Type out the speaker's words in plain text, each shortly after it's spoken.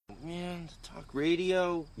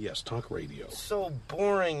radio? Yes, talk radio. So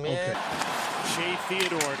boring, man. Okay. Shea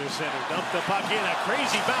Theodore to center. Dump the puck in. A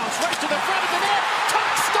crazy bounce right to the front of the net.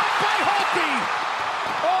 Tuck stopped by Holtby.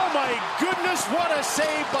 Oh my goodness, what a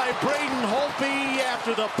save by Braden Holtby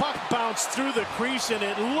after the puck bounced through the crease and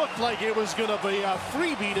it looked like it was going to be a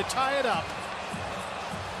freebie to tie it up.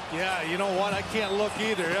 Yeah, you know what? I can't look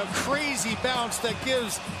either. A crazy bounce that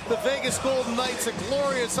gives the Vegas Golden Knights a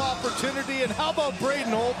glorious opportunity. And how about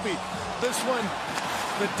Braden Holtby? This one,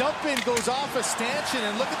 the dump in goes off a stanchion,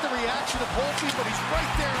 and look at the reaction of Holtby, but he's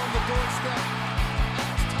right there on the doorstep.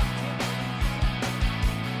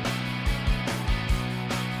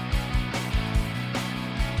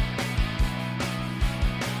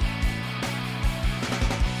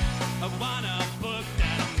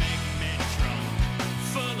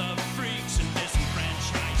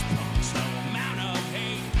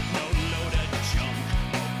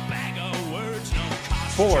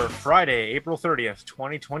 For Friday, April 30th,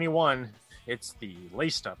 2021, it's the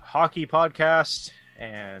Laced Up Hockey Podcast,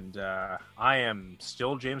 and I am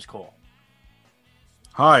still James Cole.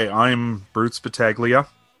 Hi, I'm Bruce Battaglia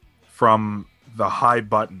from the High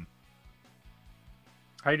Button.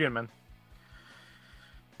 How you doing, man?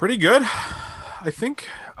 Pretty good, I think.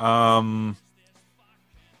 I'm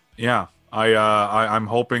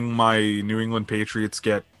hoping my New England Patriots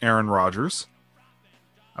get Aaron Rodgers.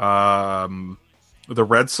 The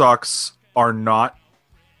Red Sox are not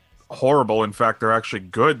horrible. In fact, they're actually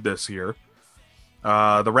good this year.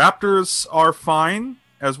 The Raptors are fine,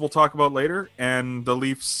 as we'll talk about later, and the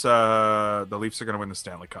Leafs are going to win the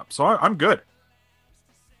Stanley Cup. So I'm good.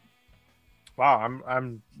 Wow,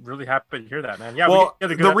 I'm really happy to hear that, man. Yeah, well, we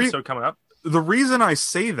got a good episode coming up. The reason I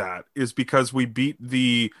say that is because we beat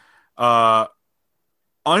the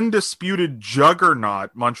undisputed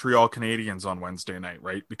juggernaut Montreal Canadiens on Wednesday night,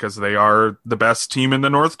 right? Because they are the best team in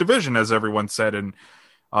the North Division, as everyone said in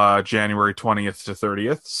January 20th to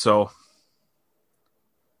 30th. So,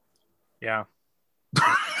 yeah.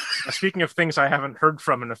 Speaking of things I haven't heard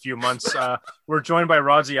from in a few months, we're joined by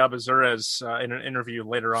Rodsy Abazurez in an interview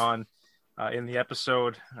later on in the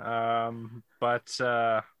episode. But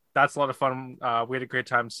that's a lot of fun. We had a great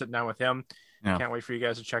time sitting down with him. Yeah. Can't wait for you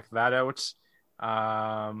guys to check that out.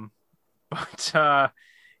 I'm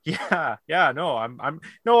you know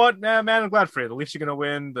what, man, I'm glad for you. The Leafs are going to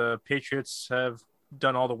win. The Patriots have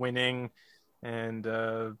done all the winning, and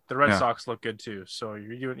the Red Sox look good too. So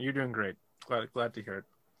you're doing great. Glad to hear it.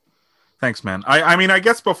 Thanks, man. I mean, I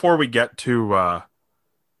guess before we get to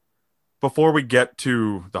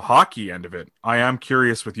the hockey end of it, I am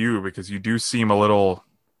curious with you because you do seem a little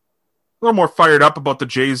more fired up about the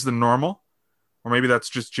Jays than normal. Or maybe that's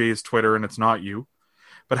just Jays Twitter and it's not you.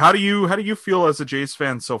 But how do you feel as a Jays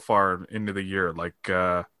fan so far into the year? Like,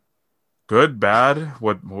 good, bad?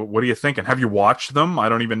 What are you thinking? Have you watched them? I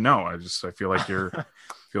don't even know. I feel like you're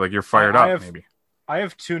fired up. Maybe I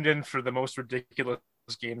have tuned in for the most ridiculous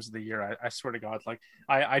games of the year. I swear to God, like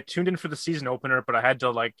I tuned in for the season opener, but I had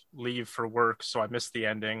to leave for work, so I missed the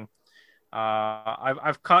ending.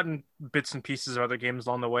 I've caught in bits and pieces of other games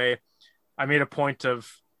along the way. I made a point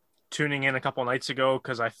of tuning in a couple nights ago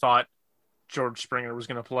because I thought George Springer was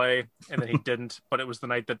going to play, and then he didn't. But it was the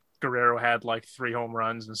night that Guerrero had 3 home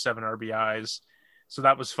runs and 7 RBIs, so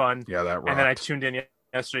that was fun. Yeah, that rocked. And then I tuned in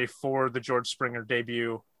yesterday for the George Springer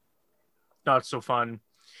debut. Not so fun.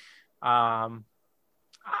 I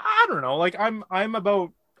don't know. I'm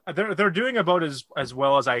about. They're doing about as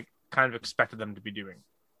well as I kind of expected them to be doing.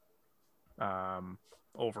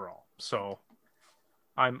 Overall, so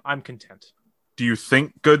I'm content. Do you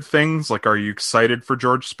think good things? Are you excited for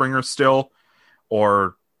George Springer still?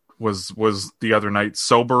 Or was the other night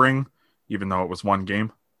sobering, even though it was one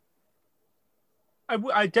game?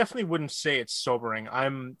 I definitely wouldn't say it's sobering.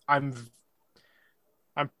 I'm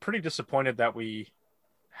pretty disappointed that we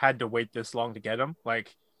had to wait this long to get him.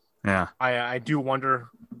 Yeah. I do wonder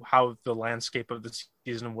how the landscape of the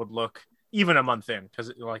season would look even a month in,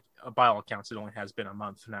 because by all accounts, it only has been a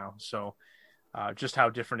month now. So just how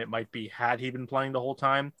different it might be had he been playing the whole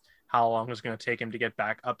time, how long it's going to take him to get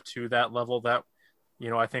back up to that level that,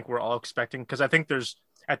 I think we're all expecting. Because I think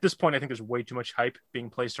at this point, there's way too much hype being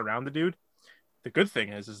placed around the dude. The good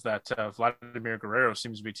thing is that Vladimir Guerrero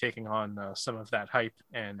seems to be taking on some of that hype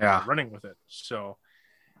and running with it. So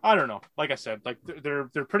I don't know. Like I said, they're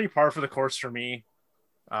pretty par for the course for me.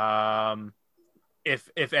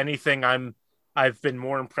 If anything, I've been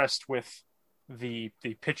more impressed with the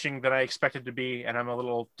pitching that I expected to be, and I'm a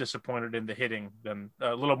little disappointed in the hitting than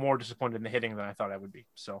I thought I would be.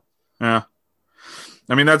 So yeah,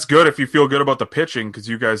 I mean, that's good if you feel good about the pitching because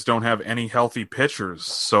you guys don't have any healthy pitchers.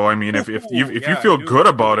 So, I mean, if you feel good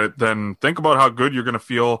about it, then think about how good you're going to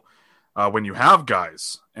feel when you have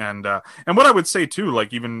guys. And what I would say too,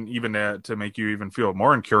 like even to make you even feel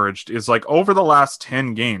more encouraged, is like over the last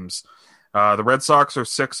 10 games, the Red Sox are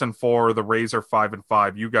 6-4, the Rays are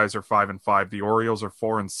 5-5, you guys are 5-5, the Orioles are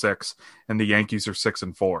 4-6, and the Yankees are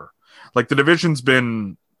 6-4. Like the division's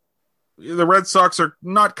been. The Red Sox are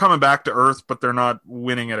not coming back to earth, but they're not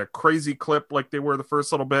winning at a crazy clip like they were the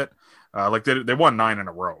first little bit. Like they won 9 in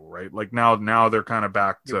a row, right? Like now they're kind of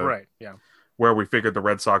back to where we figured the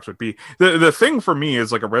Red Sox would be. The thing for me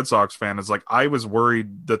is like a Red Sox fan is like I was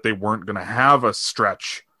worried that they weren't going to have a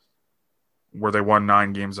stretch where they won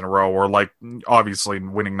 9 games in a row, or like obviously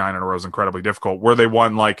winning 9 in a row is incredibly difficult, where they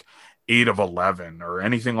won like 8 of 11 or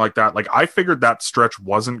anything like that. Like I figured that stretch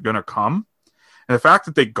wasn't going to come. And the fact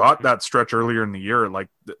that they got that stretch earlier in the year, like,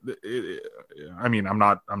 I mean,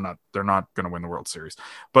 they're not going to win the World Series,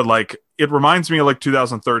 but like, it reminds me of like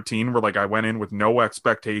 2013 where like I went in with no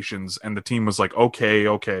expectations and the team was like, okay.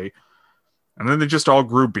 And then they just all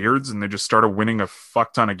grew beards and they just started winning a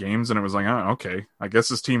fuck ton of games. And it was like, oh, okay, I guess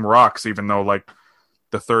this team rocks, even though like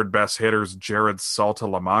the third best hitter is Jared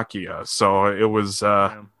Saltalamacchia. So it was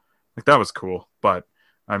like, that was cool. But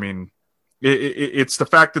I mean, it's the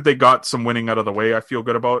fact that they got some winning out of the way I feel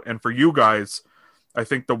good about. And for you guys, I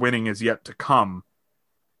think the winning is yet to come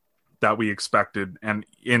that we expected. And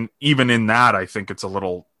even in that, I think it's a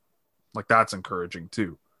little like that's encouraging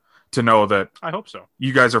too, to know that I hope so.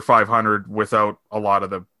 You guys are 500 without a lot of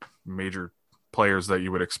the major players that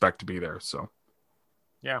you would expect to be there. So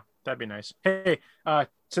yeah, that'd be nice. Hey,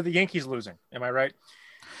 so the Yankees losing, am I right?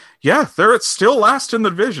 Yeah, they're still last in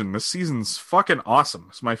the division. This season's fucking awesome.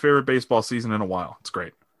 It's my favorite baseball season in a while. It's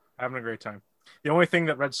great. Having a great time. The only thing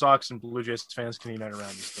that Red Sox and Blue Jays fans can unite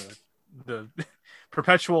around is the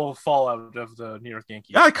perpetual fallout of the New York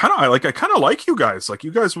Yankees. Yeah, I kind of like you guys. Like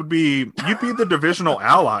you'd be the divisional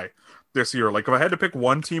ally this year. Like if I had to pick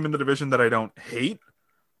one team in the division that I don't hate,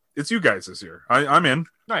 it's you guys this year. I'm in.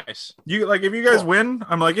 Nice. You like if you guys win,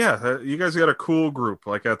 I'm like, yeah, you guys got a cool group.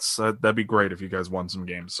 Like that'd be great if you guys won some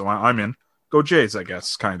games. So I'm in. Go Jays, I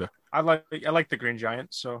guess, kind of. I like the Green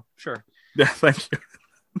Giant, so sure. Yeah,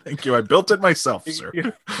 thank you. I built it myself, sir.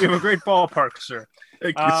 You have a great ballpark, sir.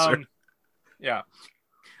 Thank you, sir. Yeah.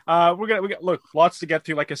 We got look, lots to get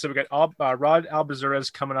through. Like I said, we got Rod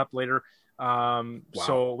Albazuras coming up later. Wow.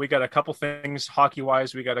 So we got a couple things hockey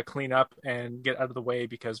wise we got to clean up and get out of the way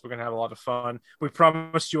because we're going to have a lot of fun. We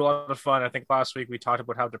promised you a lot of fun. I think last week we talked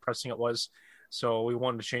about how depressing it was. So we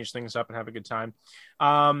wanted to change things up and have a good time.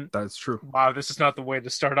 That's true. Wow. This is not the way to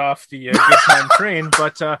start off the good time train,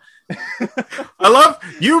 but I love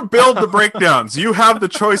you build the breakdowns. You have the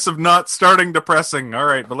choice of not starting depressing. All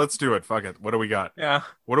right, but let's do it. Fuck it. What do we got? Yeah.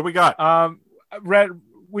 What do we got?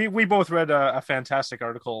 We both read a fantastic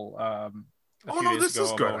article a few days this ago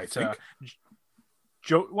is good, about, I think.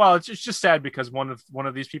 Joe. Well, it's just sad because one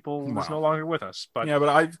of these people is no longer with us. But yeah,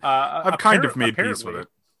 but I've kind of made peace with it.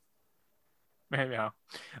 Yeah.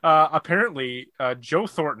 Apparently, Joe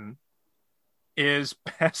Thornton is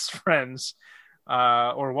best friends,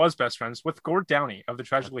 or was best friends with Gord Downie of the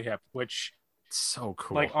Tragically Hip, which so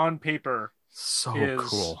cool. Like on paper, is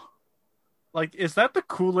cool. Like, is that the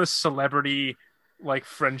coolest celebrity like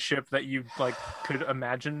friendship that you like could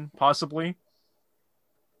imagine? Possibly,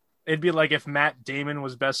 it'd be like if Matt Damon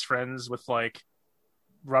was best friends with like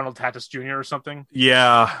Ronald Tatis Jr. or something.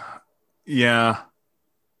 Yeah.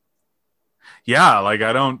 Like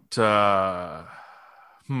I don't.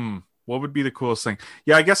 What would be the coolest thing?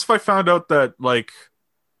 Yeah, I guess if I found out that like.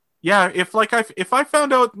 Yeah, if I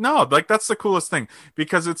found out, no, like that's the coolest thing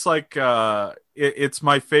because it's like it's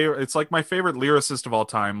my favorite. It's like my favorite lyricist of all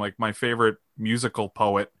time. Like my favorite musical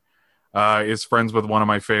poet is friends with one of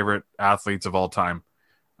my favorite athletes of all time.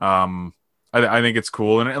 I think it's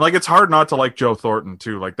cool, and like it's hard not to like Joe Thornton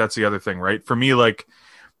too. Like that's the other thing, right? For me, like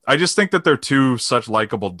I just think that they're two such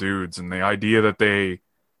likable dudes, and the idea that they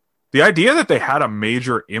had a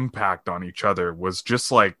major impact on each other was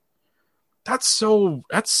just like. That's so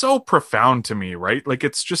profound to me, right? Like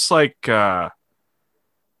it's just like and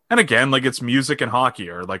again, like it's music and hockey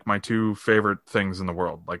are like my two favorite things in the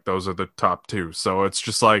world. Like those are the top two. So it's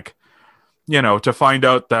just like, you know, to find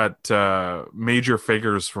out that major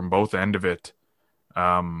figures from both end of it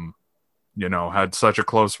you know, had such a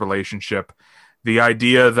close relationship. The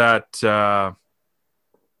idea that that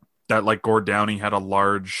like Gord Downie had a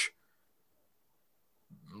large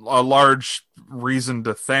reason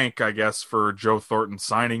to thank, I guess, for Joe Thornton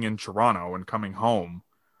signing in Toronto and coming home.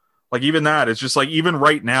 Like even that, it's just like even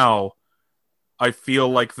right now, I feel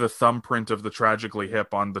like the thumbprint of the Tragically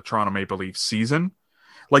Hip on the Toronto Maple Leafs season.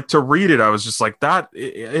 Like, to read it, I was just like,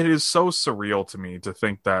 it is so surreal to me to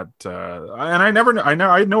think that, and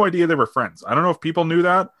I had no idea they were friends. I don't know if people knew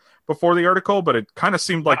that before the article, but it kind of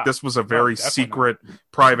seemed like this was a very secret,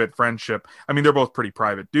 private friendship. I mean, they're both pretty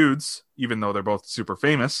private dudes, even though they're both super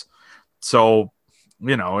famous. So,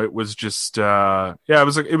 you know, it was just, it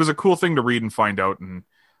was a cool thing to read and find out. And,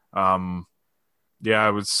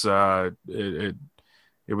 it was, it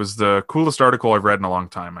was the coolest article I've read in a long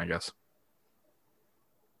time, I guess.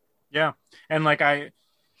 Yeah. And like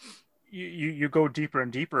you go deeper and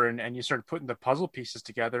deeper and you start putting the puzzle pieces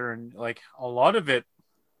together, and like a lot of it,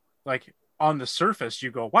 like on the surface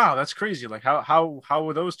you go, wow, that's crazy. Like how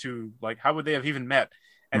would those two, like, how would they have even met?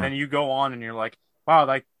 And then you go on and you're like, wow,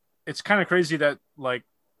 like it's kind of crazy that like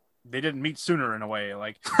they didn't meet sooner in a way.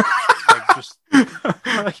 Like, like just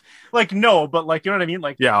like no, but like, you know what I mean?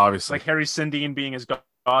 Like, yeah, obviously, like Harry Sindine being his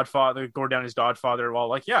godfather, Gord Downie's godfather. Well,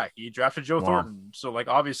 like, yeah, he drafted Joe Thornton, so like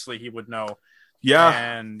obviously he would know.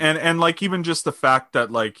 Yeah, and like even just the fact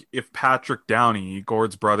that like if Patrick Downey,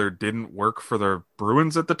 Gord's brother, didn't work for the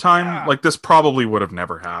Bruins at the time, like this probably would have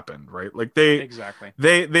never happened, right? Like they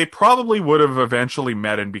probably would have eventually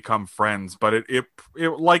met and become friends, but it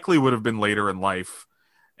likely would have been later in life,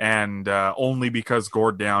 and only because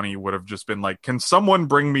Gord Downie would have just been like, "Can someone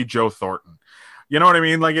bring me Joe Thornton?" You know what I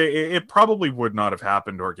mean? Like it probably would not have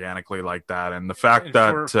happened organically like that, and the fact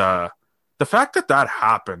that that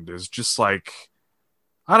happened is just like,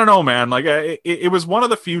 I don't know, man. Like it was one of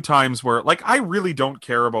the few times where like I really don't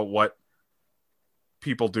care about what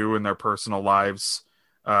people do in their personal lives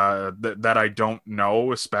that I don't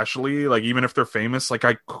know, especially like even if they're famous, like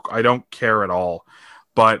I don't care at all.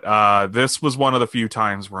 But this was one of the few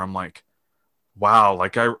times where I'm like, wow,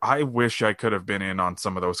 like I wish I could have been in on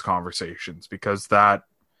some of those conversations, because that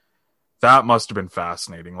must have been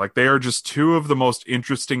fascinating. Like they are just two of the most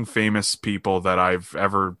interesting famous people that I've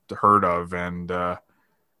ever heard of, and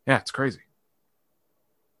it's crazy.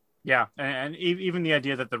 Yeah, and even the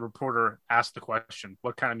idea that the reporter asked the question,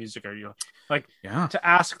 "What kind of music are you like?" To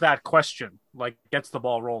ask that question, like, gets the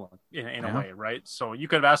ball rolling in a way, right? So you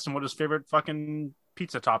could have asked him what his favorite fucking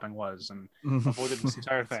pizza topping was, and avoided this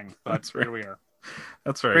entire thing. But here we are.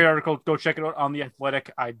 That's right. Great article. Go check it out on The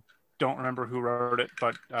Athletic. I don't remember who wrote it,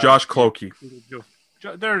 but Josh Clokey.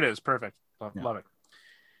 There it is. Perfect. Love it.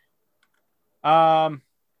 All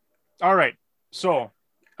right. So,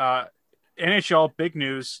 NHL, big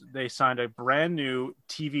news. They signed a brand new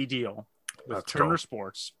TV deal with Turner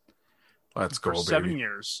Sports. Let's go, for 7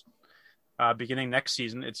 years. Beginning next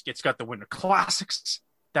season. It's got the Winter Classics.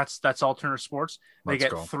 That's all Turner Sports. They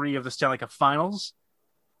get 3 of the Stanley Cup Finals.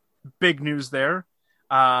 Big news there.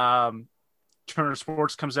 Turner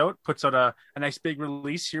Sports comes out, puts out a nice big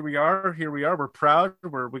release. Here we are. We're proud.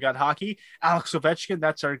 We got hockey. Alex Ovechkin,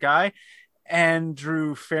 that's our guy.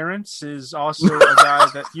 Andrew Ference is also a guy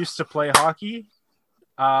that used to play hockey.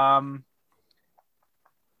 I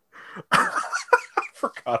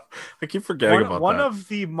forgot. I keep forgetting about that. One of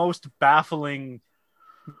the most baffling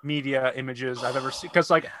media images I've ever seen, because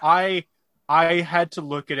like I had to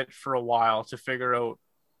look at it for a while to figure out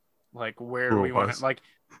like where we want it. Like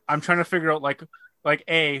I'm trying to figure out like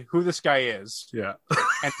A, who this guy is. Yeah.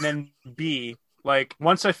 And then B, like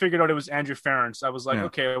once I figured out it was Andrew Ference, I was like,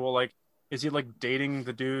 okay, well, like, is he like dating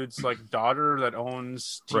the dude's like daughter that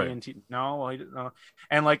owns TNT? Right. No, I don't know.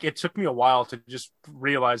 And like it took me a while to just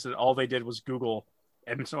realize that all they did was Google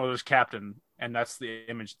Edmonton Oilers captain, and that's the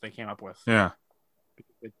image they came up with. Yeah.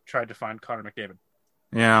 They tried to find Connor McDavid.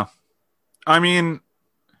 Yeah. I mean,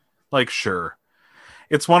 like, sure.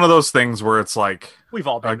 It's one of those things where it's like, we've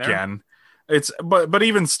all been again, there. It's but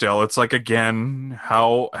even still, it's like, again,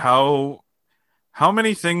 how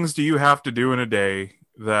many things do you have to do in a day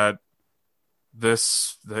that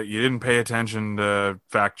you didn't pay attention to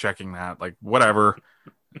fact checking that? Like, whatever.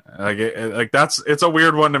 It's a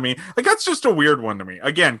weird one to me. Like, that's just a weird one to me.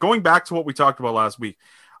 Again, going back to what we talked about last week,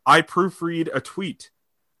 I proofread a tweet,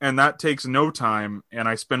 and that takes no time, and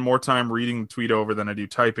I spend more time reading the tweet over than I do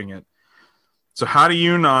typing it. So how do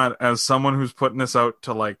you not, as someone who's putting this out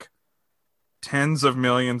to like tens of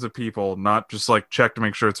millions of people, not just like check to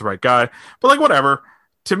make sure it's the right guy, but like whatever.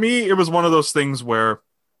 To me, it was one of those things where,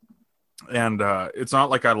 and it's not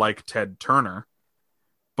like I like Ted Turner,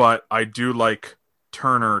 but I do like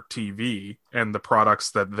Turner TV and the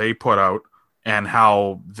products that they put out and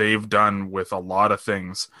how they've done with a lot of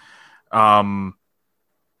things. I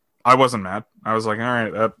wasn't mad. I was like, all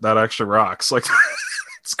right, that actually rocks. Like,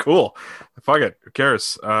 it's cool. Fuck it. Who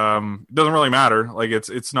cares? It doesn't really matter. Like,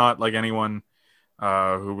 it's not like anyone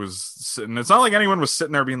who was sitting. It's not like anyone was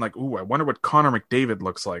sitting there being like, "Ooh, I wonder what Connor McDavid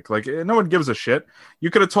looks like." Like, no one gives a shit.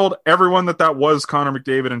 You could have told everyone that was Connor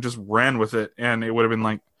McDavid and just ran with it, and it would have been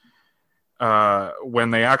like,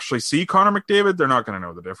 when they actually see Connor McDavid, they're not going to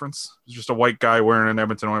know the difference. It's just a white guy wearing an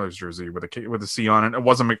Edmonton Oilers jersey with a C on it. It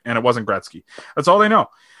wasn't Gretzky. That's all they know,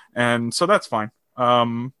 and so that's fine.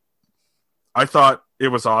 I thought it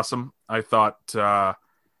was awesome. I thought the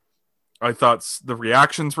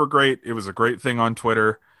reactions were great. It was a great thing on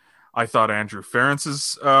Twitter. I thought Andrew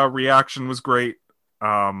Ferentz's reaction was great.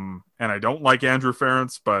 And I don't like Andrew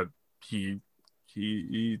Ferentz, but he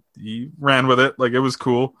ran with it. Like, it was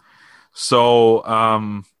cool. So,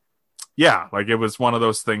 yeah, like, it was one of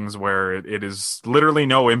those things where it is literally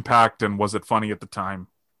no impact. And was it funny at the time?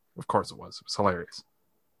 Of course it was. It was hilarious.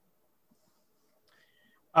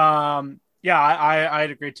 Yeah, I had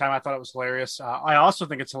a great time. I thought it was hilarious. I also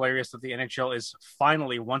think it's hilarious that the NHL is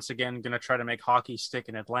finally, once again, going to try to make hockey stick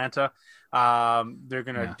in Atlanta. They're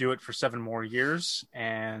going to do it for 7 more years.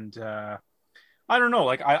 And I don't know.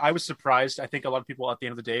 Like, I was surprised. I think a lot of people at the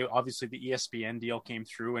end of the day, obviously the ESPN deal came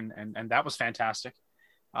through and that was fantastic.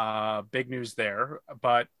 Big news there.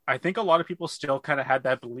 But I think a lot of people still kind of had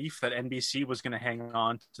that belief that NBC was going to hang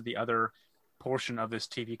on to the other portion of this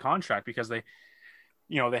TV contract because they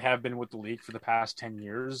have been with the league for the past 10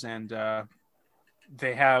 years and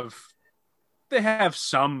they have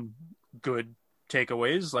some good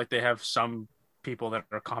takeaways. Like, they have some people that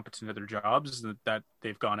are competent at their jobs that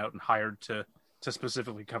they've gone out and hired to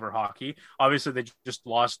specifically cover hockey. Obviously they just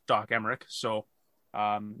lost Doc Emmerich. So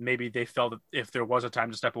maybe they felt that if there was a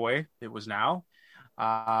time to step away, it was now.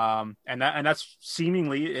 And that's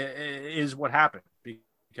seemingly is what happened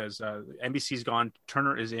because NBC's gone,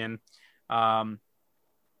 Turner is in.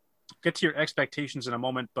 Get to your expectations in a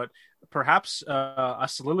moment, but perhaps a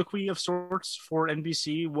soliloquy of sorts for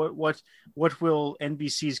NBC. What will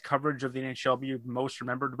NBC's coverage of the NHL be most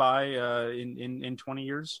remembered by in 20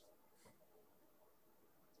 years?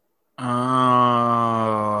 That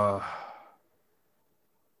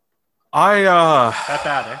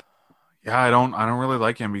bad, eh? Yeah, I don't really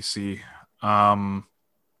like NBC. I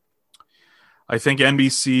think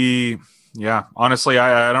NBC. Yeah, honestly,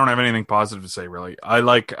 I don't have anything positive to say, really. I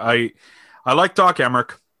like Doc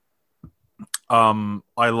Emmerich. I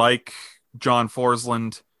like John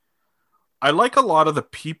Forsland. I like a lot of the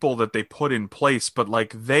people that they put in place, but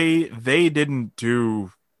like they didn't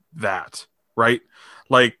do that, right?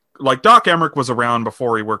 Like Doc Emmerich was around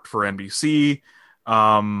before he worked for NBC.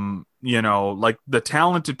 Like the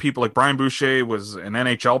talented people, like Brian Boucher was an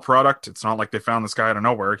NHL product. It's not like they found this guy out of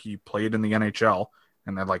nowhere. He played in the NHL.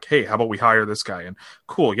 And they're like, hey, how about we hire this guy? And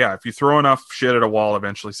cool, yeah, if you throw enough shit at a wall,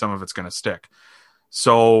 eventually some of it's going to stick.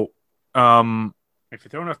 So, if you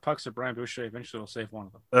throw enough pucks at Brian Boucher, eventually we'll save one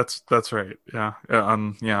of them. That's right. Yeah.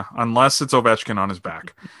 Unless it's Ovechkin on his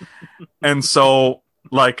back. And so,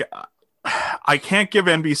 like, I can't give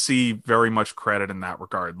NBC very much credit in that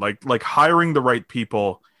regard. Like hiring the right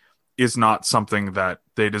people is not something that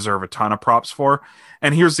they deserve a ton of props for.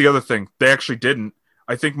 And here's the other thing. They actually didn't.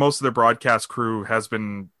 I think most of their broadcast crew has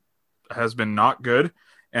been not good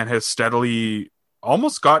and has steadily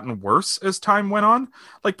almost gotten worse as time went on.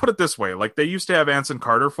 Like, put it this way, like they used to have Anson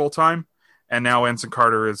Carter full time and now Anson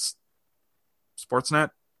Carter is Sportsnet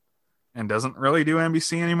and doesn't really do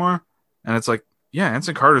NBC anymore. And it's like, yeah,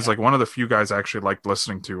 Anson Carter is like one of the few guys I actually liked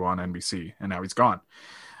listening to on NBC and now he's gone.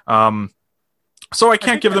 So I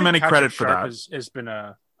can't give them any credit for that. Has been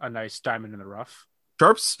a nice diamond in the rough.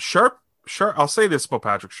 Sharp. I'll say this about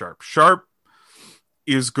Patrick Sharp. Sharp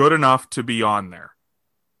is good enough to be on there.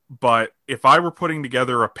 But if I were putting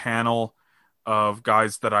together a panel of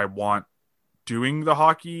guys that I want doing the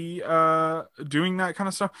hockey, doing that kind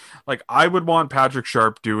of stuff, like I would want Patrick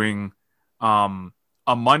Sharp doing a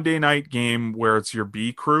Monday night game where it's your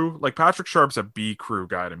B crew. Like Patrick Sharp's a B crew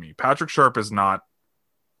guy to me. Patrick Sharp is not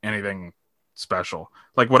anything special.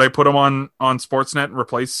 Like, would I put him on Sportsnet and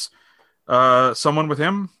replace someone with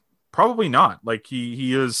him? Probably not. Like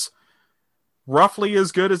he is roughly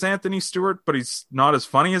as good as Anthony Stewart, but he's not as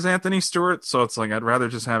funny as Anthony Stewart. So it's like I'd rather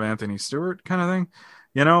just have Anthony Stewart kind of thing.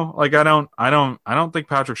 Like I don't think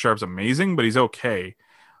Patrick Sharp's amazing, but he's okay.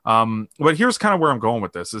 But here's kind of where I'm going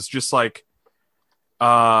with this. It's just like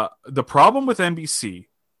the problem with NBC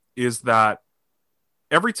is that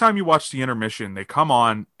every time you watch the intermission, they come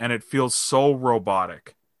on and it feels so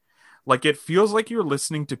robotic. Like, it feels like you're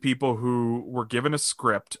listening to people who were given a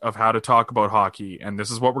script of how to talk about hockey, and this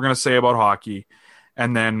is what we're going to say about hockey,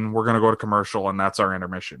 and then we're going to go to commercial, and that's our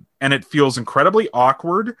intermission. And it feels incredibly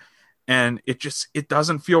awkward, and it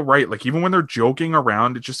doesn't feel right. Like, even when they're joking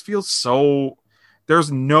around, it just feels so...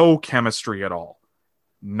 There's no chemistry at all.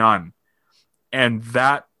 None. And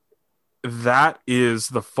that is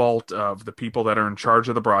the fault of the people that are in charge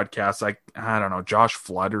of the broadcast. I don't know, Josh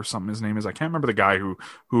Flood or something his name is. I can't remember the guy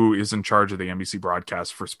who is in charge of the NBC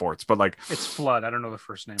broadcast for sports, but like it's Flood. I don't know the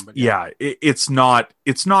first name, but it's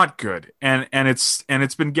not good. And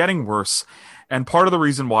it's been getting worse. And part of the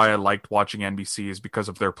reason why I liked watching NBC is because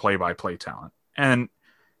of their play-by-play talent. And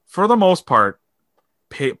for the most part,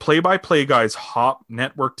 play-by-play guys hop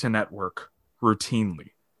network to network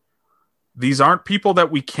routinely. These aren't people that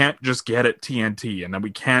we can't just get at TNT and that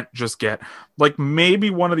we can't just get. Like, maybe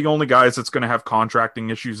one of the only guys that's going to have contracting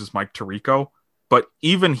issues is Mike Tirico, but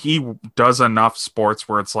even he does enough sports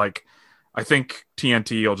where it's like, I think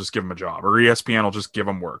TNT will just give him a job or ESPN will just give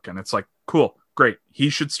him work. And it's like, cool, great. He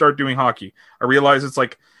should start doing hockey. I realize it's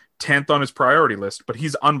like 10th on his priority list, but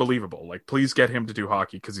he's unbelievable. Like, please get him to do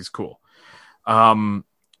hockey because he's cool.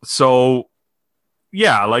 So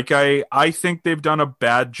yeah, like I think they've done a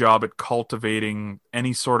bad job at cultivating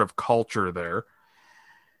any sort of culture there.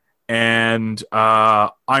 And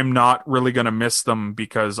I'm not really going to miss them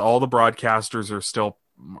because all the broadcasters are still,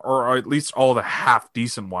 or at least all the half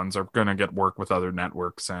decent ones are going to get work with other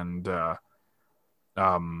networks. And the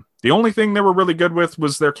only thing they were really good with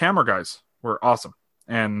was their camera guys were awesome.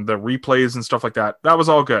 And the replays and stuff like that, that was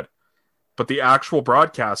all good. But the actual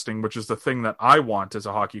broadcasting, which is the thing that I want as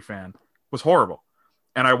a hockey fan, was horrible.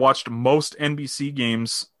 And I watched most NBC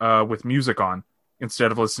games with music on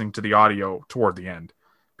instead of listening to the audio toward the end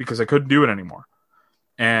because I couldn't do it anymore.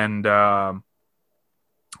 And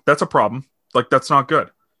that's a problem. Like, that's not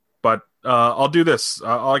good. But I'll do this.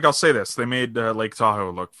 I'll say this. They made Lake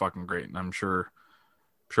Tahoe look fucking great. And I'm sure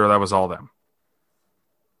that was all them.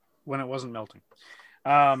 When it wasn't melting.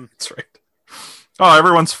 That's right. Oh,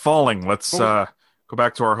 everyone's falling. Let's go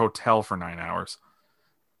back to our hotel for 9 hours.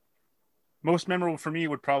 Most memorable for me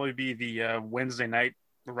would probably be the Wednesday night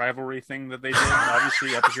rivalry thing that they did.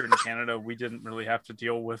 Obviously, up here in Canada, we didn't really have to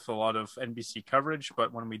deal with a lot of NBC coverage,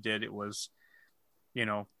 but when we did, it was,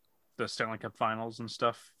 the Stanley Cup Finals and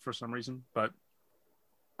stuff for some reason. But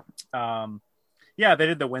they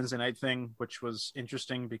did the Wednesday night thing, which was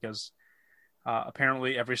interesting because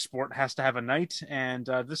apparently every sport has to have a night, and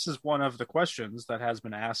this is one of the questions that has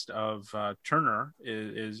been asked of Turner: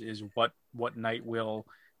 is what night will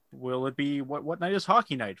it be? What night is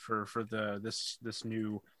hockey night for this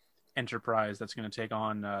new enterprise that's going to take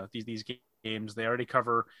on these games? They already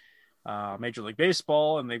cover Major League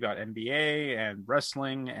Baseball, and they've got NBA and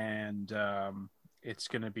wrestling, and it's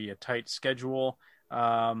going to be a tight schedule.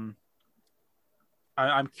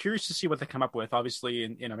 I'm curious to see what they come up with. Obviously,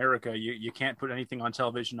 in America, you can't put anything on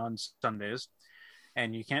television on Sundays,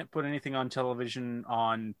 and you can't put anything on television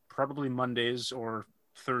on probably Mondays or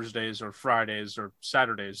Thursdays or Fridays or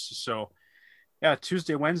Saturdays. So yeah,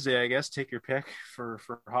 Tuesday, Wednesday, I guess, take your pick for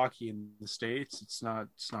hockey in the States. It's not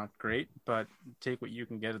great, but take what you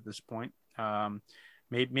can get at this point.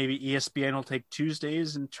 Maybe ESPN will take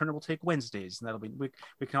Tuesdays and Turner will take Wednesdays, and that'll be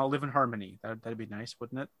we can all live in harmony. That'd be nice,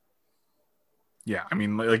 wouldn't it? Yeah, I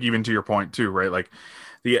mean, like, even to your point too, right? Like,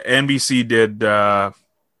 the NBC did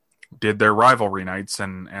their rivalry nights,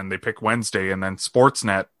 and they picked Wednesday, and then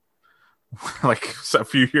Sportsnet, like a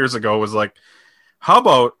few years ago, was like, how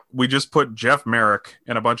about we just put Jeff Merrick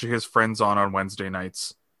and a bunch of his friends on Wednesday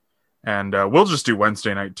nights, and we'll just do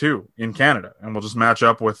Wednesday night too in Canada, and we'll just match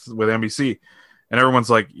up with NBC. And everyone's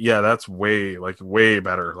like, yeah, that's way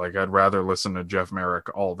better. Like, I'd rather listen to Jeff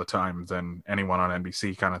Merrick all the time than anyone on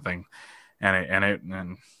NBC, kind of thing.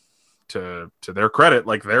 And to their credit,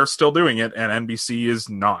 like, they're still doing it, and NBC is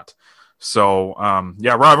not. So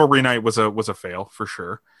rivalry night was a fail for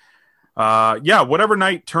sure. Whatever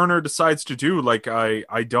night Turner decides to do, like,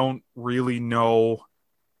 I don't really know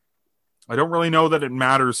that it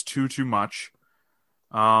matters too much.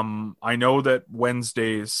 I know that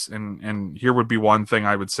Wednesdays, and here would be one thing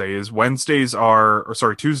I would say is Tuesdays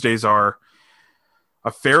are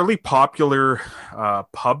a fairly popular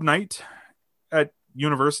pub night at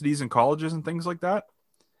universities and colleges and things like that.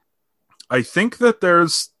 I think that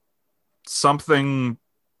there's something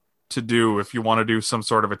to do if you want to do some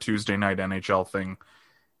sort of a Tuesday night NHL thing,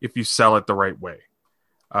 if you sell it the right way.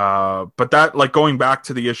 But that, like, going back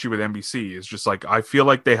to the issue with NBC, is just like, I feel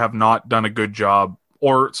like they have not done a good job,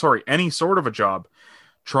 any sort of a job,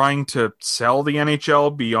 trying to sell the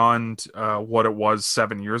NHL beyond what it was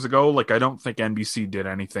 7 years ago. Like, I don't think NBC did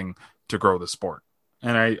anything to grow the sport,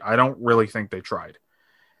 and I don't really think they tried.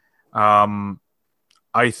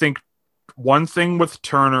 I think one thing with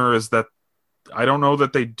Turner is that I don't know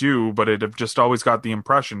that they do, but I've just always got the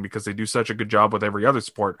impression, because they do such a good job with every other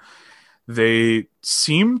sport, they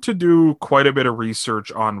seem to do quite a bit of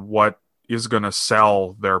research on what is going to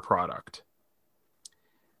sell their product.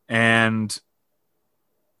 And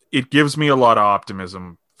it gives me a lot of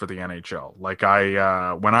optimism for the NHL. Like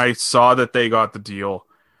when I saw that they got the deal,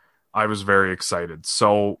 I was very excited.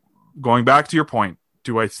 So going back to your point,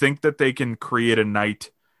 do I think that they can create a night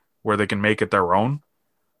where they can make it their own?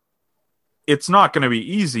 It's not going to be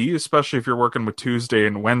easy, especially if you're working with Tuesday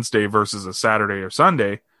and Wednesday versus a Saturday or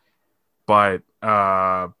Sunday. But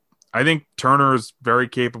I think Turner is very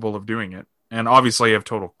capable of doing it. And obviously I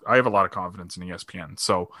have a lot of confidence in ESPN.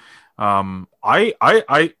 So I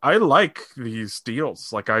like these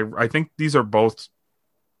deals. Like I think these are both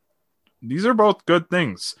good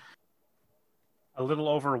things. A little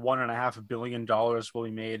over $1.5 billion will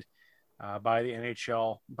be made by the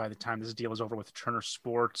NHL by the time this deal is over with Turner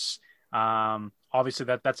Sports. Obviously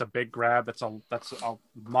that's a big grab. That's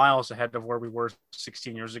miles ahead of where we were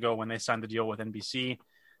 16 years ago when they signed the deal with NBC.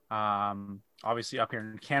 Obviously up here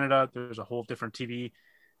in Canada, there's a whole different TV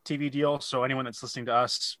deal. So anyone that's listening to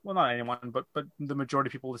us, well, not anyone, but the majority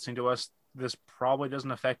of people listening to us, this probably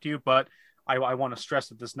doesn't affect you. But I want to stress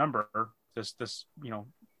that this number, this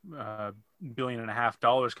 $1.5 billion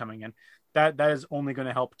coming in, that is only going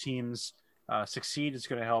to help teams succeed. It's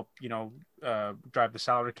going to help drive the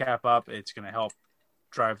salary cap up. It's going to help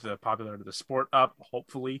drive the popularity of the sport up,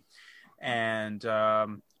 hopefully. And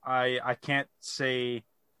I can't say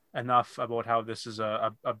enough about how this is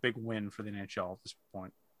a big win for the NHL at this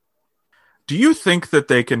point. Do you think that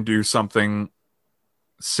they can do something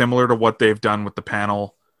similar to what they've done with the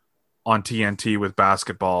panel on TNT with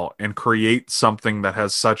basketball and create something that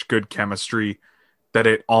has such good chemistry that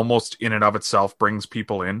it almost in and of itself brings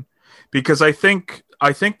people in? Because I think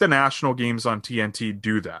the national games on TNT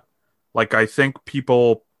do that. Like, I think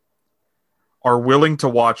people are willing to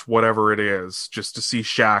watch whatever it is just to see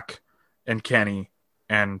Shaq and Kenny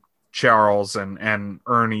and Charles and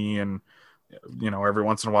Ernie and, every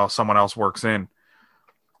once in a while someone else works in.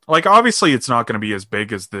 Like, obviously it's not going to be as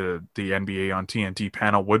big as the NBA on TNT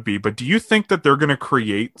panel would be, but do you think that they're going to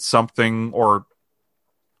create something, or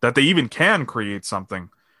that they even can create something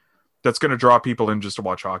that's going to draw people in just to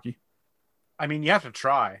watch hockey? I mean, you have to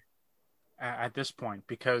try at this point,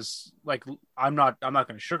 because like, I'm not going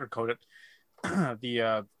to sugarcoat it.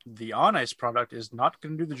 The on ice product is not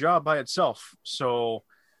going to do the job by itself. So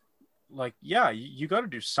like, yeah, you got to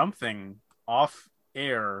do something off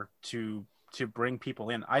air to bring people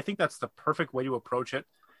in. I think that's the perfect way to approach it,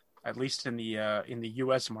 at least in the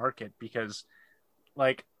US market, because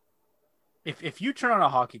like, if you turn on a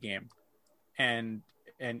hockey game and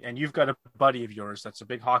you've got a buddy of yours that's a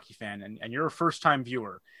big hockey fan, and you're a first time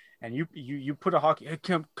viewer, and you put a hockey, hey,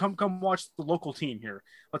 come watch the local team here.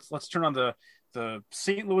 Let's turn on the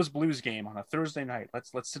St. Louis Blues game on a Thursday night.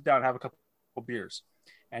 Let's sit down and have a couple beers.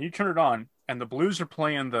 And you turn it on, and the Blues are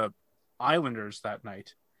playing the Islanders that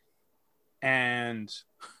night, and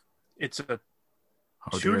it's a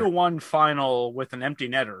 2-1 final with an empty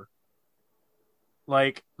netter.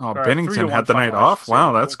 Like, Bennington had the night off.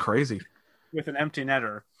 Wow, that's crazy. With an empty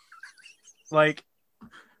netter, like,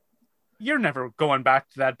 you're never going back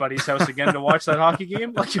to that buddy's house again to watch that hockey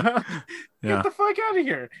game. Like, get the fuck out of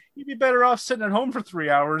here. You'd be better off sitting at home for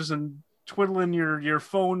 3 hours and twiddling your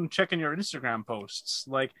phone, checking your Instagram posts.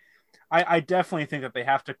 Like, I definitely think that they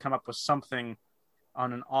have to come up with something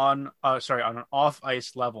on an off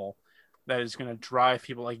ice level that is going to drive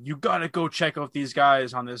people. Like, you got to go check out these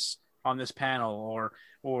guys on this panel,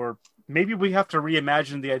 or maybe we have to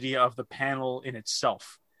reimagine the idea of the panel in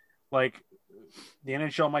itself. Like, the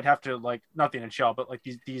NHL might have to, like, not the NHL, but like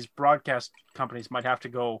these broadcast companies might have to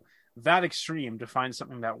go that extreme to find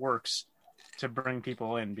something that works to bring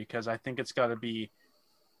people in, because I think it's got to be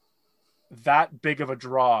that big of a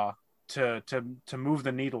draw to move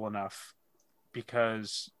the needle enough.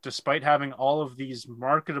 Because despite having all of these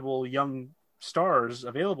marketable young stars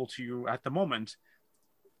available to you at the moment,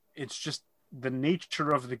 it's just the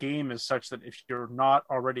nature of the game is such that if you're not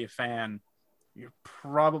already a fan, you're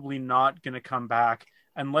probably not going to come back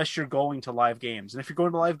unless you're going to live games. And if you're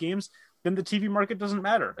going to live games, then the TV market doesn't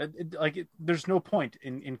matter. There's no point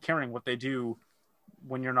in caring what they do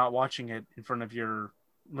when you're not watching it in front of your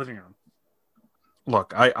living room.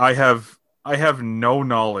 Look, I have no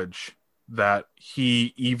knowledge that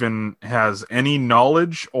he even has any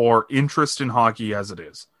knowledge or interest in hockey as it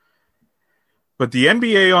is. But the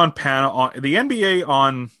NBA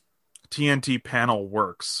on TNT panel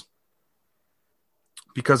works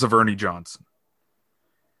because of Ernie Johnson.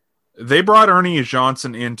 They brought Ernie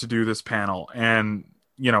Johnson in to do this panel, and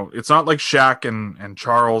it's not like Shaq and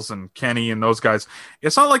Charles and Kenny and those guys.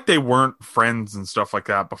 It's not like they weren't friends and stuff like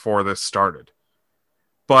that before this started.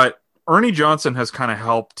 But Ernie Johnson has kind of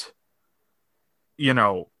helped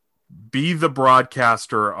be the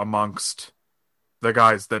broadcaster amongst the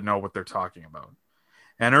guys that know what they're talking about.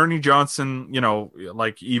 And Ernie Johnson,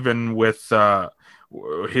 like even with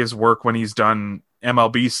his work when he's done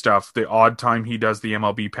MLB stuff, the odd time he does the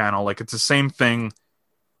MLB panel, like it's the same thing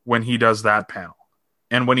when he does that panel.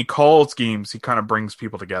 And when he calls games, he kind of brings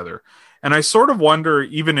people together. And I sort of wonder,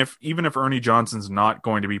 even if Ernie Johnson's not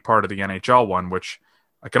going to be part of the NHL one, which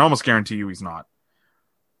I can almost guarantee you he's not,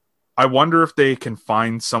 I wonder if they can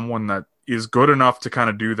find someone that is good enough to kind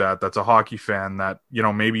of do that, that's a hockey fan, that,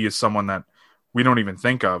 maybe is someone that we don't even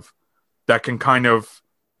think of, that can kind of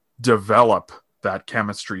develop that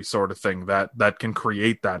chemistry sort of thing, that can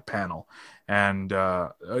create that panel. And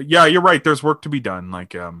yeah, you're right. There's work to be done.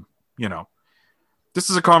 Like, this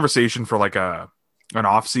is a conversation for like an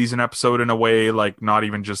off-season episode in a way, like not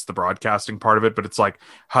even just the broadcasting part of it, but it's like,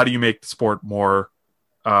 how do you make the sport more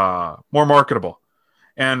marketable?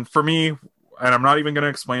 And for me, and I'm not even going to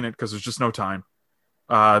explain it because there's just no time.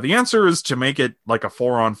 The answer is to make it like a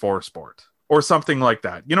 4-on-4 sport or something like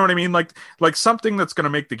that. You know what I mean? Like something that's going to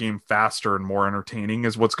make the game faster and more entertaining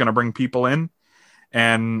is what's going to bring people in.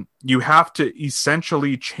 And you have to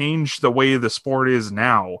essentially change the way the sport is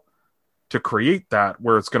now to create that,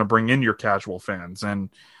 where it's going to bring in your casual fans. And,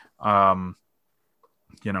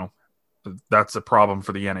 that's a problem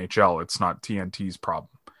for the NHL. It's not TNT's problem.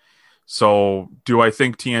 So do I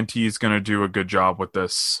think TNT is going to do a good job with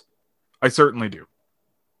this? I certainly do.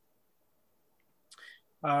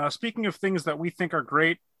 Speaking of things that we think are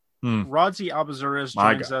great, Rodsy Albazuras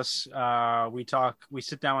joins us. We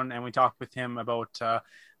sit down and we talk with him about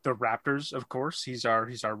the Raptors. Of course, he's our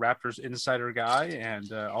Raptors insider guy,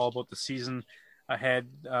 and all about the season ahead,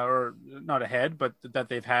 or not ahead, but that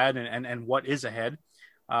they've had and what is ahead.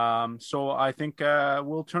 So I think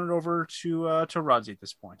we'll turn it over to Rodsy at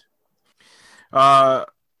this point.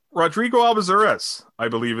 Rodrigo Albazuras, I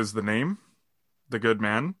believe, is the name. The good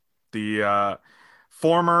man, the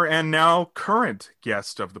former and now current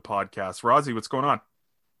guest of the podcast. Rozzy, what's going on?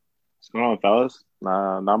 What's going on, fellas?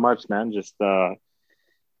 Not much, man. Just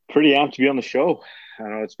pretty amped to be on the show. I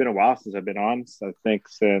know it's been a while since I've been on. So I think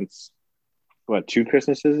since 2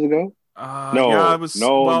 Christmases ago.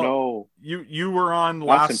 No. You were on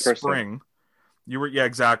last spring.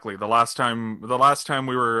 Exactly. The last time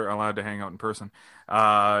we were allowed to hang out in person. We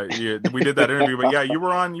did that interview, but yeah, you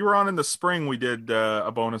were on in the spring. We did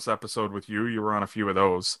a bonus episode with you. You were on a few of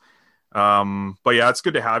those. But yeah, it's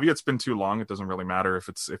good to have you. It's been too long. It doesn't really matter if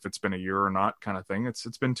it's been a year or not, kind of thing.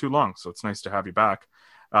 It's been too long, so it's nice to have you back.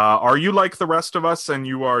 Are you like the rest of us, and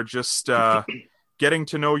you are just getting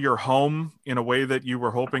to know your home in a way that you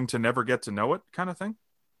were hoping to never get to know it, kind of thing?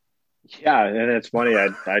 Yeah, and it's funny.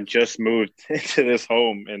 I just moved into this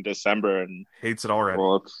home in December and hates it already.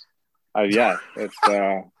 Well, it's got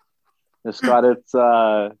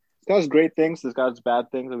its great things. It's got its bad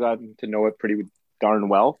things. I've gotten to know it pretty darn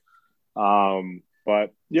well.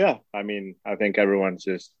 But yeah, I mean, I think everyone's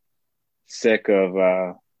just sick of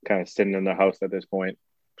kind of sitting in their house at this point.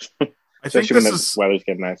 Especially when the weather's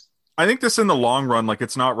getting nice. I think this in the long run, like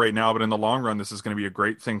it's not right now, but in the long run, this is going to be a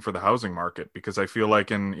great thing for the housing market, because I feel like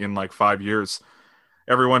in like 5 years,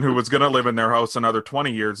 everyone who was going to live in their house another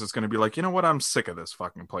 20 years is going to be like, you know what, I'm sick of this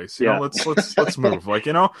fucking place. You know, let's move. Like,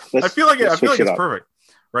 you know, I feel like it's perfect,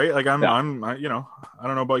 right? Like I don't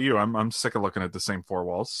know about you. I'm sick of looking at the same 4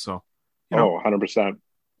 walls. So, 100%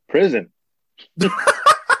 prison.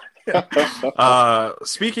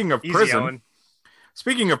 Speaking of Easy, prison. Ellen.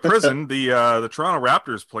 Speaking of prison, the Toronto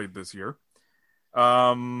Raptors played this year.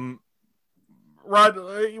 Rod,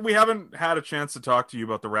 we haven't had a chance to talk to you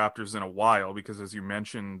about the Raptors in a while because, as you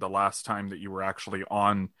mentioned, the last time that you were actually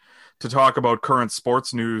on to talk about current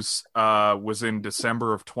sports news was in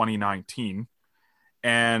December of 2019.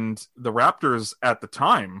 And the Raptors at the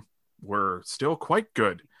time were still quite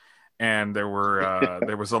good. And there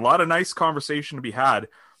was a lot of nice conversation to be had.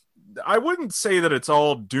 I wouldn't say that it's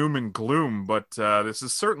all doom and gloom, but this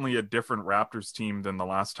is certainly a different Raptors team than the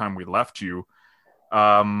last time we left you.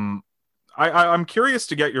 I'm curious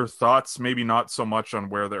to get your thoughts, maybe not so much on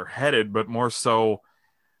where they're headed, but more so,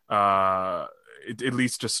 at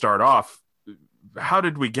least to start off, how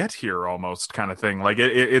did we get here almost kind of thing? Like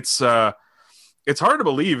it's hard to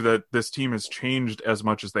believe that this team has changed as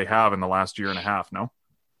much as they have in the last year and a half, no?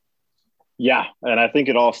 Yeah, and I think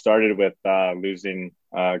it all started with losing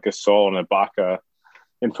Gasol and Ibaka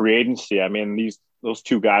in free agency. I mean, those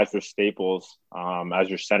 2 guys were staples as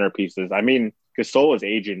your centerpieces. I mean, Gasol was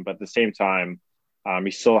aging, but at the same time, he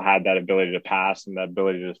still had that ability to pass and that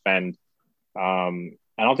ability to defend. I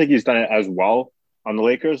don't think he's done it as well on the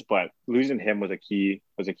Lakers, but losing him was a key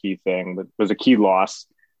thing. But was a key loss.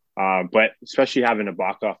 But especially having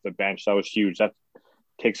Ibaka off the bench, that was huge. That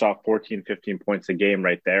takes off 14, 15 points a game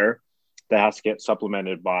right there. That has to get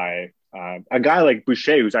supplemented by a guy like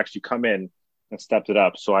Boucher, who's actually come in and stepped it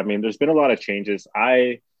up. So, I mean, there's been a lot of changes.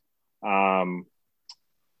 One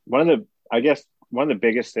of the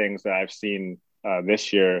biggest things that I've seen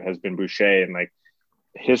this year has been Boucher, and like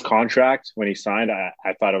his contract when he signed, I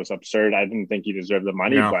thought it was absurd. I didn't think he deserved the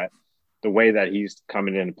money, but the way that he's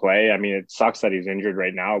coming into play, I mean, it sucks that he's injured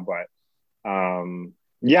right now, but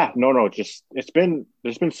there's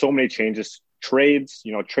been so many changes, trades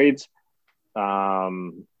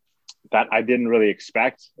that I didn't really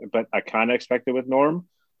expect, but I kind of expected with Norm.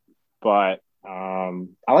 But I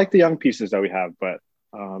like the young pieces that we have, but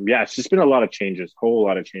it's just been a lot of changes, whole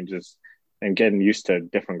lot of changes, and getting used to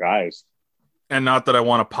different guys. And not that I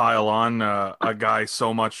want to pile on a guy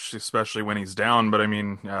so much, especially when he's down, but I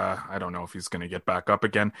mean, I don't know if he's going to get back up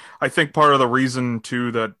again. I think part of the reason,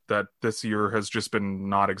 too, that this year has just been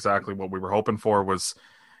not exactly what we were hoping for was,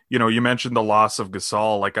 you mentioned the loss of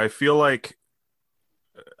Gasol. Like, I feel like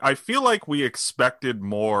we expected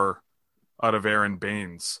more out of Aaron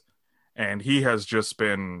Baines, and he has just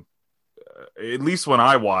been, at least when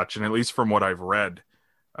I watch, and at least from what I've read,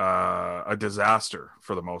 a disaster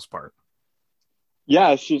for the most part.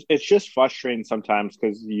 Yeah, it's just frustrating sometimes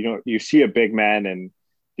because you see a big man and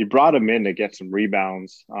you brought him in to get some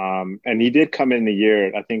rebounds, and he did come in the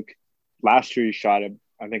year. I think last year he shot a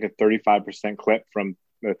 35% clip from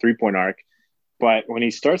the 3-point arc, but when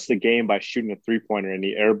he starts the game by shooting a 3-pointer and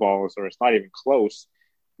he airballs or it's not even close,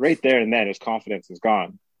 right there and then his confidence is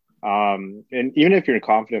gone. And even if your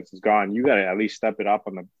confidence is gone, you got to at least step it up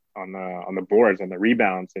on the boards and the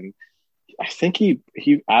rebounds. And I think he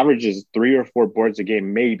averages 3 or 4 boards a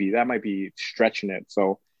game, maybe. That might be stretching it.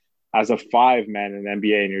 So as a 5-man in the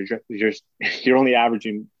NBA and you're only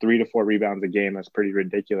averaging 3 to 4 rebounds a game, that's pretty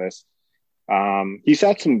ridiculous. He's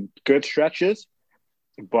had some good stretches,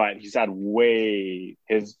 but he's had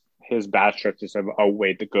his bad stretches have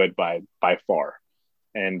outweighed the good by far.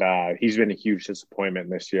 And he's been a huge disappointment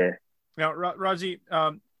this year. Now, Razi,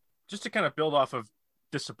 just to kind of build off of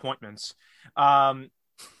disappointments, the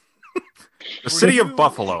city of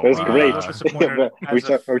Buffalo. That's great. Are we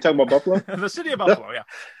talking about Buffalo? The city of Buffalo, yeah.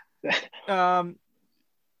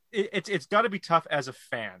 It's got to be tough as a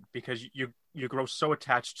fan because you grow so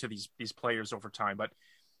attached to these players over time. But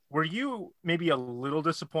were you maybe a little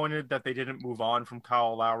disappointed that they didn't move on from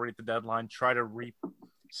Kyle Lowry at the deadline, try to reap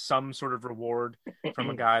some sort of reward from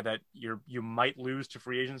a guy that you might lose to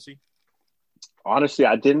free agency? Honestly,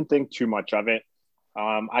 I didn't think too much of it.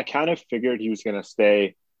 I kind of figured he was going to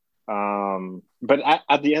stay. But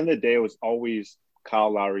at the end of the day, it was always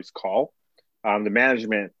Kyle Lowry's call. The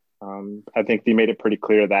management, I think they made it pretty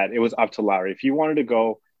clear that it was up to Lowry. If he wanted to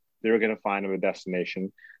go, they were going to find him a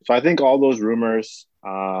destination. So I think all those rumors,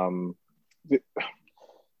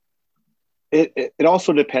 it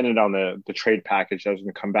also depended on the trade package that was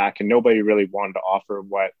going to come back, and nobody really wanted to offer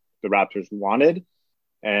what the Raptors wanted.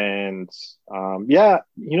 And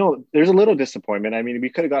there's a little disappointment. I mean, we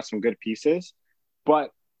could have got some good pieces,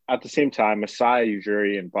 but at the same time, Masai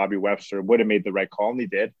Ujiri and Bobby Webster would have made the right call, and they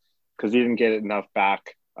did, because they didn't get enough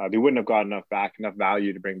back. They wouldn't have got enough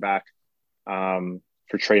value to bring back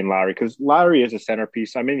for trading Lowry, because Lowry is a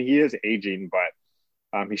centerpiece. I mean, he is aging, but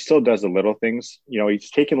he still does the little things.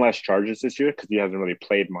 He's taken less charges this year because he hasn't really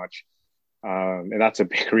played much. And that's a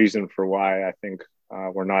big reason for why I think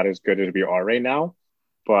we're not as good as we are right now.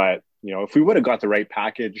 But, if we would have got the right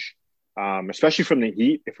package, especially from the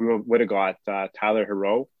Heat, if we would have got Tyler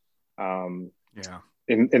Hero in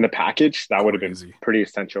the package, that would have been pretty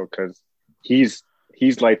essential, because he's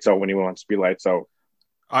lights out when he wants to be lights out.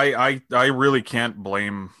 I really can't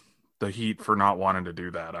blame the Heat for not wanting to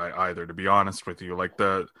do that either, to be honest with you. Like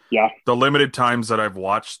the limited times that I've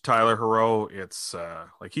watched Tyler Hero, it's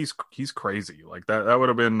like he's crazy. Like that would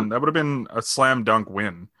have been a slam dunk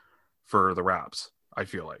win for the Raps, I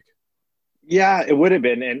feel like. Yeah, it would have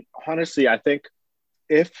been. And honestly, I think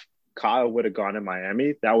if Kyle would have gone to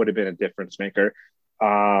Miami, that would have been a difference maker.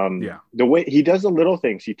 The way he does the little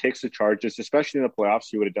things, he takes the charges, especially in the playoffs.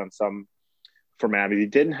 He would have done some for Miami. He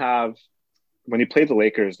didn't have, when he played the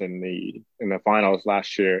Lakers in the finals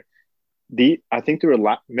last year. I think they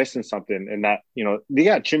were missing something in that. They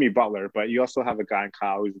got Jimmy Butler, but you also have a guy in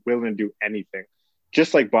Kyle who's willing to do anything,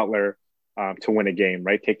 just like Butler, to win a game,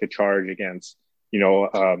 right? Take the charge against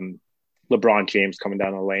LeBron James coming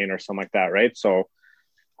down the lane or something like that, right? So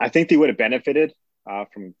I think they would have benefited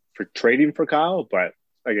for trading for Kyle, but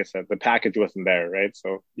like I said, the package wasn't there, right?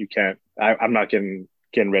 So you can't. I'm not getting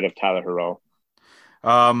rid of Tyler Hero.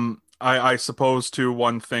 I suppose too,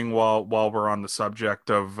 one thing while we're on the subject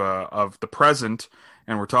of the present,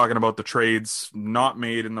 and we're talking about the trades not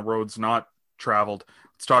made and the roads not traveled.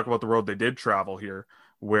 Let's talk about the road they did travel here,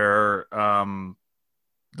 where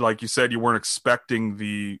like you said, you weren't expecting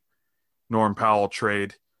the Norm Powell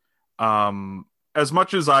trade. As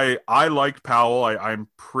much as I liked Powell, I'm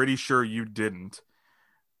pretty sure you didn't.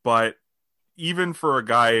 But even for a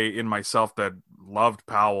guy in myself that loved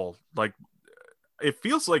Powell, like, it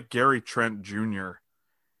feels like Gary Trent Jr.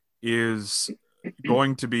 is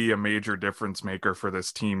going to be a major difference maker for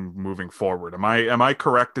this team moving forward. Am I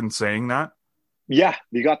correct in saying that? Yeah,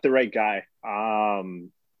 you got the right guy. I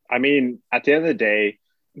mean, at the end of the day,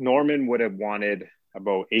 Norman would have wanted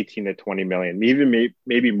about 18 to 20 million, even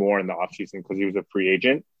maybe more in the offseason because he was a free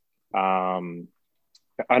agent,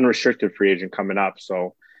 unrestricted free agent coming up.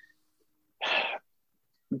 So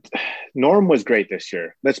Norm was great this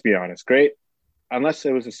year. Let's be honest. Great. Unless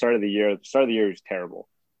it was the start of the year. The start of the year was terrible.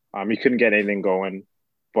 He couldn't get anything going.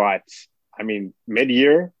 But, I mean,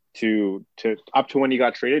 mid-year to up to when he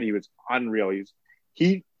got traded, he was unreal.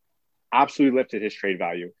 He absolutely lifted his trade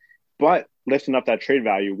value. But lifting up that trade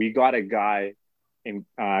value, we got a guy in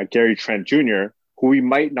Gary Trent Jr., who we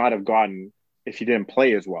might not have gotten if he didn't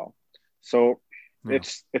play as well. So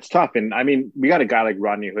it's tough. And, I mean, we got a guy like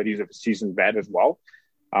Rodney Hood. He's a seasoned vet as well.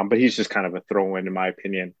 But he's just kind of a throw-in my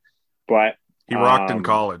opinion. But he rocked in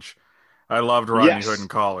college. I loved Rodney Hood in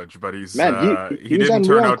college, but he didn't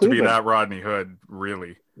turn out to be that Rodney Hood,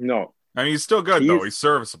 really. No. I mean, he's still good, though. He's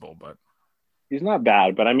serviceable, but he's not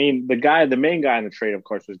bad. But, I mean, the main guy in the trade, of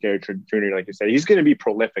course, was Gary Trent Jr., like you said. He's going to be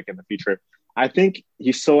prolific in the future. I think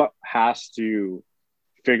he still has to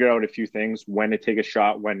figure out a few things, when to take a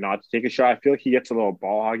shot, when not to take a shot. I feel like he gets a little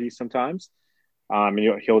ball hoggy sometimes. And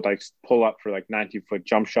he'll like pull up for like 90-foot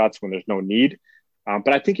jump shots when there's no need.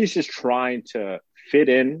 But I think he's just trying to fit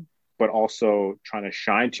in, but also trying to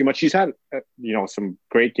shine too much. He's had, some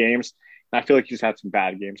great games. And I feel like he's had some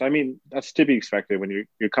bad games. I mean, that's to be expected when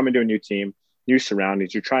you're coming to a new team, new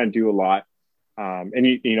surroundings. You're trying to do a lot.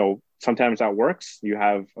 And sometimes that works. You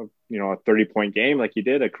have, a 30-point game like you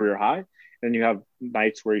did, a career high. And you have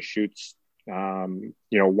nights where he shoots, 1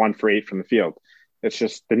 for 8 from the field. It's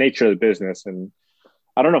just the nature of the business. And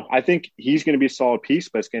I don't know. I think he's going to be a solid piece,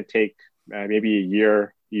 but it's going to take maybe a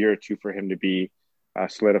year or two for him to be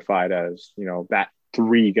solidified as, that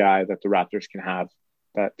 3 guy that the Raptors can have,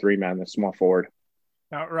 that 3-man, the small forward.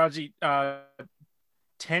 Now, Raji,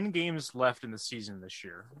 10 games left in the season this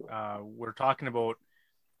year. We're talking about,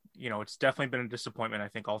 it's definitely been a disappointment, I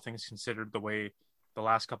think, all things considered, the way the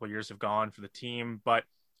last couple of years have gone for the team. But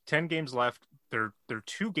 10 games left. They're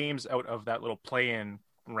 2 games out of that little play-in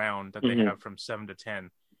round that they have from 7 to 10.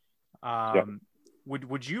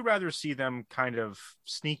 Would you rather see them kind of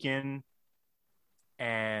sneak in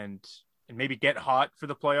and maybe get hot for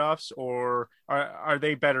the playoffs, or are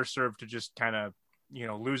they better served to just kind of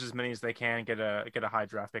lose as many as they can, get a high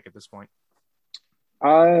draft pick at this point?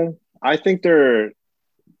 I think they're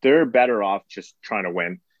better off just trying to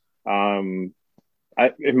win.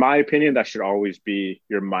 In my opinion, that should always be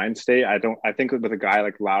your mind state. I think with a guy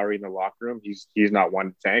like Lowry in the locker room, he's not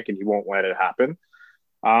one tank and he won't let it happen.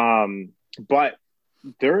 But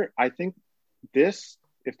I think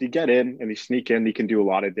if they get in and they sneak in, they can do a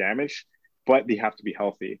lot of damage, but they have to be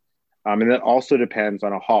healthy. And that also depends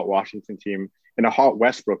on a hot Washington team and a hot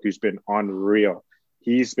Westbrook, who's been unreal.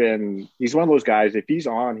 He's one of those guys. If he's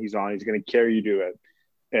on. He's going to carry you to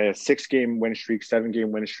a 6-game win streak,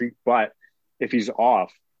 7-game win streak. But if he's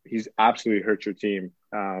off, he's absolutely hurt your team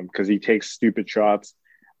because he takes stupid shots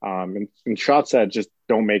and shots that just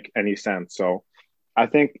don't make any sense. So I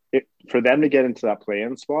think for them to get into that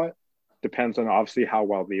play-in spot depends on obviously how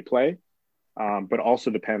well they play, but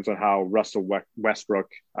also depends on how Russell Westbrook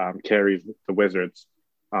carries the Wizards.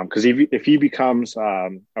 Because if he becomes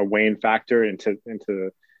a Wayne factor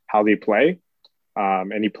into how they play,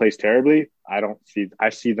 and he plays terribly, I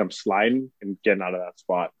see them sliding and getting out of that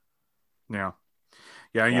spot. Yeah.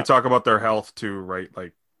 And you talk about their health too, right?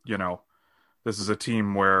 Like, this is a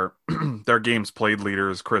team where their games played leader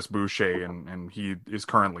is Chris Boucher, and he is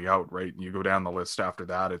currentently out, right? And you go down the list after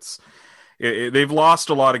that, they've lost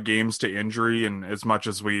a lot of games to injury, and as much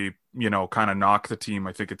as we, kind of knock the team,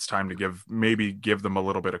 I think it's time to give them a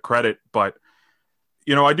little bit of credit. But,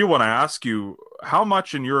 I do want to ask you, how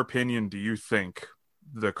much, in your opinion, do you think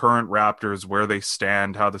the current Raptors, where they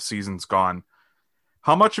stand, how the season's gone,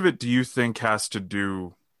 how much of it do you think has to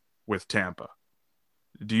do with Tampa?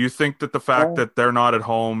 Do you think that the fact that they're not at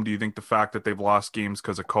home, do you think the fact that they've lost games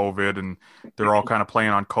because of COVID and they're all kind of playing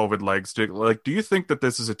on COVID legs, do you think that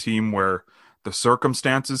this is a team where the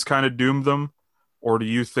circumstances kind of doomed them, Or do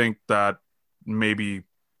you think that maybe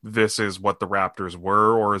this is what the Raptors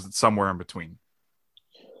were, or is it somewhere in between?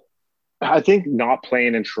 I think not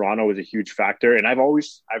playing in Toronto is a huge factor. And I've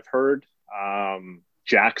heard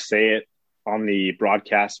Jack say it on the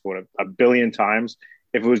broadcast a billion times.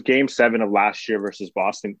 If it was game 7 of last year versus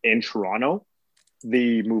Boston in Toronto,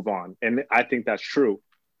 they move on. And I think that's true.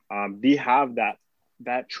 They have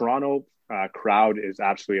that Toronto crowd is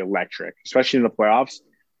absolutely electric, especially in the playoffs.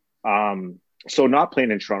 So not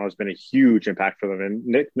playing in Toronto has been a huge impact for them. And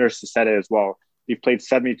Nick Nurse said it as well. They've played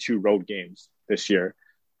 72 road games this year.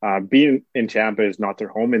 Being in Tampa is not their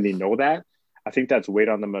home, and they know that. I think that's weighed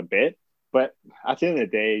on them a bit. But at the end of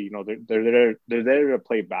the day, you know, they're there to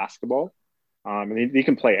play basketball. And they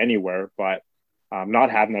can play anywhere, but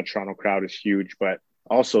not having that Toronto crowd is huge. But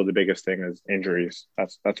also the biggest thing is injuries.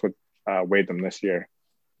 That's what weighed them this year.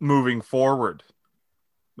 Moving forward,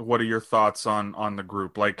 what are your thoughts on the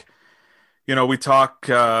group? Like, you know, we talked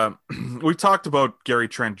about Gary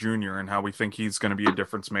Trent Jr. and how we think he's going to be a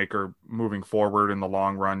difference maker moving forward in the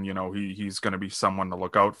long run. You know, he's going to be someone to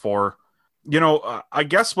look out for. You know, I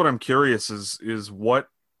guess what I'm curious is what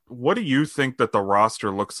do you think that the roster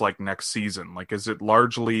looks like next season? Like, is it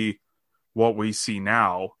largely what we see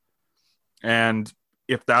now? And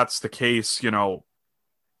if that's the case, you know,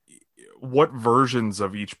 what versions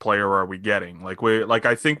of each player are we getting?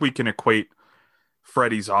 I think we can equate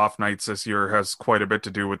Freddie's off nights this year has quite a bit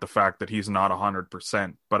to do with the fact that he's not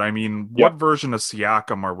 100%. But I mean, what version of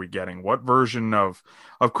Siakam are we getting? What version of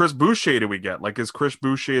Chris Boucher do we get? Like, is Chris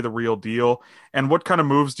Boucher the real deal? And what kind of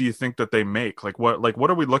moves do you think that they make? What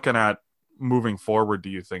are we looking at moving forward,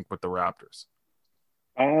 do you think, with the Raptors?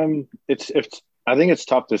 I think it's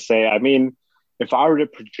tough to say. I mean, if I were to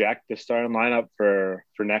project the starting lineup for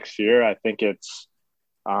next year, I think you're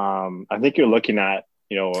looking at,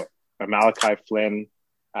 you know, a Malachi Flynn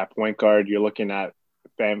at point guard. You're looking at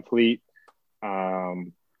Van Fleet.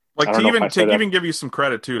 To even give you some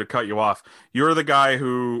credit too, to cut you off, you're the guy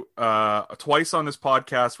who twice on this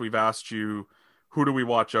podcast we've asked you, who do we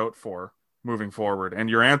watch out for moving forward, and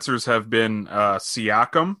your answers have been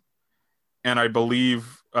Siakam, and I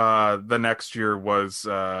believe the next year was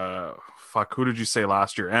who did you say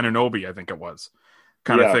last year? Anunoby, I think it was.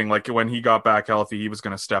 Kind of thing. Like, when he got back healthy, he was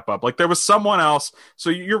going to step up. Like, there was someone else. So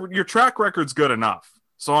your track record's good enough.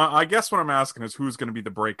 So I guess what I'm asking is, who's going to be the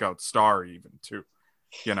breakout star even too,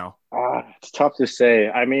 you know? It's tough to say.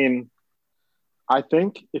 I mean, I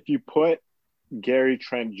think if you put Gary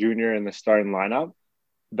Trent Jr. in the starting lineup,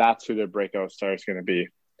 that's who their breakout star is going to be.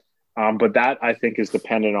 But that, I think, is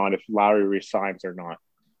dependent on if Lowry resigns or not.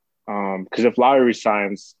 Because if Lowry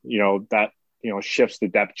resigns, you know, that, you know, shifts the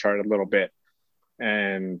depth chart a little bit.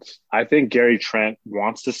 And I think Gary Trent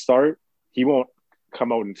wants to start. He won't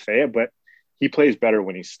come out and say it, but he plays better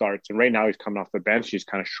when he starts. And right now he's coming off the bench. He's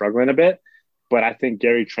kind of struggling a bit. But I think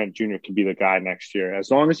Gary Trent Jr. can be the guy next year.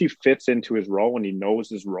 As long as he fits into his role and he knows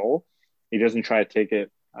his role, he doesn't try to take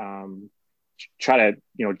it,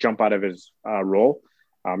 jump out of his role.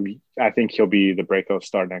 I think he'll be the breakout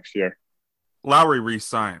star next year. Lowry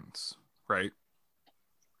re-signs, right?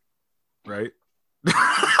 Right?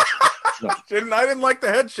 No. I didn't like the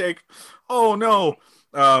head shake. Oh no.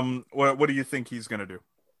 What do you think he's going to do?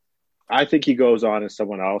 I think he goes on as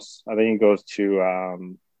someone else. I think he goes to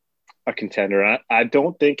a contender. I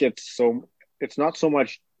don't think it's not so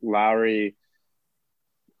much Lowry.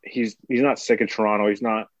 He's not sick of Toronto. He's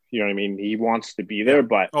not, you know what I mean? He wants to be there,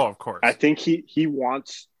 but of course. I think he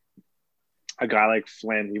wants a guy like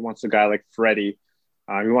Flynn. He wants a guy like Freddie.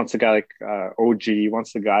 He wants a guy like OG. He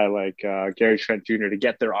wants a guy like Gary Trent Jr. to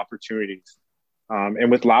get their opportunities.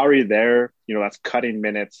 And with Lowry there, you know, that's cutting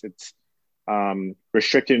minutes. It's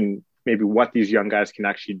restricting maybe what these young guys can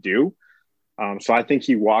actually do. So I think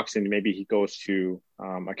he walks and maybe he goes to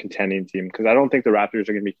a contending team, because I don't think the Raptors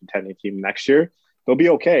are going to be a contending team next year. They'll be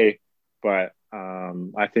okay, but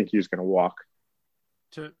I think he's going to walk.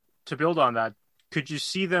 To build on that, could you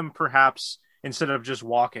see them perhaps instead of just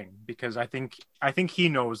walking? Because I think he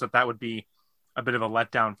knows that would be a bit of a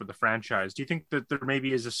letdown for the franchise. Do you think that there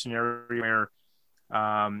maybe is a scenario where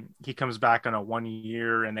he comes back on a 1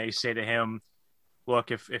 year and they say to him,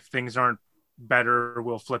 look, if things aren't better,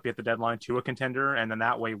 we'll flip you at the deadline to a contender, and then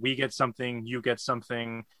that way we get something, you get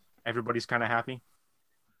something, everybody's kind of happy?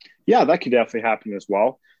 Yeah, that could definitely happen as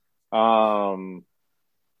well.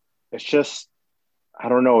 It's just, I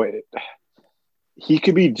don't know. He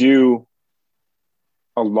could be due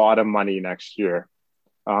a lot of money next year.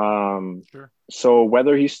 Sure. So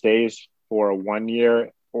whether he stays for a 1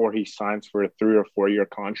 year or he signs for a 3 or 4 year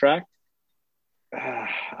contract,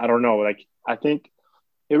 I don't know. Like, I think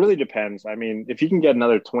it really depends. I mean, if he can get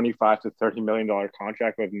another $25 to $30 million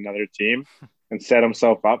contract with another team and set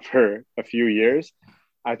himself up for a few years,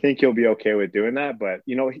 I think he'll be okay with doing that. But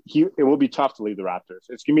it will be tough to leave the Raptors.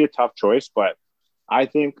 It's gonna be a tough choice, but I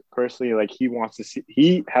think personally, like, he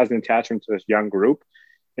has an attachment to this young group,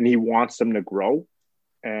 and he wants them to grow.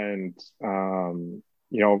 And letting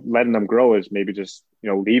them grow is maybe just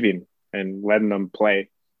leaving and letting them play.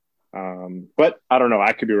 But I don't know.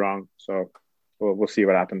 I could be wrong. So we'll see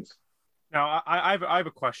what happens. Now, I have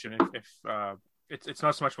a question. If it's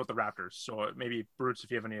not so much about the Raptors, so maybe Brutes,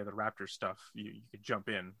 if you have any other Raptors stuff, you could jump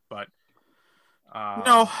in. But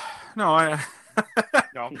no, no.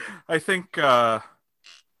 I think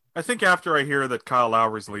after I hear that Kyle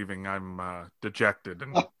Lowry's leaving, I'm dejected,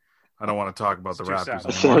 and I don't want to talk about the Raptors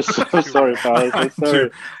anymore. Sorry, Kyle.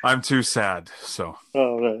 I'm too sad. So,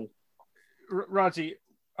 right. Rodzi,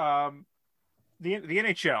 the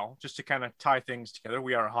NHL, just to kind of tie things together,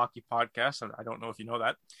 we are a hockey podcast. I don't know if you know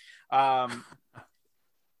that.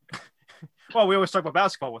 Well, we always talk about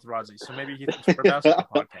basketball with Rodzi, so maybe he's a basketball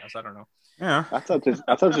podcast. I don't know. Yeah, I thought this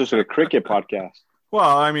was a cricket podcast.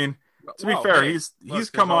 Well, I mean, to be fair, hey, he's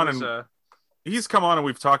come on and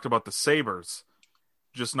we've talked about the Sabres,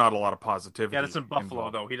 just not a lot of positivity. Yeah, that's in Buffalo,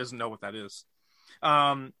 though. He doesn't know what that is.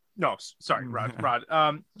 No, sorry, Rod.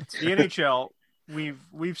 The NHL,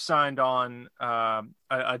 we've signed on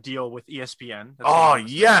a deal with ESPN.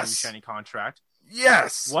 That's yes, shiny contract.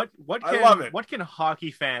 Yes. I love it. What can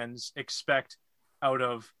hockey fans expect out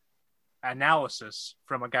of analysis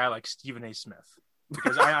from a guy like Stephen A. Smith?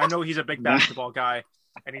 Because I know he's a big basketball guy,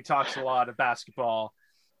 and he talks a lot of basketball.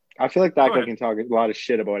 I feel like that guy can talk a lot of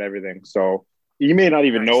shit about everything. So you may not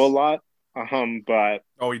even know a lot, but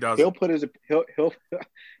he does. He'll put his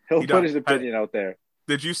opinion out there.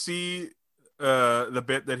 Did you see the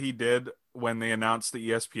bit that he did when they announced the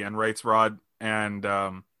ESPN rights, Rod? And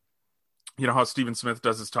you know how Stephen Smith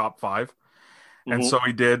does his top 5, and so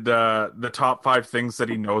he did the top 5 things that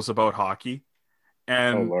he knows about hockey,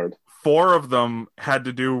 and 4 of them had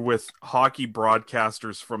to do with hockey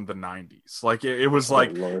broadcasters from the 90s. Like it was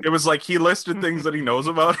like he listed things that he knows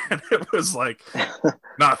about, and it was like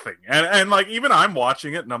nothing. And like even I'm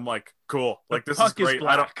watching it, and I'm like, cool, like this is great.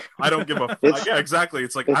 I don't give a yeah, exactly.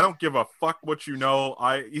 It's like I don't give a fuck what you know.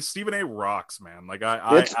 Stephen A. rocks, man. Like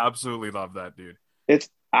I absolutely love that dude. It's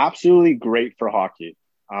absolutely great for hockey.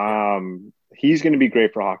 He's going to be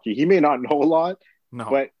great for hockey. He may not know a lot,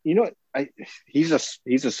 but he's a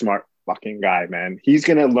smart fucking guy, man. He's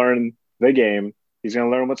going to learn the game. He's going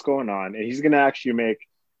to learn what's going on, and he's going to actually make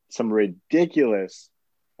some ridiculous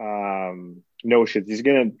notions. He's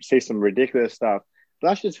going to say some ridiculous stuff. But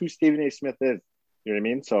that's just who Stephen A. Smith is. You know what I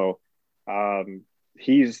mean? So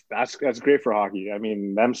that's great for hockey. I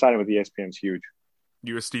mean, them signing with ESPN is huge.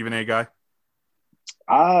 You a Stephen A. guy?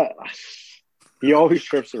 He always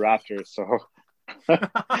trips the Raptors, so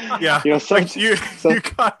yeah,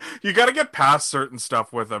 you got to get past certain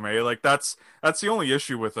stuff with him, eh? Like that's the only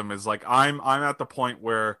issue with him is like I'm at the point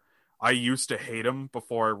where I used to hate him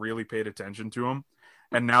before I really paid attention to him,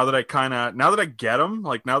 and now that I get him,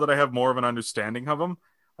 like now that I have more of an understanding of him,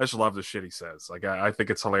 I just love the shit he says. Like I think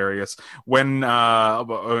it's hilarious when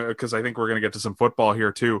because I think we're gonna get to some football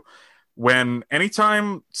here too.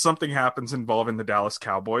 Anytime something happens involving the Dallas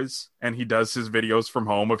Cowboys and he does his videos from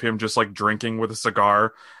home of him just like drinking with a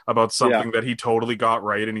cigar about something that he totally got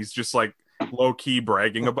right, and he's just like low key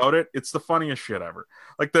bragging about it, it's the funniest shit ever.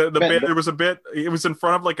 Like the bit, there was a bit, it was in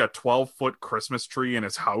front of like a 12-foot Christmas tree in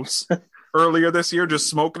his house earlier this year, just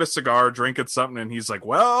smoking a cigar, drinking something, and he's like,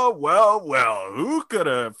 well, who could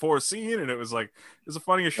have foreseen? And it was the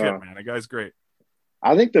funniest shit, man. The guy's great.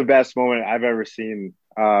 I think the best moment I've ever seen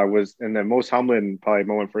was, and the most humbling probably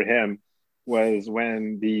moment for him, was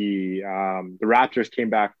when the Raptors came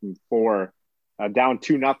back from 4 down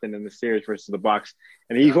 2-0 in the series versus the Bucks,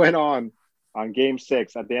 and he went on Game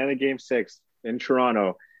 6 at the end of Game 6 in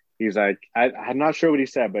Toronto. He's like, I'm not sure what he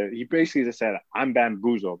said, but he basically just said, "I'm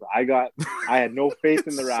bamboozled. I had no faith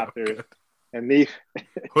in the Raptors, so and they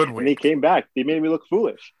came back. They made me look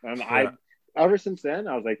foolish." And ever since then,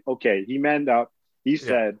 I was like, okay, he manned up. He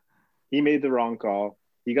said he made the wrong call.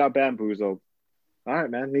 He got bamboozled. All right,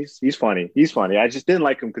 man. He's funny. He's funny. I just didn't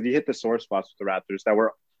like him because he hit the sore spots with the Raptors that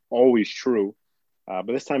were always true. But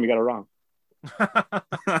this time he got it wrong.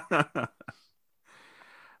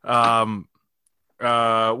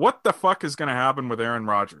 What the fuck is going to happen with Aaron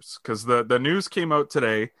Rodgers? Because the news came out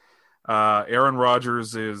today. Aaron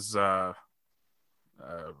Rodgers is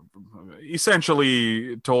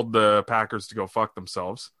essentially told the Packers to go fuck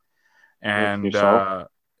themselves. And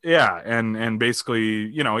and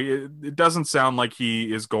basically, it doesn't sound like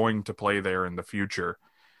he is going to play there in the future.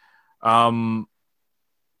 First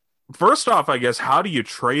off, I guess, how do you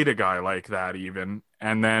trade a guy like that even?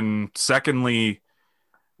 And then secondly,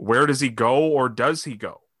 where does he go, or does he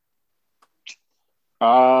go?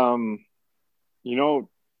 You know,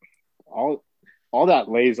 all that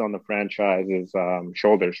lays on the franchise's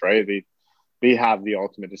shoulders, right? They have the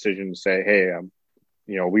ultimate decision to say, hey,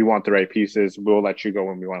 we want the right pieces. We'll let you go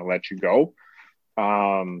when we want to let you go.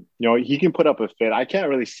 He can put up a fit. I can't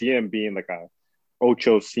really see him being like a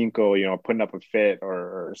Ocho Cinco, putting up a fit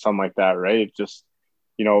or something like that, right? It's just,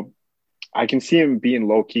 I can see him being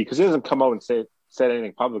low key because he doesn't come out and said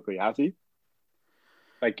anything publicly, has he?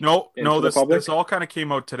 No. This all kind of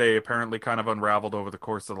came out today. Apparently, kind of unraveled over the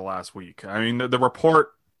course of the last week. I mean, the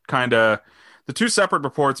report the two separate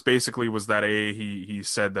reports basically was that he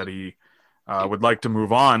said that he would like to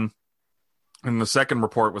move on, and the second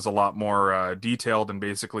report was a lot more detailed and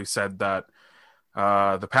basically said that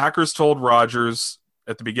the Packers told Rodgers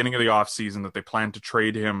at the beginning of the offseason that they planned to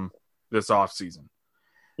trade him this offseason.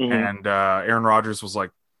 Mm-hmm. And Aaron Rodgers was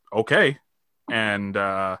like, okay. And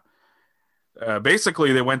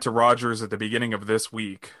basically they went to Rodgers at the beginning of this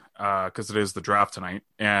week because it is the draft tonight.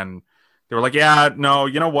 And they were like, yeah, no,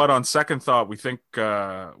 you know what? On second thought, we think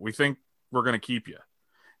we're going to keep you.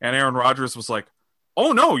 And Aaron Rodgers was like,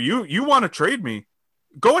 oh, no, you want to trade me?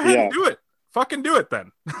 Go ahead and do it. Fucking do it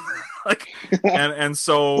then.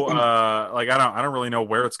 So I don't really know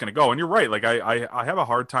where it's going to go. And you're right. Like I have a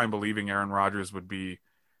hard time believing Aaron Rodgers would be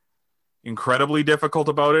incredibly difficult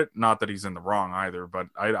about it. Not that he's in the wrong either, but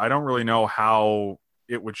I don't really know how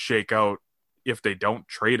it would shake out if they don't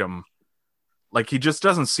trade him. Like, he just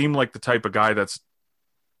doesn't seem like the type of guy that's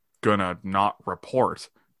gonna not report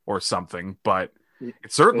or something, but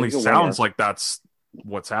it certainly sounds like that's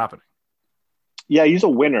what's happening. Yeah, he's a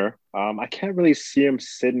winner. I can't really see him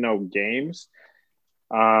sitting out games.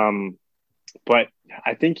 But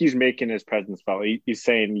I think he's making his presence felt. He's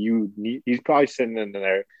saying he's probably sitting in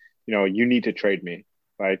there, you need to trade me.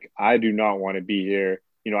 Like, I do not want to be here.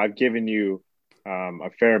 I've given you a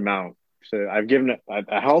fair amount. So I've given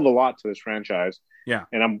a hell of a lot to this franchise. Yeah.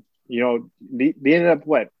 And I'm, they ended up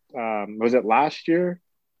was it last year?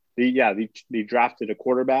 They drafted a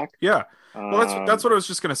quarterback. Yeah. Well, that's what I was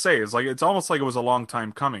just going to say is, like, it's almost like it was a long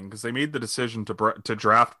time coming because they made the decision to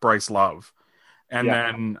draft Bryce Love. And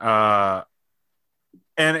then,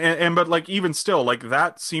 but like, even still, like,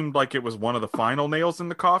 that seemed like it was one of the final nails in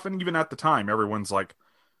the coffin. Even at the time, everyone's like,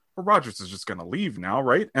 well, Rodgers is just going to leave now,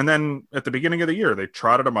 right? And then at the beginning of the year, they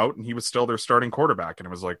trotted him out and he was still their starting quarterback. And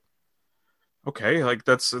it was like, okay, like,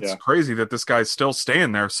 it's crazy that this guy's still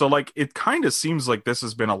staying there. So, like, it kind of seems like this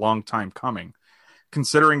has been a long time coming,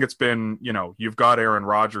 considering it's been, you've got Aaron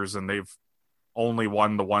Rodgers and they've only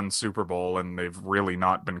won the one Super Bowl and they've really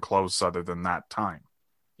not been close other than that time,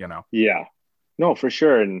 Yeah, no, for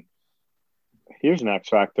sure. And here's an X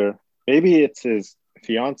factor. Maybe it's his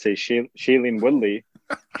fiance, Shailene Woodley,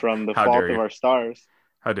 from The Fault of Our Stars.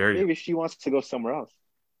 How dare you? Maybe she wants to go somewhere else.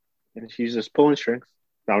 And she's just pulling strings.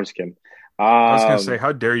 No, I'm just kidding. I was going to say,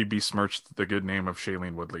 how dare you besmirch the good name of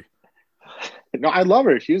Shailene Woodley? No, I love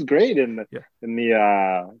her. She was great in the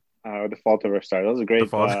Fault of Our Stars. That was a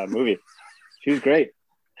great movie. She was great.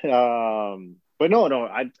 But no.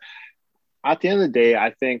 At the end of the day, I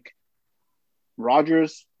think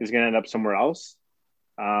Rodgers is going to end up somewhere else.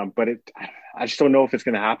 But I just don't know if it's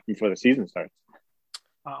going to happen before the season starts.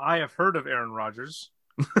 I have heard of Aaron Rodgers.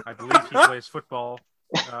 I believe he plays football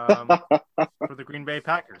for the Green Bay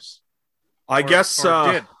Packers. I guess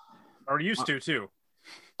did or used to too.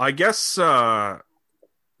 I guess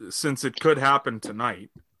since it could happen tonight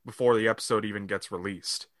before the episode even gets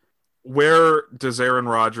released, where does Aaron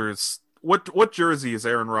Rodgers? What jersey is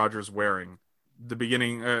Aaron Rodgers wearing? The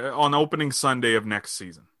beginning on opening Sunday of next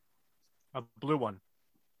season. A blue one.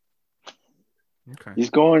 Okay. He's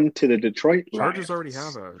going to the Detroit Chargers. Already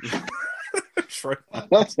have a Detroit.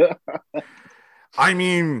 I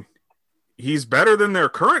mean, he's better than their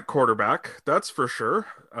current quarterback, that's for sure.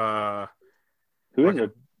 Who is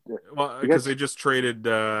it? Well, because they just traded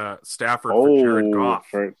Stafford for Jared Goff.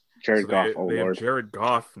 For Jared Goff. They have Jared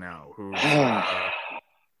Goff now, who's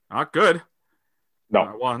not good.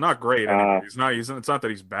 No, well, not great. Anyway. It's not that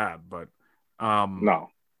he's bad, but no.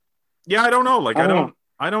 Yeah, I don't know. Like, I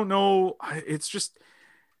don't know. It's just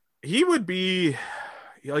he'd be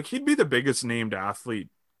the biggest named athlete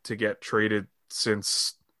to get traded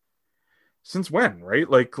since when, right?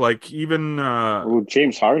 Like even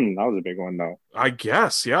James Harden, that was a big one though. I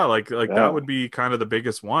guess, yeah. Like that would be kind of the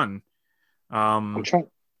biggest one. I'm trying.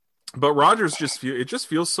 But Rodgers just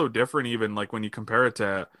feels so different, even like when you compare it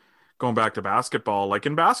to going back to basketball. Like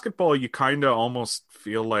in basketball, you kind of almost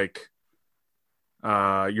feel like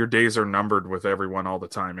your days are numbered with everyone all the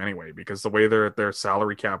time anyway, because the way their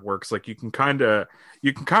salary cap works, like you can kind of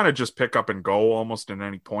just pick up and go almost at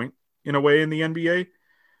any point in a way in the NBA.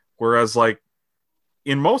 Whereas like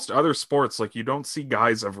in most other sports, like you don't see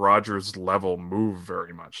guys of Rodgers level move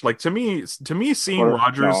very much. Like to me seeing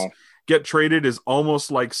Rodgers get traded is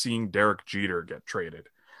almost like seeing Derek Jeter get traded.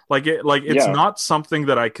 It's not something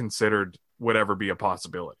that I considered would ever be a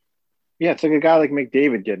possibility. Yeah, it's like a guy like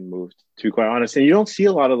McDavid getting moved, to be quite honest. And you don't see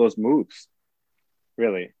a lot of those moves,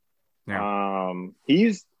 really. Yeah.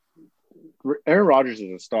 Aaron Rodgers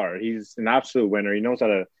is a star. He's an absolute winner. He knows how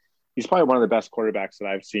to – he's probably one of the best quarterbacks that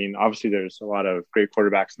I've seen. Obviously, there's a lot of great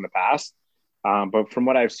quarterbacks in the past. But from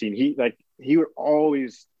what I've seen, he would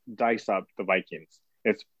always dice up the Vikings.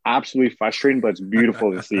 It's absolutely frustrating, but it's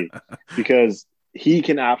beautiful to see because he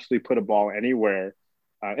can absolutely put a ball anywhere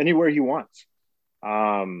he wants.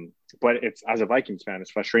 But it's, as a Vikings fan,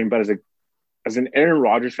 it's frustrating. But as an Aaron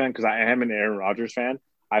Rodgers fan, because I am an Aaron Rodgers fan,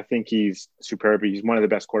 I think he's superb. He's one of the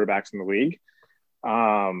best quarterbacks in the league.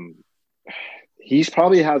 He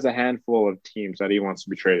probably has a handful of teams that he wants to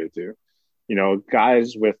be traded to. You know,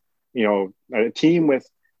 guys with, you know, a team with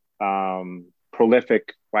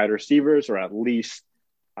prolific wide receivers, or at least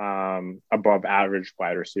above average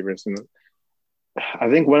wide receivers. And I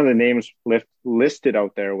think one of the names listed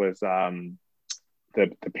out there was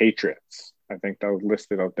the Patriots. I think that was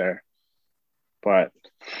listed out there. But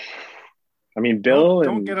I mean, Bill,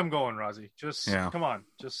 don't get him going, Rozzy. Just come on.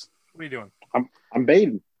 Just what are you doing? I'm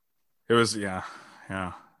baiting. It was yeah.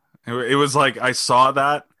 It was like I saw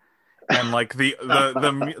that, and like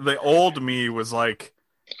the old me was like,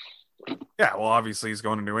 yeah, well, obviously he's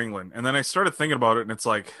going to New England. And then I started thinking about it, and it's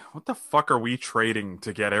like, what the fuck are we trading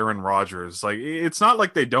to get Aaron Rodgers? Like, it's not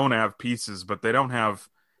like they don't have pieces, but they don't have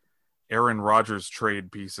Aaron Rodgers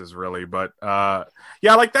trade pieces really. But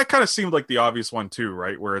yeah, like that kind of seemed like the obvious one too,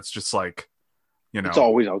 right? Where it's just like, you know, it's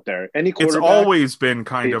always out there. It's always been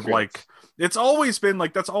kind of like, it's always been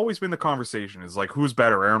like, that's always been the conversation is like, who's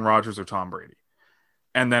better, Aaron Rodgers or Tom Brady?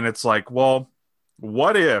 And then it's like, well,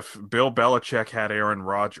 what if Bill Belichick had Aaron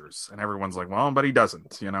Rodgers? And everyone's like, well, but he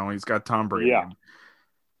doesn't, you know, he's got Tom Brady. Yeah.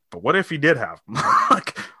 But what if he did have him?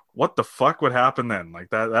 Like, what the fuck would happen then? Like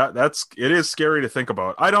it is scary to think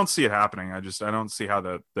about. I don't see it happening. I don't see how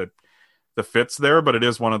the fit's there, but it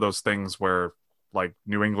is one of those things where like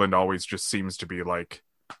New England always just seems to be like,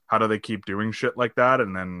 how do they keep doing shit like that?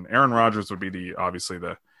 And then Aaron Rodgers would be obviously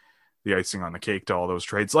the icing on the cake to all those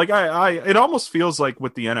trades. Like it almost feels like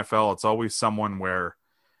with the NFL, it's always someone where,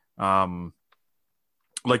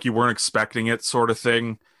 like you weren't expecting it sort of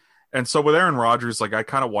thing. And so with Aaron Rodgers, like I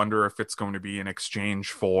kind of wonder if it's going to be in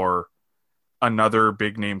exchange for another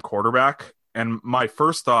big name quarterback. And my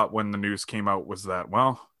first thought when the news came out was that,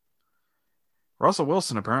 well, Russell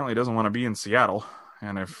Wilson apparently doesn't want to be in Seattle.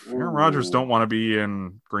 And if Aaron Rodgers don't want to be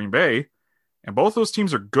in Green Bay, and both those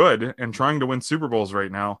teams are good and trying to win Super Bowls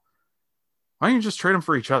right now, why don't you just trade them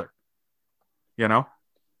for each other? You know?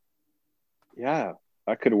 Yeah,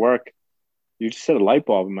 that could work. You just set a light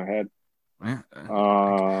bulb in my head. Yeah.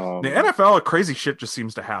 The NFL, crazy shit just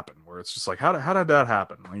seems to happen where it's just like, how did that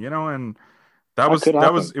happen? You know, and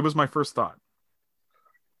it was my first thought.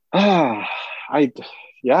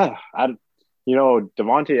 You know,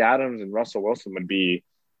 Devontae Adams and Russell Wilson would be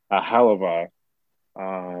a hell of a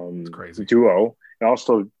crazy duo. And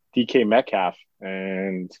also DK Metcalf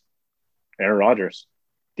and Aaron Rodgers.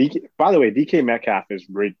 By the way, DK Metcalf is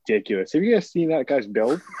ridiculous. Have you guys seen that guy's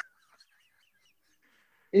build?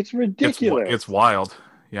 It's ridiculous. It's wild.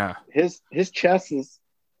 Yeah. His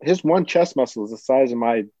one chest muscle is the size of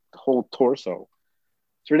my whole torso.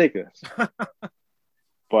 It's ridiculous.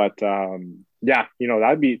 But yeah, you know,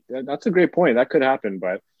 that's a great point. That could happen,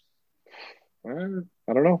 but I don't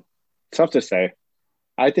know. It's tough to say.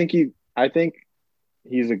 I think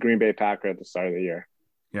he's a Green Bay Packer at the start of the year.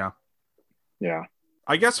 Yeah. Yeah.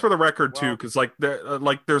 I guess for the record too, because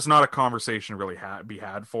there's not a conversation really be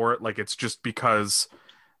had for it. Like it's just because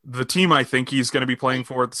the team I think he's going to be playing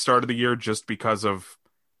for at the start of the year, just because of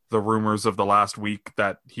the rumors of the last week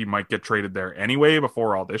that he might get traded there anyway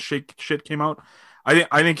before all this shit came out.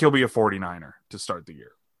 I think he'll be a 49er to start the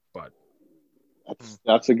year. But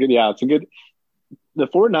it's a good. The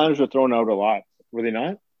 49ers were thrown out a lot, were they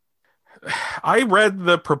not? I read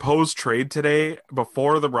the proposed trade today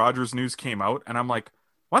before the Rodgers news came out, and I'm like,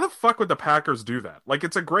 why the fuck would the Packers do that? Like,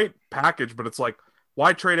 it's a great package, but it's like,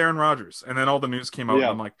 why trade Aaron Rodgers? And then all the news came out, and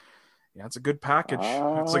I'm like, yeah, it's a good package.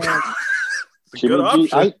 It's a good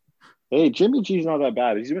option. Jimmy G's not that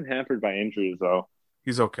bad. He's been hampered by injuries, though.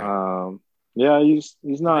 He's okay. Yeah, he's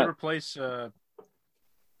not.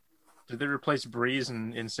 Did Did they replace Breeze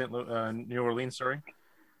in New Orleans? Sorry.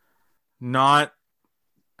 Not,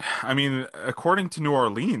 I mean, according to New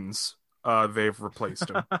Orleans, they've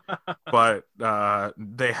replaced him, but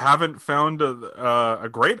they haven't found a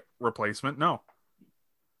great replacement. No.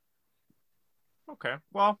 Okay.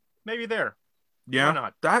 Well, maybe there. Yeah. Why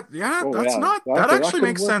not? That actually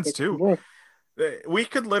makes sense too. We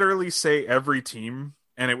could literally say every team,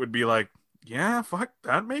 and it would be like, yeah, fuck,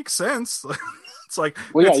 that makes sense. It's like,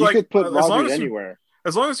 well, yeah, it's you like, could put as long Rodgers as anywhere.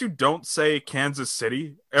 as long as you don't say Kansas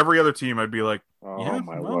City, every other team, I'd be like, Oh yeah,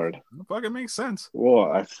 my well, lord! fucking makes sense.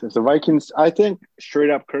 Well, if the Vikings, I think straight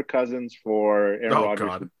up Kirk Cousins for Aaron Rodgers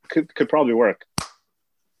God. could probably work.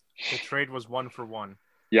 The trade was 1-for-1.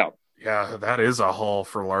 Yeah. Yeah, that is a haul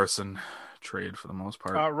for Larson trade for the most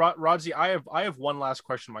part. Rodsy, I have one last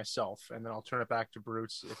question myself, and then I'll turn it back to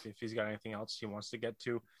Brutes if he's got anything else he wants to get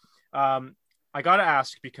to. I got to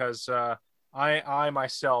ask because I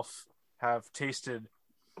myself have tasted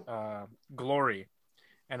glory,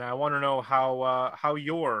 and I want to know how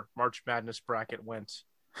your March Madness bracket went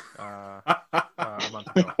a month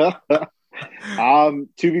ago.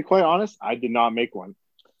 To be quite honest, I did not make one.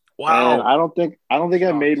 Wow. And I don't think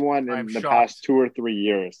I made one in I'm the shocked. past 2 or 3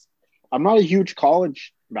 years. I'm not a huge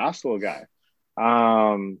college basketball guy.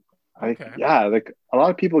 Okay. Like a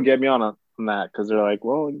lot of people get me on that because they're like,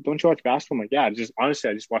 "Well, don't you watch basketball?" I'm like, "Yeah, I just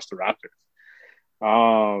watch the Raptors."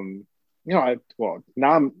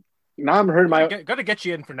 Now I'm hurting my. Got to get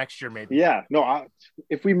you in for next year, maybe. Yeah, no.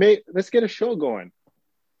 Let's get a show going,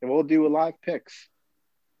 and we'll do a live picks.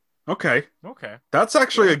 Okay. Okay. That's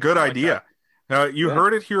actually a good I like idea. You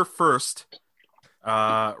heard it here first.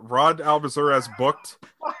 Rod Albazur has booked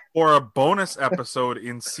for a bonus episode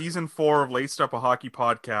in season 4 of Laced Up a Hockey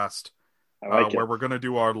Podcast, where we're going to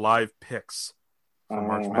do our live picks for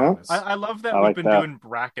March Madness. I love that we've been doing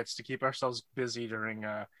brackets to keep ourselves busy during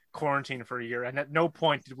quarantine for a year, and at no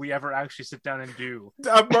point did we ever actually sit down and do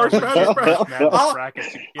March Madness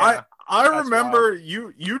brackets. I remember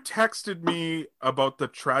you texted me about the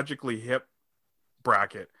Tragically Hip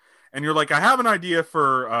bracket, and you're like, I have an idea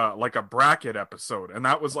for like a bracket episode, and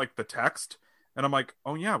that was like the text, and I'm like,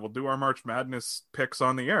 oh yeah, we'll do our March Madness picks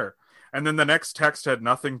on the air. And then the next text had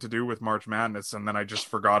nothing to do with March Madness, and then I just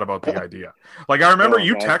forgot about the idea. Like, I remember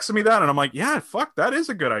you texted me that, and I'm like, yeah, fuck, that is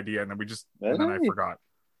a good idea. And then then I forgot.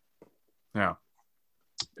 Yeah.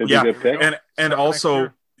 And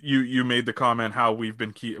also you made the comment how we've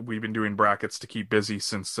been doing brackets to keep busy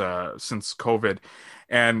since COVID.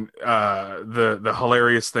 And the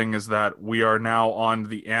hilarious thing is that we are now on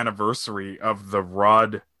the anniversary of the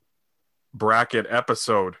Rod bracket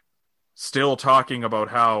episode, still talking about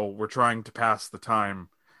how we're trying to pass the time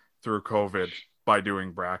through COVID by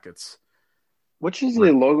doing brackets. Which is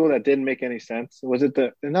the logo that didn't make any sense? Was it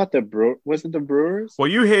was it the Brewers? Well,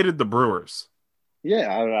 you hated the Brewers.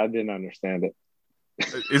 Yeah, I didn't understand it.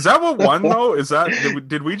 Is that what won though? Is that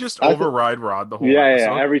did we just override Rod the whole episode?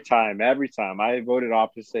 Yeah, every time I voted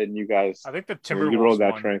opposite, and you guys. I think the Timberwolves rolled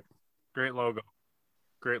that won. train. Great logo.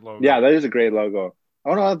 Yeah, that is a great logo.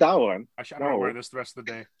 Oh no, not that one. I'm gonna wear this the rest of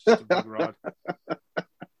the day. It's just a big Rod.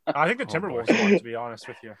 I think the Timberwolves won, to be honest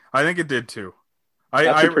with you. I think it did too.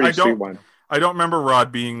 That's a pretty sweet one. I don't remember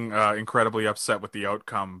Rod being incredibly upset with the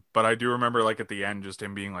outcome, but I do remember, like, at the end, just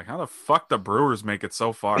him being like, how the fuck the Brewers make it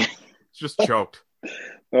so far? It's just choked.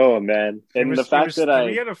 Oh, man. And the fact that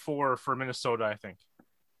 3 out of 4 for Minnesota, I think.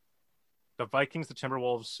 The Vikings, the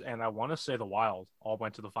Timberwolves, and I want to say the Wild all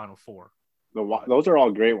went to the Final Four. Those are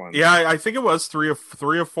all great ones. Yeah, I think it was 3 of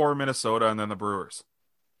 4 Minnesota and then the Brewers.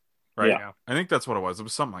 Right? Yeah. I think that's what it was. It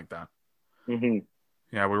was something like that. Mm-hmm.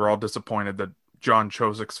 Yeah, we were all disappointed that John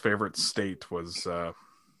Chozik's favorite state was a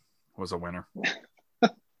winner.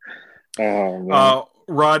 Oh,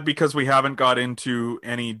 Rod, because we haven't got into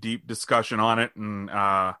any deep discussion on it, and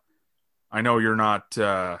I know you're not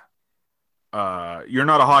a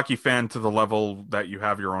hockey fan to the level that you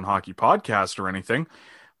have your own hockey podcast or anything,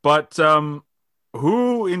 but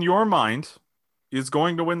who in your mind is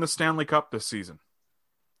going to win the Stanley Cup this season?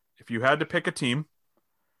 If you had to pick a team,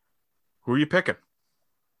 who are you picking?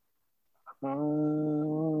 I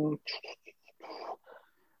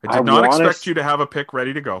did not expect you to have a pick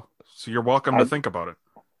ready to go, so you're welcome to think about it.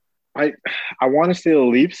 I want to say the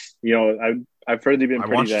Leafs. You know, I've heard they've been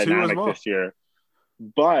pretty dynamic this year,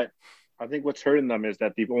 but I think what's hurting them is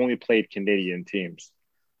that they've only played Canadian teams.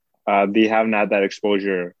 They haven't had that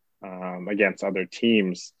exposure against other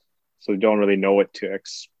teams, so they don't really know what to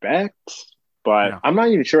expect. But yeah. I'm not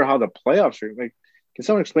even sure how the playoffs are. Like, can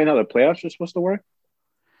someone explain how the playoffs are supposed to work?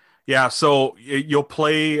 Yeah, so you'll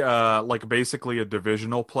play like basically a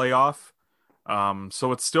divisional playoff.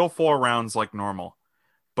 So it's still 4 rounds like normal.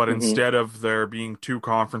 but instead of there being two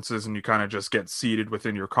conferences and you kind of just get seeded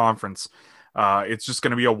within your conference, it's just going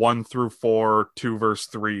to be a 1 through 4, 2 versus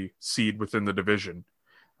 3 seed within the division.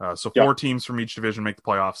 So 4 teams from each division make the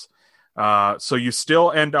playoffs. So you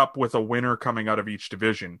still end up with a winner coming out of each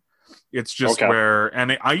division. It's just where,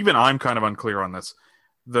 and I'm kind of unclear on this.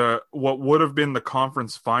 What would have been the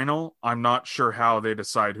conference final, I'm not sure how they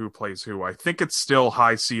decide who plays who. I think it's still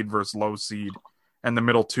high seed versus low seed, and the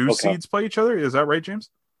middle 2 seeds play each other. Is that right, James?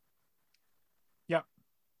 Yeah,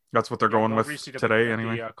 that's what they're going with today,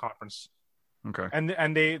 anyway. The conference. Okay,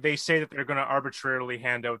 and they say that they're going to arbitrarily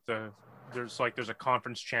hand out there's a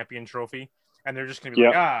conference champion trophy, and they're just going to be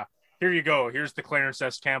like, here you go. Here's the Clarence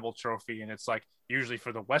S. Campbell Trophy, and it's like usually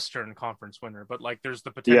for the Western Conference winner, but like there's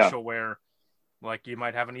the potential where like you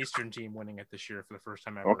might have an Eastern team winning it this year for the first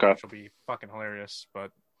time ever, which will be fucking hilarious.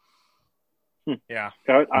 But yeah,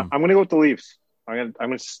 I'm gonna go with the Leafs. I'm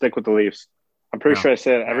gonna stick with the Leafs. I'm pretty sure I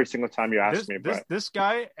say it every single time you ask me. But this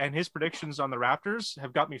guy and his predictions on the Raptors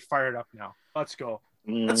have got me fired up now. Let's go.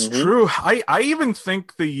 That's true. I even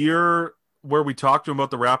think the year where we talked to him about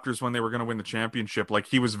the Raptors when they were going to win the championship, like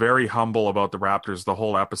he was very humble about the Raptors the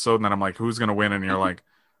whole episode. And then I'm like, who's going to win? And you're like,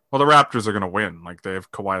 well, the Raptors are going to win. Like they have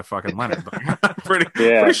Kawhi fucking Leonard.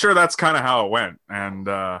 Pretty sure that's kind of how it went. And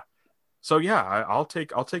so, yeah, I'll take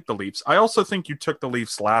the Leafs. I also think you took the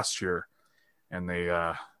Leafs last year and they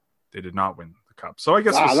did not win the cup. So I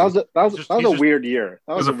guess that was a weird year.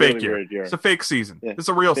 That was a fake really weird year. It's a fake season. Yeah. It's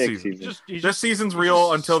a real season. This season's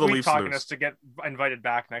real until the Leafs talking lose. Us to get invited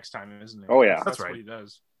back next time, isn't it? Oh yeah, that's right. What he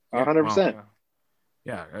does. 100%.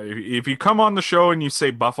 Yeah, if you come on the show and you say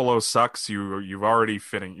Buffalo sucks, you're already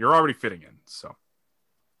fitting in. So.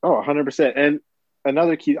 100%. And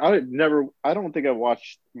another key, I don't think I've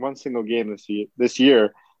watched one single game this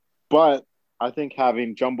year, but I think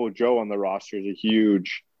having Jumbo Joe on the roster is a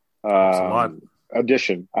huge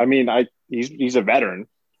addition. I mean, he's a veteran,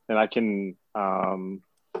 and I can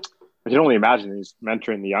only imagine he's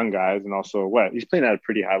mentoring the young guys, and also he's playing at a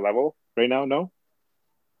pretty high level right now. No,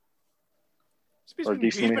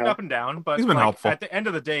 he's been up and down, but he's been helpful. At the end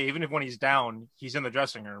of the day, even if when he's down, he's in the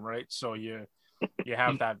dressing room, right? So you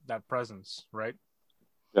have that presence, right?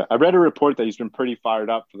 Yeah, I read a report that he's been pretty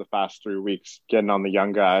fired up for the past 3 weeks, getting on the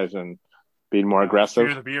young guys and being more aggressive.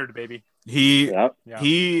 Fear the beard, baby. He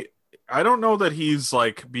I don't know that he's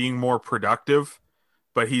like being more productive,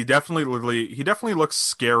 but he definitely looks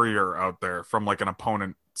scarier out there from like an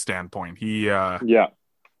opponent standpoint.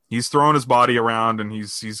 He's throwing his body around and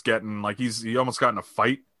he's getting like he almost got in a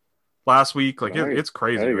fight last week. Like it's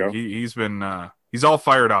crazy. Like, he's been he's all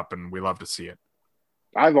fired up and we love to see it.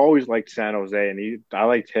 I've always liked San Jose, and I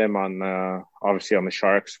liked him on obviously on the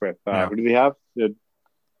Sharks with who do they have?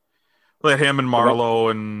 Let him and Marlowe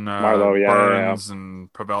and Burns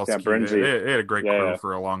and Pavelski. Yeah, they had a great crew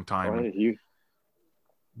for a long time.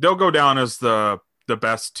 They'll go down as the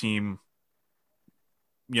best team,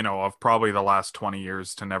 of probably the last 20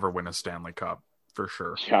 years to never win a Stanley Cup for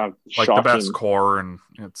sure. Yeah, like shocking. The best core, and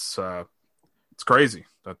it's crazy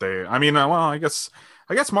that they. I mean, I guess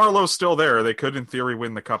Marlowe's still there. They could, in theory,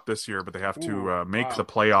 win the cup this year, but they have to make the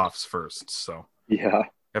playoffs first. So they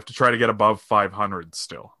have to try to get above 500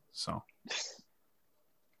 still. So,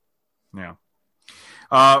 yeah.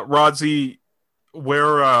 Rodzi,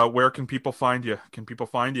 where can people find you? Can people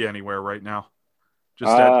find you anywhere right now?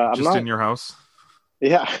 Just in your house?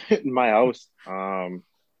 Yeah, in my house. Not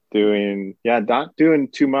doing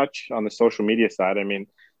too much on the social media side. I mean,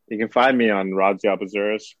 you can find me on Rodzi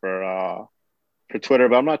Abazuras for Twitter,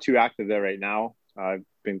 but I'm not too active there right now. I've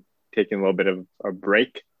been taking a little bit of a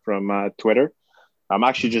break from Twitter. I'm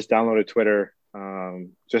actually just downloaded Twitter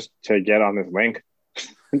just to get on this link,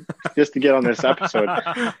 just to get on this episode.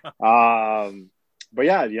 But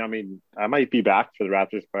yeah, I mean, I might be back for the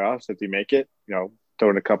Raptors playoffs if they make it,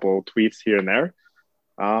 throwing a couple tweets here and there.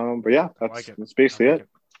 But yeah, that's basically it.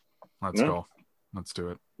 Let's go. Let's do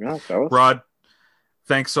it. Yeah, fellas. Rod,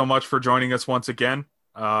 thanks so much for joining us once again.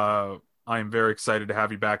 I am very excited to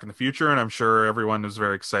have you back in the future, and I'm sure everyone is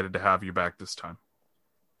very excited to have you back this time.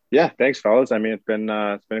 Yeah, thanks, fellas. I mean, it's been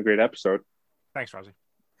a great episode. Thanks, Rodzi.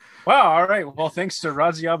 Wow. All right. Well, thanks to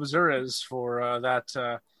Rodzi Abazuras for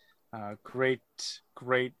that great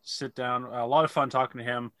sit down. A lot of fun talking to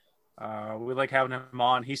him. We like having him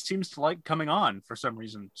on. He seems to like coming on for some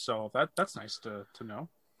reason. So that's nice to know.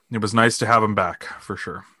 It was nice to have him back for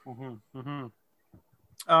sure.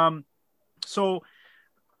 So,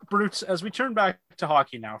 Brutes, as we turn back to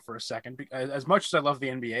hockey now for a second, as much as I love the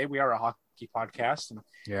NBA, we are a hockey podcast.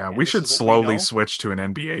 And we should slowly switch to an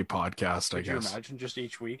NBA podcast, I guess. Could you imagine just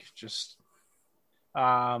each week?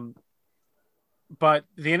 But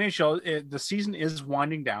the NHL, the season is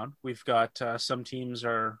winding down. We've got some teams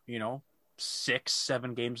are,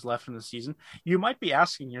 6-7 games left in the season. You might be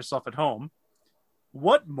asking yourself at home,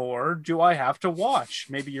 what more do I have to watch?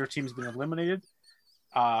 Maybe your team's been eliminated.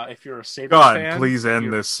 If you're a Sabres fan, please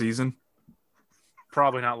end this season.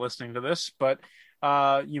 Probably not listening to this, but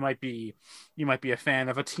you might be a fan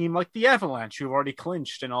of a team like the Avalanche, who've already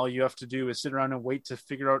clinched, and all you have to do is sit around and wait to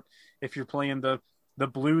figure out if you're playing the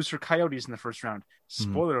Blues or Coyotes in the first round.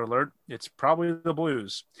 Spoiler alert, it's probably the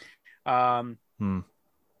Blues.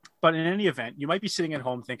 But in any event, you might be sitting at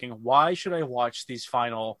home thinking, why should I watch these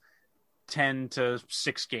final 10 to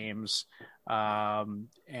 6 games? And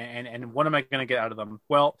what am I going to get out of them?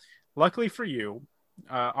 Well, luckily for you,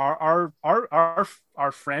 our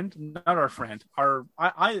friend, not our friend,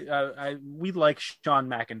 we like Sean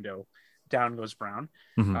McIndoe, Down Goes Brown.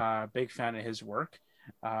 Big fan of his work.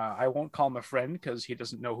 I won't call him a friend because he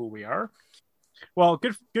doesn't know who we are. Well,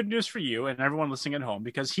 good news for you and everyone listening at home,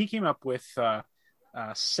 because he came up with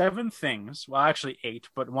 7 things. Well, actually 8,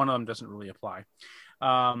 but one of them doesn't really apply.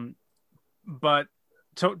 But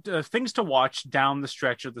things to watch down the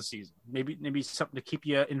stretch of the season. Maybe something to keep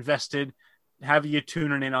you invested, have you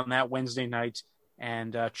tuning in on that Wednesday night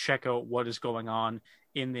and check out what is going on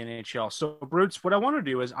in the NHL. So, Brutes, what I want to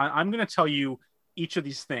do is I'm going to tell you each of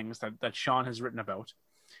these things that Sean has written about.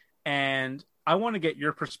 And I want to get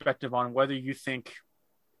your perspective on whether you think,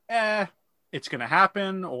 it's going to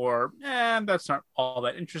happen, or that's not all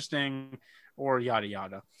that interesting, or yada,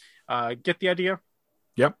 yada. Get the idea?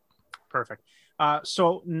 Yep. Perfect.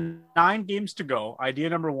 So 9 games to go. Idea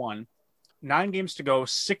number 1, 9 games to go,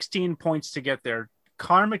 16 points to get there.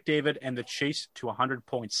 Connor McDavid and the chase to 100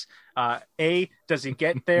 points. A, does he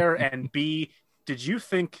get there? And B, did you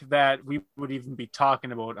think that we would even be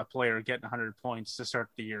talking about a player getting 100 points to start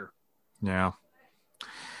the year? Yeah.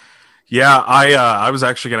 Yeah, I was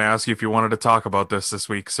actually going to ask you if you wanted to talk about this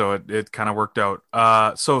week, so it kind of worked out.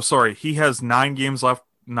 So, sorry, he has 9 games left,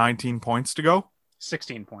 19 points to go?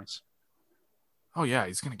 16 points. Oh, yeah,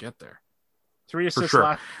 he's going to get there. 3 assists sure.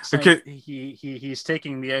 last night. Okay. He's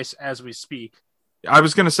taking the ice as we speak. I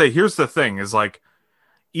was going to say, here's the thing, is like,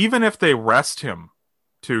 even if they rest him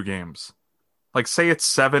 2 games, like say it's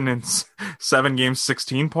 7 games,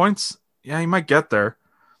 16 points, yeah, he might get there.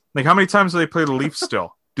 Like, how many times do they play the Leafs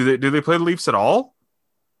still? Do they play the Leafs at all?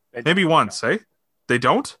 Maybe once, eh? They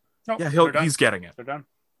don't? No, yeah, he's getting it. They're done.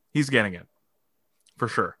 He's getting it. For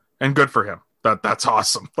sure. And good for him. That's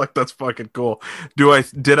awesome. Like, that's fucking cool.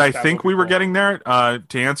 Did I think we were getting there?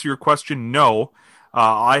 To answer your question, no.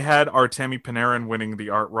 I had Artemi Panarin winning the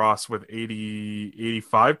Art Ross with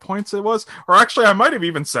 85 points it was. Or actually, I might have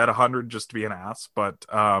even said 100 just to be an ass. But,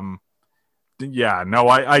 yeah, no,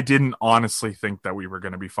 I didn't honestly think that we were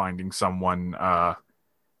going to be finding someone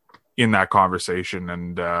in that conversation.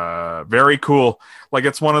 And very cool. Like,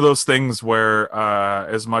 it's one of those things where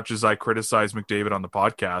as much as I criticize McDavid on the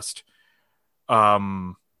podcast,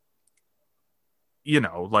 you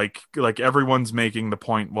know, like everyone's making the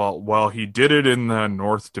point, well, he did it in the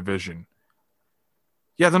North Division.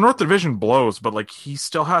 Yeah, the North Division blows, but like he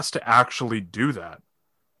still has to actually do that.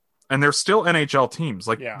 And they're still NHL teams.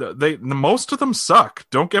 Like the most of them suck.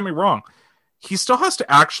 Don't get me wrong. He still has to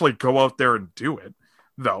actually go out there and do it,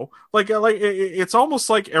 though. Like it's almost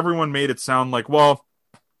like everyone made it sound like, well,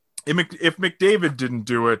 if McDavid didn't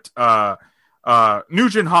do it,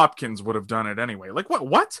 Nugent Hopkins would have done it anyway. Like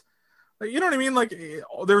what? You know what I mean? Like,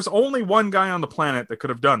 there's only one guy on the planet that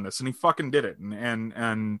could have done this, and he fucking did it.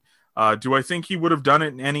 And do I think he would have done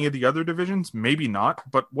it in any of the other divisions? Maybe not,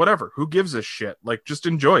 but whatever. Who gives a shit? Like, just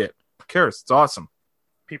enjoy it. Who cares? It's awesome.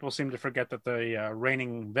 People seem to forget that the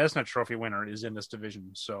reigning Vezina Trophy winner is in this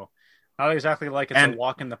division, so not exactly like it's a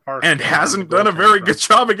walk in the park. And hasn't done a very good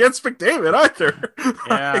job against McDavid either.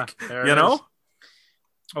 Yeah, you know?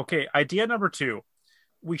 Okay, idea number 2.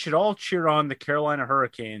 We should all cheer on the Carolina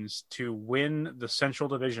Hurricanes to win the Central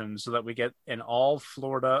Division so that we get an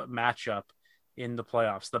all-Florida matchup in the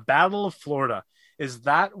playoffs. The Battle of Florida. Is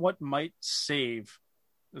that what might save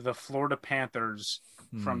the Florida Panthers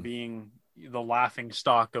from being the laughing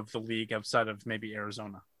stock of the league outside of maybe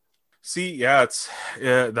Arizona? See, yeah,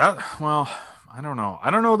 well, I don't know.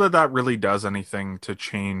 I don't know that really does anything to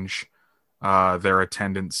change their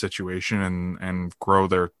attendance situation and grow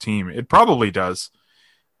their team. It probably does.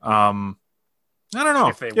 I don't know.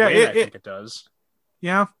 If they win, I think it does.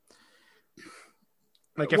 Yeah.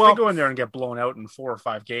 Like if they go in there and get blown out in 4 or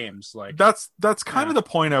 5 games, like that's kind of the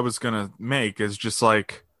point I was gonna make, is just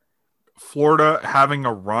like Florida having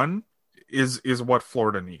a run is what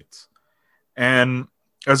Florida needs. And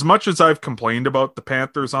as much as I've complained about the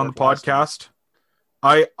Panthers on the podcast,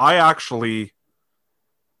 I actually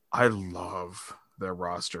I love their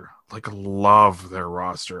roster. Like, love their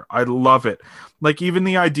roster. I love it. Like, even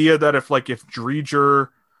the idea that if Dreger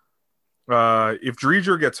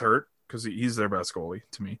gets hurt, because he's their best goalie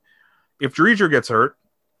to me. If Dreger gets hurt,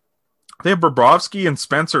 they have Bobrovsky and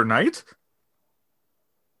Spencer Knight.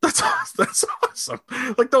 That's awesome.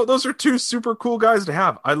 Like, those are two super cool guys to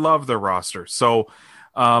have. I love their roster. So,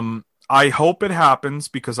 I hope it happens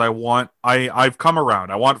because I've come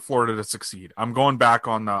around. I want Florida to succeed. I'm going back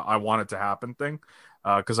on the I want it to happen thing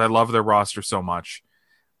because I love their roster so much.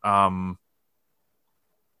 Do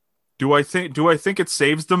I think it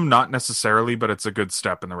saves them? Not necessarily, but it's a good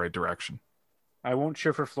step in the right direction. I won't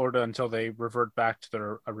cheer for Florida until they revert back to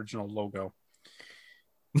their original logo.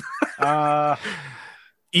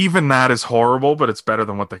 Even that is horrible, but it's better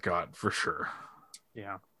than what they got for sure.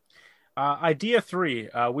 Yeah. Idea 3.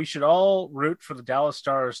 We should all root for the Dallas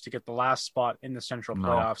Stars to get the last spot in the Central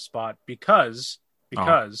playoff spot because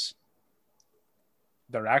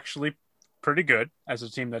they're actually pretty good as a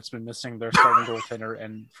team that's been missing their starting goaltender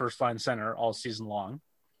and first line center all season long,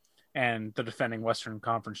 and the defending Western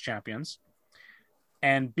Conference champions.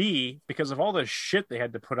 And B, because of all the shit they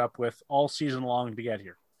had to put up with all season long to get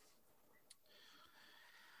here.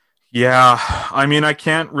 Yeah, I mean, I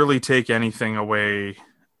can't really take anything away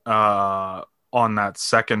on that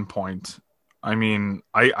second point. I mean,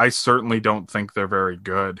 I certainly don't think they're very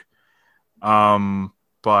good.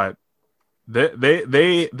 But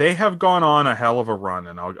they have gone on a hell of a run,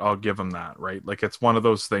 and I'll give them that, right? Like, it's one of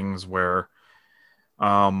those things where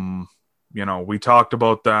we talked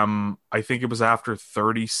about them, I think it was after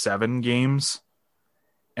 37 games,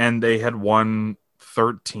 and they had won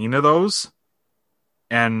 13 of those.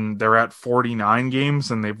 And they're at 49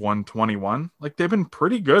 games and they've won 21. Like, they've been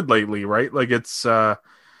pretty good lately, right? Like, it's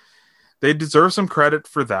they deserve some credit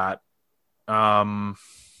for that.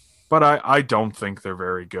 But I don't think they're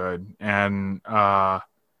very good. And I'll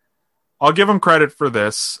give them credit for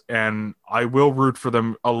this, and I will root for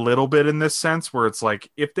them a little bit in this sense where it's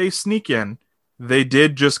like, if they sneak in, they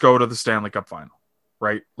did just go to the Stanley Cup final,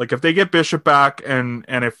 right? Like, if they get Bishop back and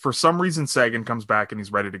if for some reason Sagan comes back and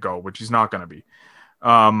he's ready to go, which he's not going to be,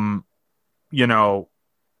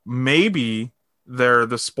 maybe they're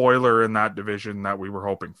the spoiler in that division that we were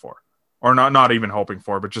hoping for, or not even hoping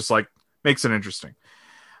for, but just like makes it interesting.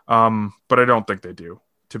 But I don't think they do,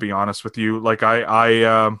 to be honest with you. Like,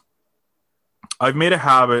 I've made a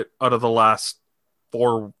habit out of the last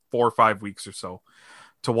 4 or 5 weeks or so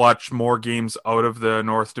to watch more games out of the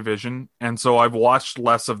North Division. And so I've watched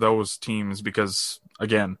less of those teams because,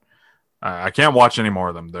 again, I can't watch any more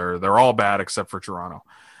of them. They're all bad except for Toronto.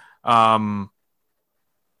 To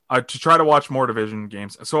try to watch more division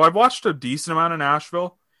games. So I've watched a decent amount of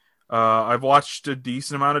Nashville. I've watched a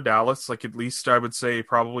decent amount of Dallas, like at least I would say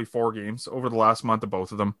probably 4 games over the last month of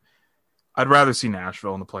both of them. I'd rather see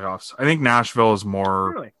Nashville in the playoffs. I think Nashville is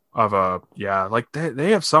more of a, like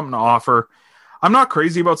they have something to offer. I'm not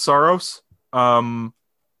crazy about Saros,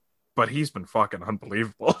 but he's been fucking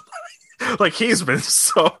unbelievable. Like, he's been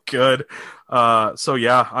so good. So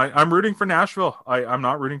yeah, I'm rooting for Nashville. I'm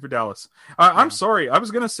not rooting for Dallas. I'm sorry. I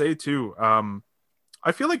was going to say too,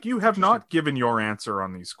 I feel like you have not given your answer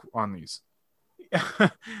on these.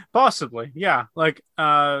 Possibly. Yeah. Like,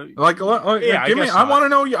 yeah, give me, I want to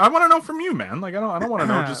know. I want to know from you, man. Like, I don't want to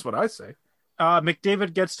know just what I say.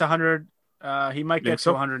 McDavid gets to 100. He might get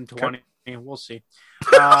to 120. Okay. We'll see.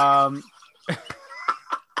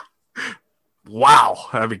 Wow,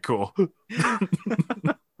 that'd be cool.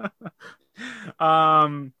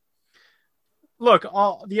 Look,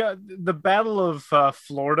 the Battle of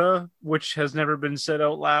Florida, which has never been said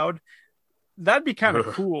out loud, that'd be kind of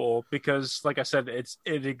cool because, like I said, it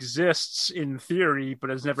exists in theory,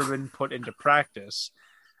 but has never been put into practice.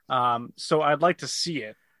 So I'd like to see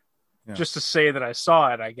it, just to say that I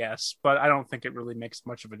saw it, I guess. But I don't think it really makes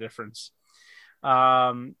much of a difference.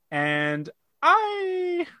 And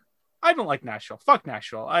I don't like Nashville. Fuck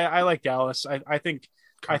Nashville. I like Dallas. I think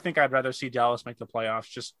I'd rather see Dallas make the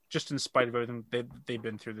playoffs just in spite of everything they've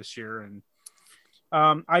been through this year. And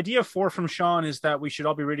idea 4 from Sean is that we should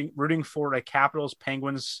all be rooting for a Capitals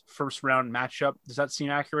Penguins first round matchup. Does that seem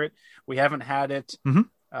accurate? We haven't had it in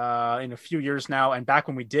a few years now, and back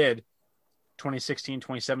when we did, 2016,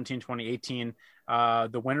 2017, 2018,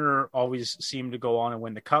 the winner always seemed to go on and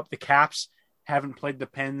win the cup. The Caps haven't played the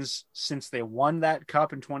Pens since they won that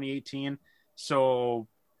cup in 2018. So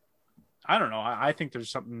I don't know. I think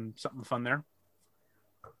there's something fun there.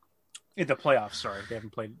 In the playoffs, sorry. They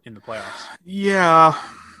haven't played in the playoffs. Yeah.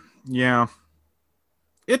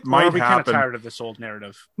 It Or might are we kind of happen. tired of this old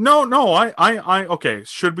narrative? No, okay.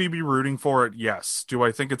 Should we be rooting for it? Yes. Do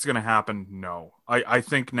I think it's going to happen? No. I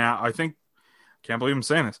think can't believe I'm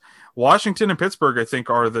saying this. Washington and Pittsburgh, I think,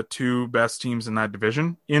 are the two best teams in that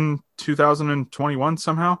division in 2021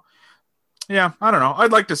 somehow. Yeah, I don't know.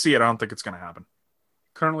 I'd like to see it. I don't think it's going to happen.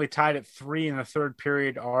 Currently tied at 3 in the third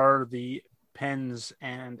period are the Pens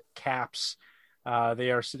and Caps. They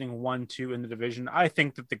are sitting 1-2 in the division. I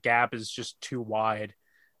think that the gap is just too wide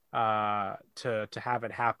to have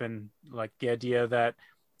it happen. Like the idea that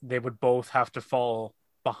they would both have to fall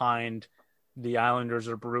behind the Islanders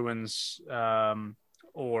or Bruins,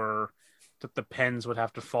 or that the Pens would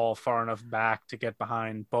have to fall far enough back to get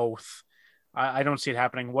behind both. I don't see it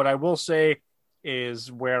happening. What I will say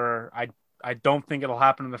is where I don't think it'll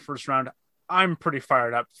happen in the first round. I'm pretty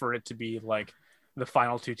fired up for it to be like the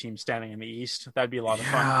final two teams standing in the East. That'd be a lot of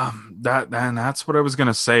fun. That's what I was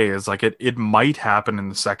gonna say. Is like it might happen in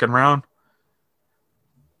the second round.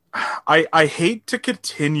 I hate to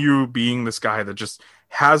continue being this guy that just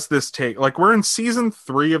has this take. Like, we're in season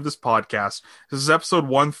 3 of this podcast. This is episode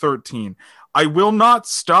 113. I will not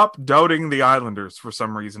stop doubting the Islanders for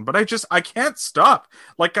some reason, but I can't stop.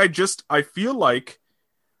 Like, I feel like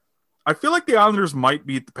the Islanders might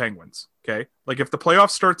beat the Penguins. Okay. Like, if the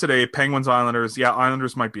playoffs start today, Penguins, Islanders, yeah,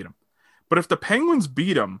 Islanders might beat them. But if the Penguins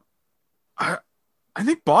beat them, I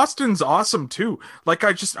think Boston's awesome too. Like,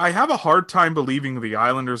 I have a hard time believing the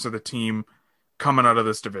Islanders are the team coming out of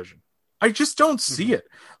this division. I just don't see it.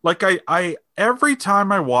 Like, I every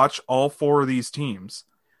time I watch all 4 of these teams,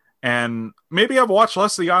 and maybe I've watched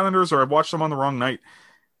less of the Islanders or I've watched them on the wrong night,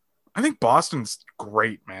 I think Boston's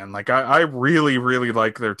great, man. Like, I really, really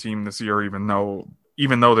like their team this year, even though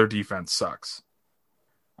their defense sucks.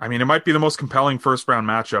 I mean, it might be the most compelling first round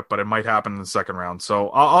matchup, but it might happen in the second round. So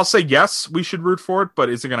I'll say yes, we should root for it, but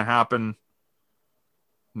is it going to happen?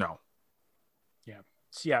 No.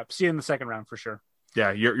 Yeah. See you in the second round for sure.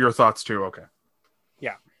 Yeah, your thoughts too. Okay.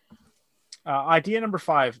 Yeah. Idea number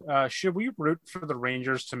 5. Should we root for the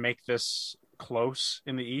Rangers to make this close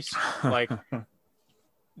in the East? Like,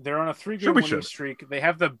 they're on a 3-game winning streak. They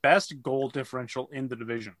have the best goal differential in the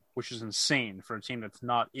division, which is insane for a team that's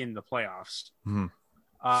not in the playoffs. Mm-hmm.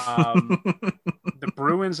 The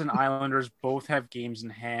Bruins and Islanders both have games in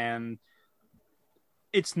hand.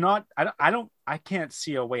 It's not. I can't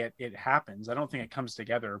see a way it happens. I don't think it comes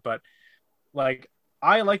together. But like,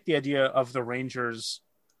 I like the idea of the Rangers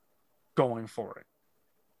going for it.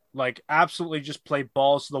 Like, absolutely, just play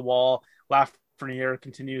balls to the wall. Lafreniere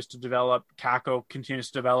continues to develop. Kakko continues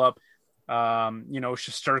to develop.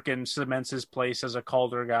 Shesterkin cements his place as a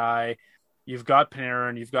Calder guy. You've got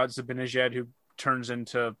Panarin. You've got Zibanejad, who turns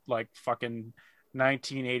into like fucking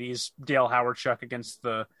 1980s Dale Hawerchuk against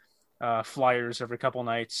the Flyers every couple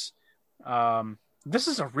nights. This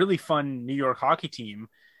is a really fun New York hockey team,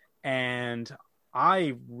 and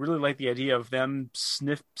I really like the idea of them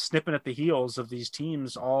snipping at the heels of these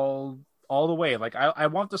teams all the way. Like, I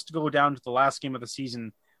want this to go down to the last game of the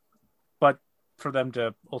season, but for them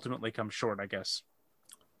to ultimately come short, I guess.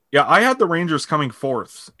 Yeah, I had the Rangers coming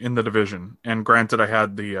 4th in the division, and granted, I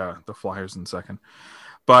had the Flyers in second.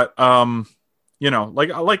 But I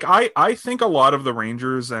think a lot of the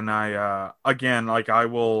Rangers, and I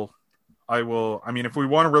mean, if we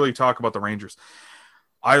want to really talk about the Rangers,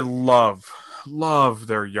 I love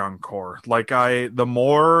their young core. Like, the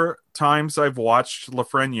more times I've watched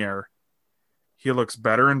Lafreniere, he looks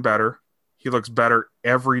better and better. He looks better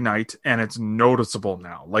every night, and it's noticeable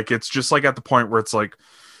now. Like, it's just like at the point where it's like,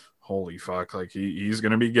 holy fuck, like he's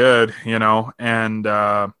going to be good, and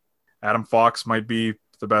Adam Fox might be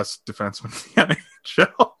the best defenseman in the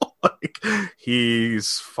NHL. Like,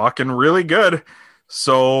 he's fucking really good.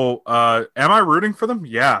 So, am I rooting for them?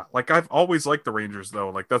 Yeah. Like, I've always liked the Rangers though.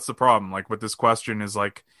 Like, that's the problem. Like, with this question is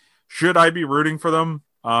like, should I be rooting for them?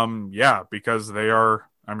 Yeah, because they are,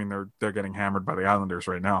 I mean, they're getting hammered by the Islanders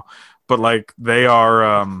right now, but like, they are,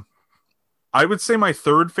 I would say my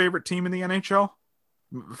 3rd favorite team in the NHL.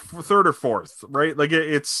 3rd or 4th, right? Like,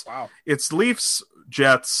 it's Leafs,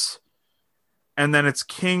 Jets, and then it's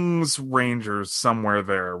Kings, Rangers somewhere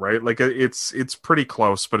there, right? Like, it's pretty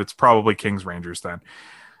close, but it's probably Kings, Rangers then.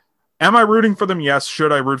 Am I rooting for them? Yes.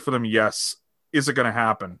 Should I root for them? Yes. Is it going to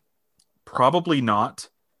happen? Probably not,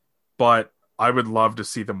 but I would love to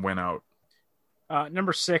see them win out.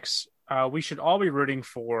 Number 6, we should all be rooting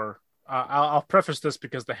for. I'll preface this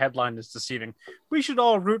because the headline is deceiving. We should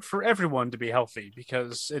all root for everyone to be healthy,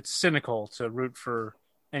 because it's cynical to root for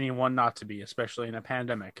anyone not to be, especially in a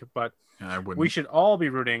pandemic. But we should all be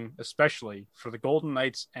rooting, especially for the Golden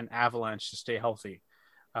Knights and Avalanche, to stay healthy.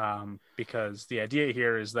 Because the idea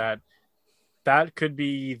here is that that could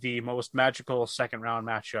be the most magical second round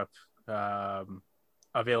matchup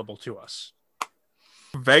available to us.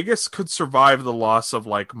 Vegas could survive the loss of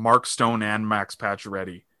like Mark Stone and Max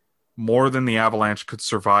Pacioretty more than the Avalanche could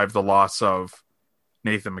survive the loss of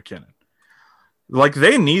Nathan MacKinnon. Like,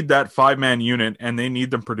 they need that 5-man unit, and they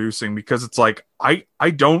need them producing, because it's like I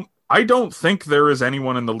don't think there is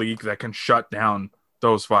anyone in the league that can shut down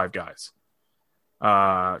those 5 guys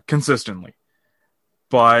consistently.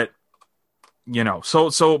 But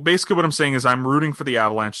so basically what I'm saying is I'm rooting for the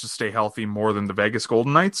Avalanche to stay healthy more than the Vegas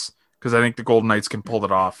Golden Knights, because I think the Golden Knights can pull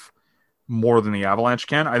it off more than the Avalanche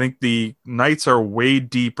can. I think the Knights are way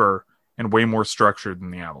deeper and way more structured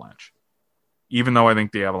than the Avalanche, even though I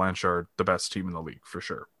think the Avalanche are the best team in the league for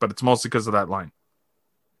sure. But it's mostly because of that line.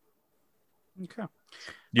 Okay.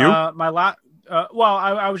 You?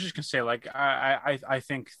 I was just gonna say, like, I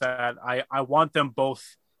think that I want them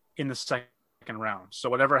both in the second round. So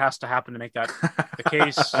whatever has to happen to make that the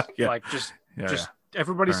case, like just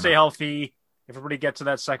everybody stay healthy. Everybody get to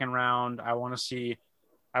that second round. I want to see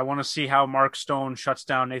how Mark Stone shuts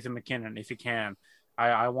down Nathan MacKinnon if he can.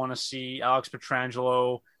 I want to see Alex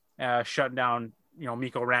Pietrangelo shut down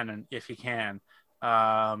Mikko Rantanen if he can.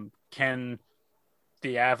 Can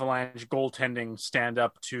the Avalanche goaltending stand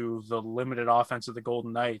up to the limited offense of the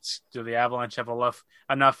Golden Knights? Do the Avalanche have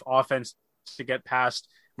enough offense to get past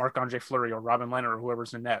Marc-Andre Fleury or Robin Lehner or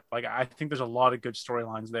whoever's in net? Like, I think there's a lot of good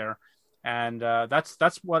storylines there. And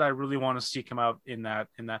that's what I really want to see come out in that.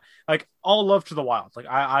 Like, all love to the Wild. Like,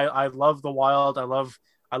 I love the Wild. I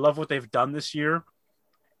love what they've done this year.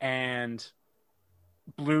 And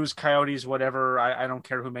Blues, Coyotes, whatever. I don't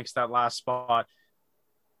care who makes that last spot.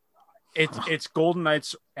 It's Golden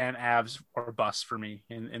Knights and Avs or bust for me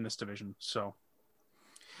in this division. So,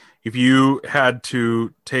 if you had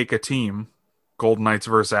to take a team, Golden Knights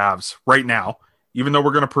versus Avs right now, even though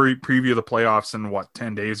we're going to preview the playoffs in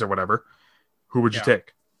 10 days or whatever, who would you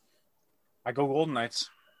take? I go Golden Knights.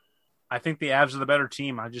 I think the Avs are the better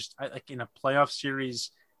team. I like, in a playoff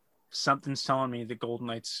series, something's telling me the Golden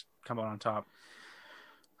Knights come out on top.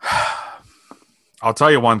 I'll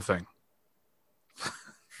tell you one thing.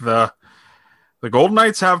 The Golden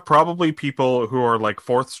Knights have probably people who are like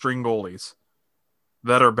 4th string goalies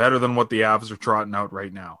that are better than what the Avs are trotting out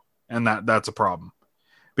right now. And that's a problem.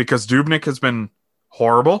 Because Dubnyk has been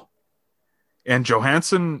horrible, and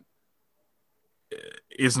Johansson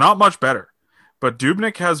is not much better. But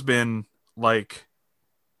Dubnyk has been like,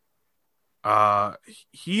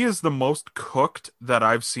 he is the most cooked that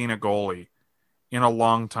I've seen a goalie in a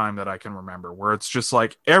long time that I can remember, where it's just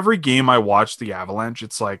like every game I watch the Avalanche,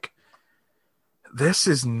 it's like, this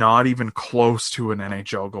is not even close to an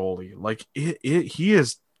NHL goalie. Like, he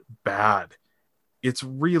is bad. It's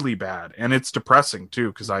really bad. And it's depressing too,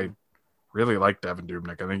 because I really like Devan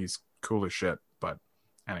Dubnyk. I think he's cool as shit. But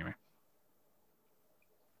anyway.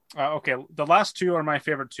 Okay, the last 2 are my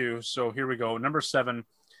favorite 2. So here we go. Number 7.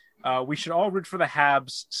 We should all root for the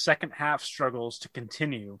Habs' second half struggles to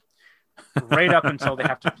continue right up until they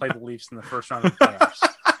have to play the Leafs in the first round of the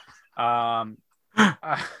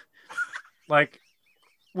playoffs. Like,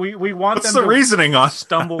 we want What's them the reasoning on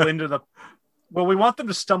stumble into the we want them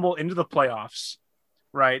to stumble into the playoffs,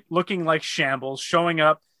 right? Looking like shambles, showing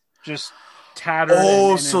up just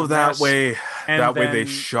tattered. So that way they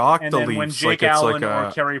shock the Leafs. When Jake Allen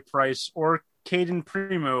or Carey Price or Caden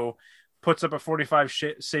Primo puts up a 45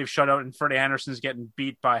 save shutout and Freddie Anderson's getting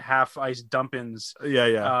beat by half-ice dump-ins,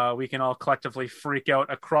 we can all collectively freak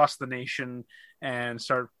out across the nation and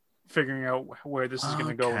start figuring out where this is going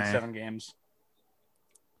to go in 7 games.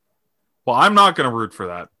 Well, I'm not going to root for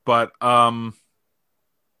that, but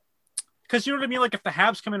because you know what I mean? Like, if the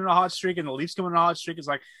Habs come in on a hot streak and the Leafs come in on a hot streak, it's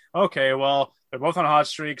like, okay, well, they're both on hot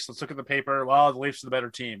streaks. Let's look at the paper. Well, the Leafs are the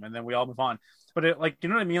better team, and then we all move on. But you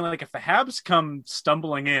know what I mean? Like, if the Habs come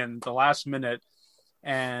stumbling in the last minute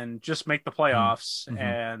and just make the playoffs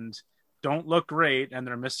and don't look great, and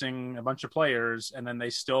they're missing a bunch of players, and then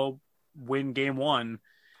they still win game 1,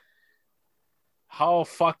 how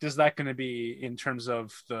fucked is that going to be in terms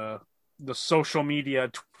of the social media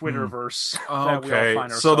Twitterverse? That we all find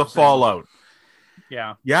ourselves so the fallout.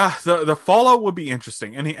 In. Yeah, the fallout would be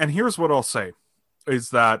interesting. And here's what I'll say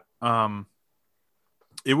is that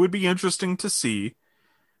it would be interesting to see.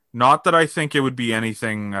 Not that I think it would be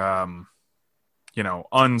anything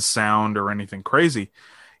unsound or anything crazy.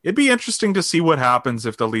 It'd be interesting to see what happens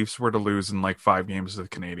if the Leafs were to lose in like 5 games to the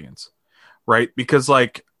Canadiens. Right? Because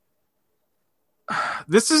like,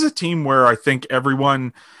 this is a team where I think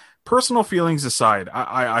everyone, personal feelings aside,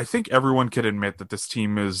 I think everyone could admit that this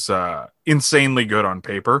team is insanely good on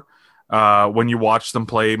paper. When you watch them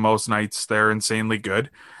play most nights, they're insanely good.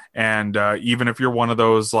 And even if you're one of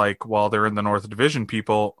those, like, well, they're in the North Division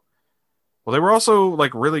people, well, they were also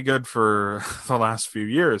like really good for the last few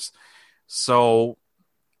years. So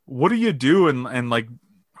what do you do, and like,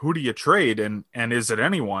 who do you trade, and is it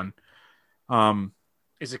anyone?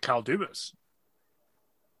 Is it Kyle Dubas?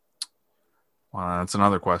 Well, that's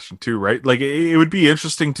another question too, right? Like, it would be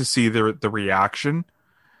interesting to see the reaction,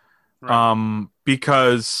 Right.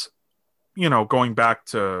 because, you know, going back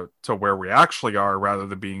to where we actually are rather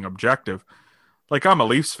than being objective. Like, I'm a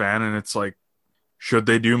Leafs fan, and it's like, should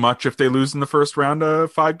they do much if they lose in the first round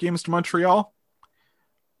of 5 games to Montreal?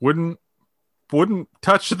 Wouldn't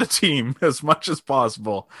touch the team as much as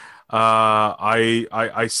possible.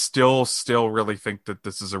 I still really think that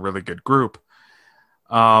this is a really good group.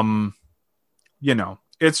 You know,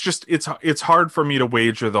 it's just it's hard for me to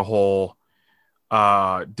wager the whole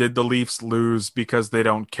did the Leafs lose because they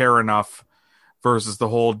don't care enough versus the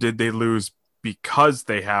whole did they lose because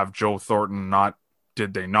they have Joe Thornton, not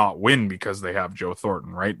did they not win because they have Joe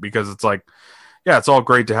Thornton, right? Because it's like, yeah, it's all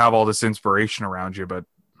great to have all this inspiration around you, but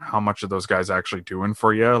how much are those guys actually doing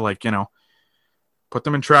for you? Like, you know, put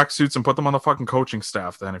them in tracksuits and put them on the fucking coaching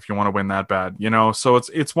staff then if you want to win that bad, you know? So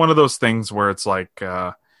it's one of those things where it's like,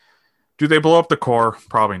 do they blow up the core?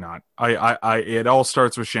 Probably not. It all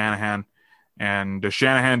starts with Shanahan. And does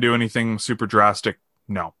Shanahan do anything super drastic?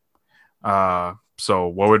 No. So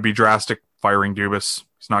what would be drastic? Firing Dubas?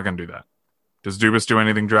 He's not going to do that. Does Dubas do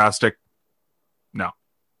anything drastic? No.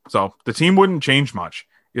 So the team wouldn't change much,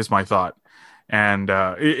 is my thought. And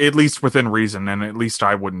at least within reason, and at least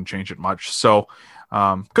I wouldn't change it much. So,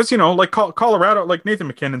 because, you know, like Colorado, like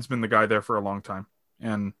Nathan McKinnon's been the guy there for a long time.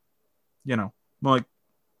 And, you know, like,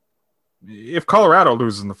 if Colorado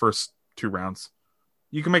loses in the first 2 rounds,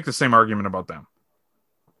 you can make the same argument about them.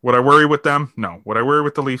 Would I worry with them? No. Would I worry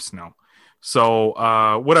with the Leafs? No.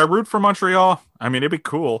 So, would I root for Montreal? I mean, it'd be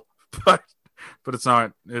cool, but it's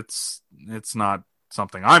not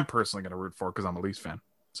something I'm personally going to root for because I'm a Leafs fan.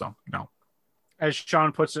 So, no. As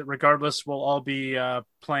Sean puts it, regardless, we'll all be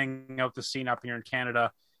playing out the scene up here in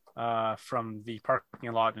Canada from the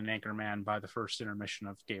parking lot in Anchorman by the first intermission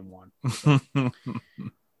of Game 1. So.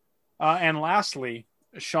 And lastly,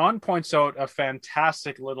 Sean points out a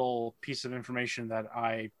fantastic little piece of information that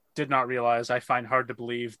I did not realize. I find hard to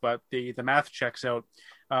believe, but the math checks out.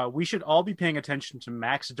 We should all be paying attention to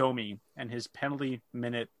Max Domi and his penalty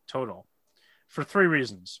minute total for 3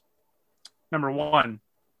 reasons. Number 1,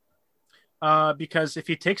 because if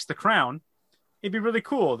he takes the crown, it'd be really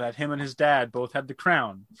cool that him and his dad both had the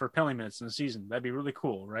crown for penalty minutes in the season. That'd be really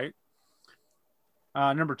cool, right?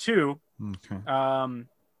 Number 2, Okay.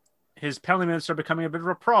 His penalty minutes are becoming a bit of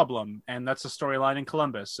a problem, and that's a storyline in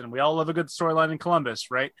Columbus. And we all love a good storyline in Columbus,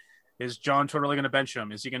 right? Is John Tortorella going to bench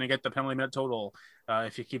him? Is he going to get the penalty minute total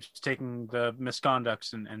if he keeps taking the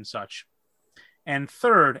misconducts and such? And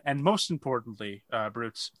third, and most importantly,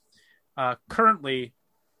 Brutes, currently,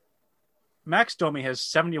 Max Domi has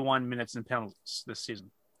 71 minutes in penalties this season,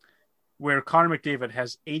 where Connor McDavid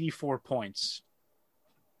has 84 points.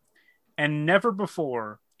 And never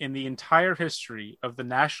before in the entire history of the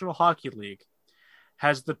National Hockey League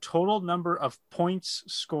has the total number of points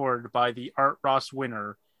scored by the Art Ross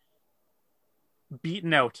winner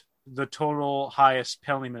beaten out the total highest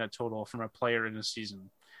penalty minute total from a player in a season.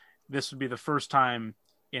 This would be the first time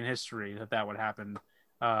in history that would happen.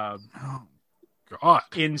 God,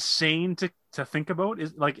 Insane to think about.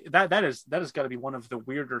 Is like that has got to be one of the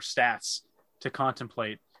weirder stats to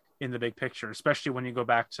contemplate in the big picture, especially when you go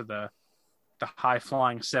back to the high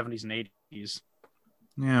flying 70s and 80s.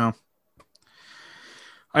 Yeah.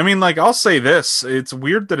 I mean, like, I'll say this. It's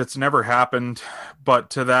weird that it's never happened,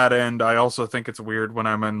 but to that end, I also think it's weird when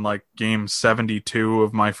I'm in, like, game 72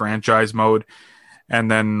 of my franchise mode,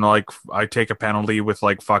 and then, like, I take a penalty with,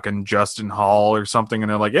 like, fucking Justin Hall or something,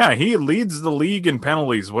 and they're like, yeah, he leads the league in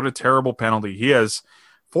penalties. What a terrible penalty. He has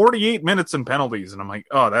 48 minutes in penalties, and I'm like,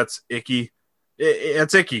 oh, that's icky.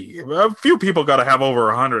 It's icky. A few people got to have over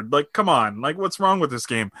 100. Like, come on. Like, what's wrong with this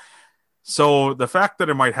game? So the fact that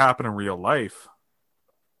it might happen in real life,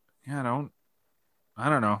 yeah, I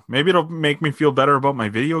don't know. Maybe it'll make me feel better about my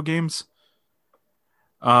video games.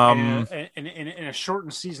 In a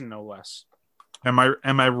shortened season, no less. Am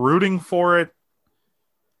I rooting for it?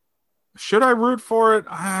 Should I root for it?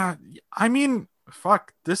 I mean,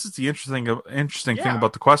 fuck. This is the interesting thing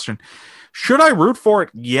about the question. Should I root for it?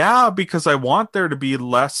 Yeah, because I want there to be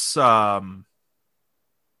less. Want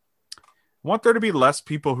there to be less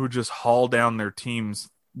people who just haul down their teams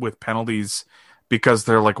with penalties because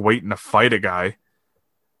they're like waiting to fight a guy.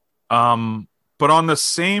 But on the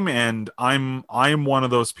same end, I'm one of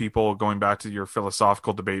those people, going back to your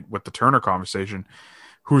philosophical debate with the Turner conversation,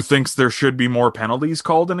 who thinks there should be more penalties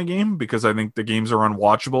called in a game, because I think the games are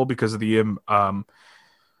unwatchable because of the I'm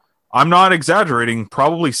not exaggerating,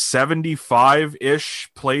 probably 75-ish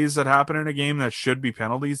plays that happen in a game that should be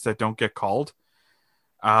penalties that don't get called.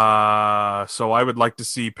 So I would like to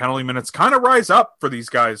see penalty minutes kind of rise up for these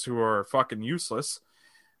guys who are fucking useless.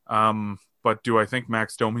 But do I think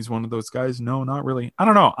Max Domi's one of those guys? No, not really. I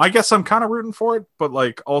don't know. I guess I'm kind of rooting for it, but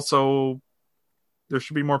like also there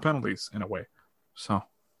should be more penalties in a way. So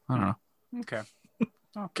I don't know. Okay.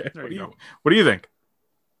 Okay. There you go. What do you think?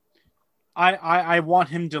 I want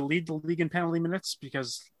him to lead the league in penalty minutes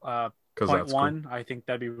because point one, cool. I think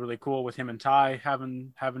that'd be really cool with him and Ty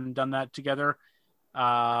having done that together.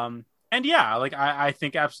 And yeah, like I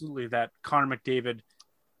think absolutely that Connor McDavid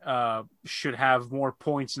should have more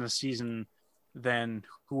points in a season than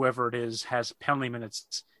whoever it is has penalty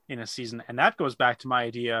minutes in a season. And that goes back to my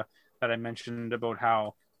idea that I mentioned about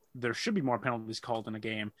how there should be more penalties called in a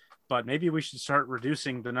game, but maybe we should start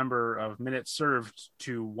reducing the number of minutes served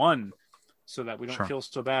to 1 so that we don't feel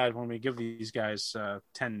so bad when we give these guys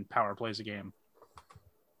 10 power plays a game.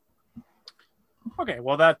 Okay,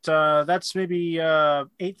 well that's maybe 8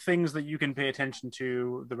 things that you can pay attention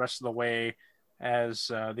to the rest of the way as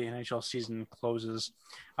the NHL season closes.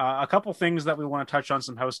 A couple things that we want to touch on,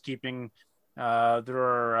 some housekeeping. There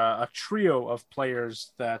are a trio of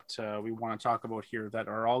players that we want to talk about here that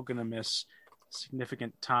are all going to miss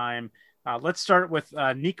significant time. Let's start with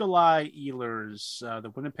Nikolai Ehlers, the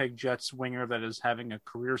Winnipeg Jets winger that is having a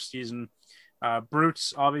career season.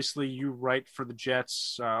 Brutes, obviously you write for the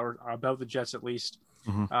Jets, or about the Jets at least.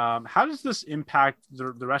 Mm-hmm. How does this impact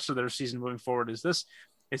the rest of their season moving forward? Is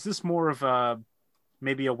this more of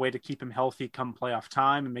maybe a way to keep him healthy come playoff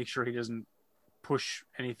time and make sure he doesn't push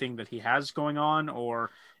anything that he has going on, or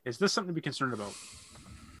is this something to be concerned about?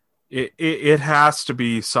 It has to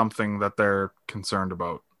be something that they're concerned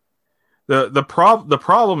about. The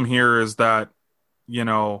problem here is that, you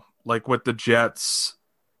know, like with the Jets,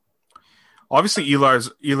 obviously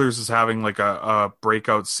Ehlers is having like a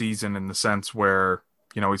breakout season in the sense where,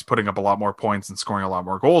 you know, he's putting up a lot more points and scoring a lot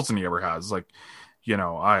more goals than he ever has. Like, you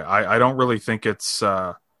know, I don't really think it's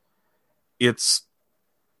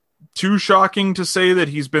too shocking to say that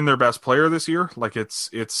he's been their best player this year. Like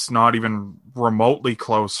it's not even remotely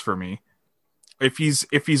close for me. If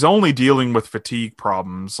he's only dealing with fatigue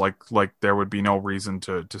problems, like there would be no reason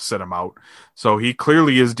to sit him out. So he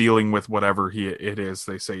clearly is dealing with whatever it is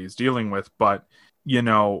they say he's dealing with. But, you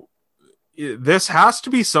know, this has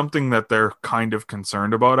to be something that they're kind of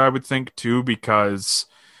concerned about, I would think, too, because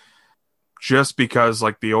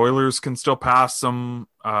like the Oilers can still pass them.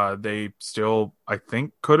 They still, I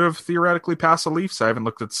think, could have theoretically passed the Leafs. I haven't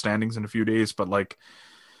looked at the standings in a few days, but like,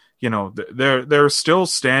 you know, there are still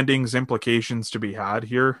standings implications to be had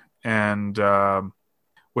here. And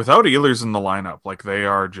without Ehlers in the lineup, like they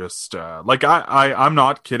are just like I'm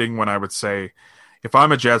not kidding when I would say if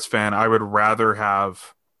I'm a Jets fan, I would rather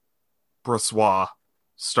have Brossoit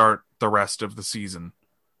start the rest of the season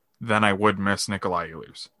than I would miss Nikolai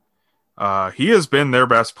Ehlers. He has been their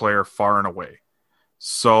best player far and away.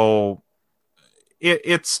 So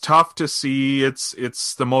it's tough to see.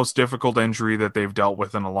 It's the most difficult injury that they've dealt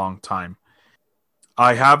with in a long time.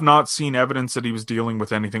 I have not seen evidence that he was dealing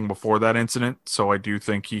with anything before that incident, so I do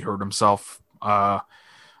think he hurt himself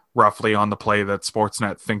roughly on the play that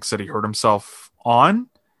Sportsnet thinks that he hurt himself on.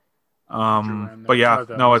 But yeah,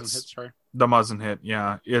 no, it's the Muzzin hit.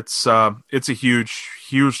 Yeah, it's a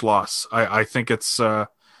huge loss. I think it's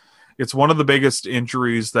one of the biggest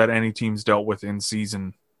injuries that any team's dealt with in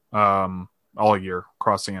season all year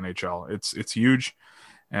across the NHL. It's huge.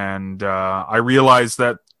 And I realize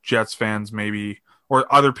that Jets fans maybe,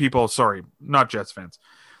 or other people, sorry, not Jets fans,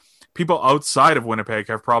 people outside of Winnipeg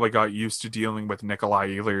have probably got used to dealing with Nikolai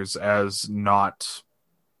Ehlers as not,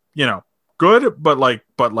 you know, good, but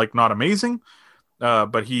not amazing.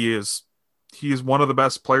 But he is one of the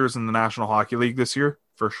best players in the National Hockey League this year,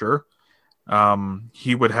 for sure.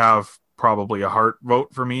 He would have probably a heart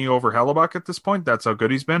vote for me over Hellebuck at this point. That's how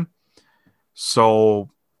good he's been. So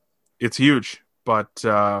it's huge, but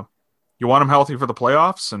you want him healthy for the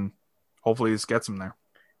playoffs, and hopefully this gets him there.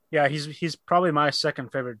 Yeah, he's probably my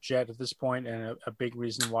second favorite Jet at this point, and a big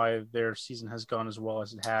reason why their season has gone as well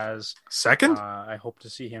as it has. Second? I hope to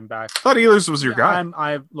see him back. I thought Ehlers was your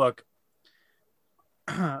guy. Look.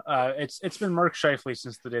 It's been Mark Scheifele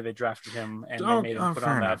since the day they drafted him, and they made him put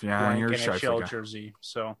on that blank NHL jersey.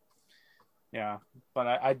 So, yeah, but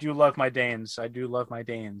I do love my Danes. I do love my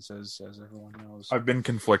Danes, as everyone knows. I've been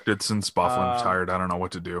conflicted since Bufflin retired. I don't know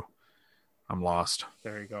what to do. I'm lost.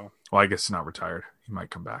 There you go. Well, I guess he's not retired. He might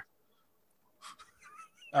come back.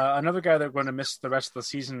 Another guy they're going to miss the rest of the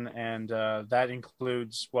season, and that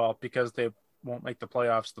includes, well, because they won't make the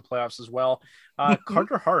playoffs as well.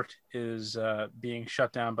 Carter Hart is being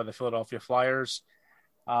shut down by the Philadelphia Flyers.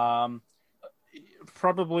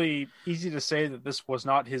 Probably easy to say that this was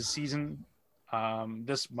not his season.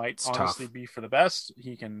 This might honestly be for the best.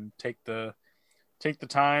 He can take the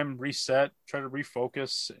time, reset, try to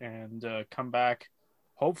refocus, and come back,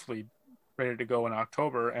 hopefully ready to go in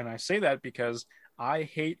October. And I say that because I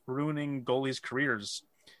hate ruining goalies' careers.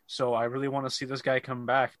 So I really want to see this guy come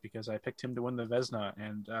back because I picked him to win the Vezina,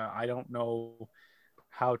 and I don't know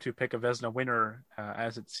how to pick a Vezina winner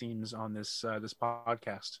as it seems on this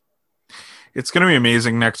podcast. It's going to be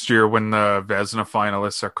amazing next year when the Vezina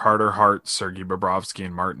finalists are Carter Hart, Sergei Bobrovsky,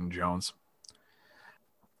 and Martin Jones.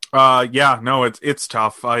 It's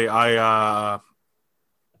tough. I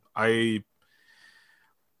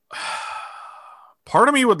part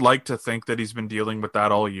of me would like to think that he's been dealing with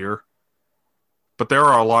that all year, but there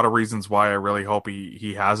are a lot of reasons why I really hope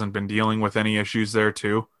he hasn't been dealing with any issues there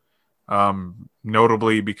too.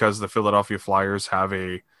 Notably because the Philadelphia Flyers have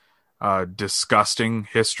a disgusting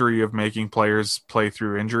history of making players play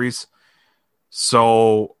through injuries.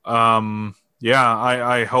 So,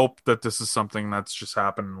 I hope that this is something that's just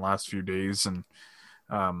happened in the last few days. And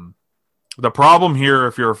the problem here,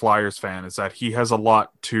 if you're a Flyers fan, is that he has a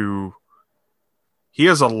lot to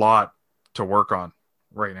work on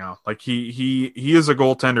right now. Like he is a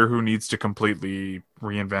goaltender who needs to completely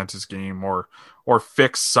reinvent his game or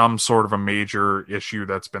fix some sort of a major issue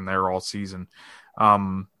that's been there all season.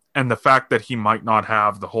 And the fact that he might not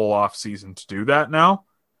have the whole off season to do that now,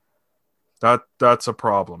 that's a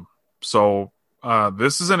problem. So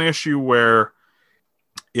this is an issue where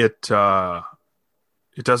it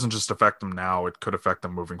doesn't just affect him now; it could affect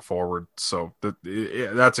him moving forward. So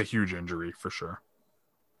that's a huge injury for sure.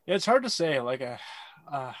 Yeah, it's hard to say. Like,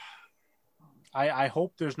 I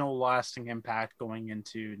hope there's no lasting impact going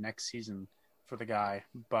into next season for the guy,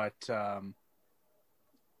 but.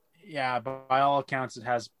 Yeah, but by all accounts, it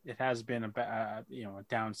has been a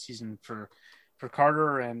down season for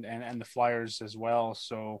Carter and the Flyers as well.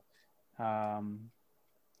 So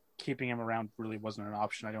keeping him around really wasn't an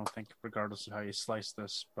option, I don't think, regardless of how you slice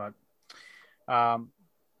this. But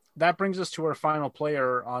that brings us to our final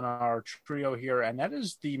player on our trio here, and that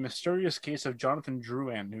is the mysterious case of Jonathan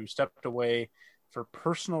Drouin, who stepped away for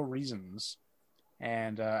personal reasons.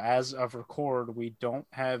 And as of record, we don't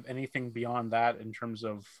have anything beyond that in terms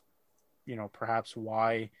of perhaps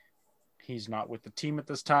why he's not with the team at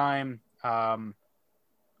this time. A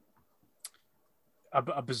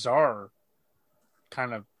bizarre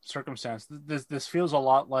kind of circumstance. This feels a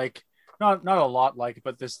lot like, not a lot like,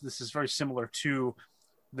 but this is very similar to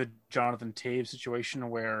the Jonathan Toews situation,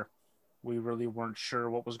 where we really weren't sure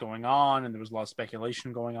what was going on, and there was a lot of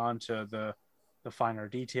speculation going on to the finer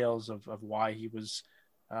details of why he was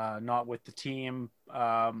not with the team.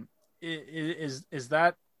 Is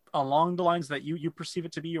that along the lines that you perceive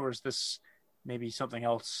it to be, or is this maybe something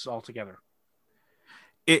else altogether?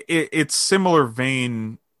 It's similar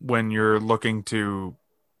vein when you're looking to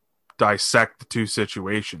dissect the two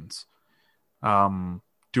situations.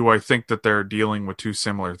 Do I think that they're dealing with two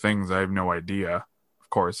similar things? I have no idea, of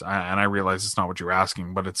course, and I realize it's not what you're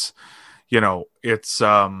asking, but it's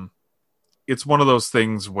one of those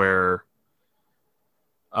things where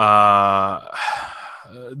the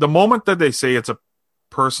moment that they say it's a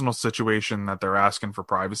personal situation that they're asking for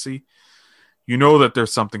privacy, that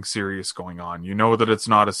there's something serious going on. That it's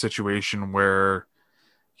not a situation where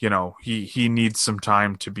he needs some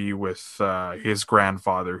time to be with his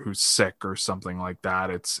grandfather who's sick or something like that.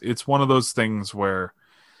 It's one of those things where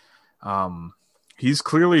he's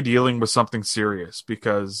clearly dealing with something serious,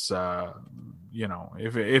 because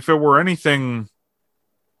if it were anything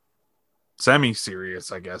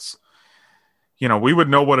semi-serious, I guess we would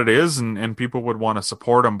know what it is, and people would want to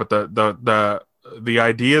support him. But the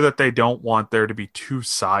idea that they don't want there to be two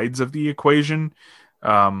sides of the equation,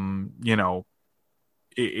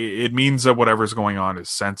 it means that whatever's going on is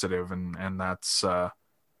sensitive, and that's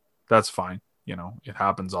fine. It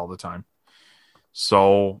happens all the time.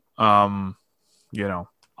 So, I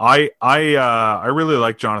really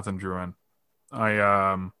like Jonathan Drouin.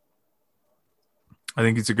 I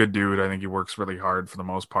think he's a good dude. I think he works really hard for the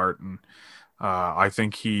most part, and I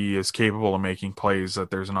think he is capable of making plays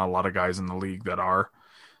that there's not a lot of guys in the league that are.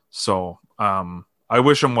 So I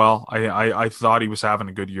wish him well. I thought he was having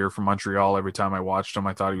a good year for Montreal. Every time I watched him,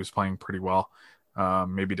 I thought he was playing pretty well.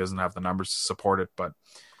 Maybe doesn't have the numbers to support it, but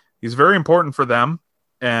he's very important for them.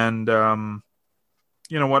 And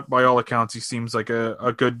you know what? By all accounts, he seems like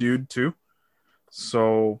a good dude too.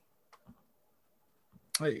 So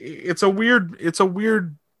it's a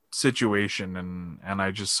weird situation, and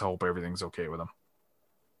I just hope everything's okay with him.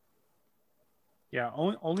 Yeah,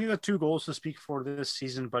 only the 2 goals to speak for this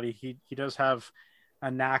season, but he does have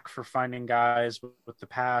a knack for finding guys with the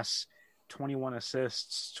pass. 21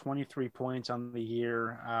 assists, 23 points on the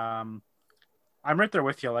year. I'm right there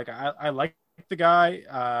with you. Like I like the guy.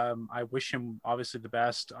 I wish him obviously the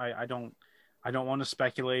best. I don't want to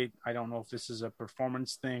speculate. I don't know if this is a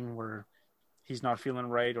performance thing where he's not feeling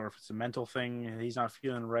right, or if it's a mental thing, he's not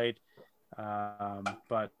feeling right.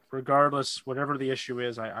 But regardless, whatever the issue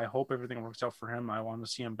is, I hope everything works out for him. I want to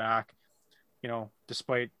see him back,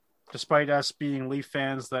 despite us being Leaf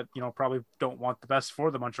fans that, probably don't want the best for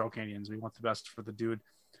the Montreal Canadiens. We want the best for the dude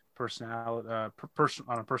on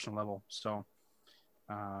a personal level. So,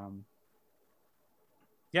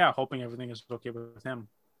 hoping everything is okay with him.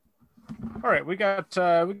 All right, we got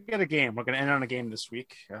a game. We're going to end on a game this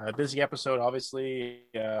week. Busy episode, obviously.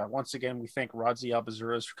 Once again, we thank Rodsy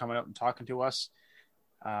Albazuras for coming out and talking to us.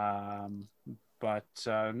 But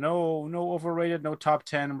no overrated, no top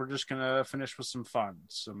 10. We're just going to finish with some fun,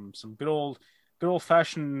 some good old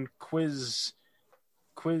fashioned quiz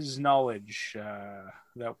knowledge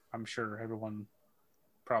that I'm sure everyone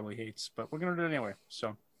probably hates, but we're going to do it anyway.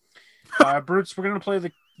 So, Brutes, we're going to play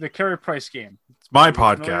the Carey Price game. It's my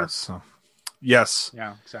podcast. So. Yes.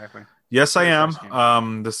 Yeah, exactly. Yes, I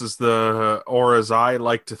am. This is or as I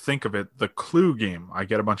like to think of it, the clue game. I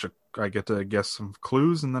get to guess some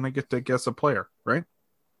clues, and then I get to guess a player, right?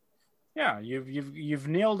 Yeah, you've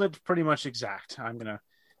nailed it pretty much exact. I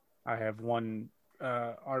have one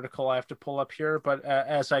article I have to pull up here, but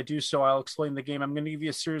as I do so, I'll explain the game. I'm going to give you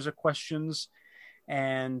a series of questions,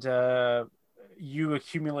 and you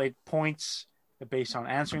accumulate points based on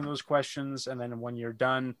answering those questions, and then when you're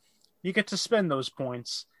done, you get to spend those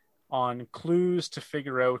points on clues to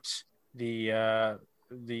figure out the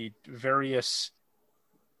various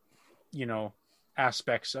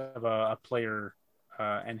aspects of a player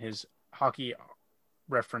and his hockey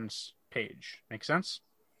reference page. Make sense?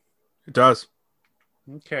 It does.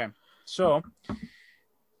 Okay, so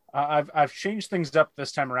I've changed things up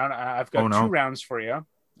this time around. I've got 2 rounds for you.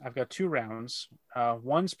 I've got 2 rounds.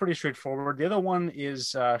 One's pretty straightforward. The other one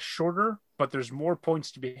is shorter, but there's more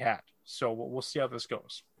points to be had. So we'll see how this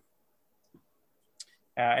goes.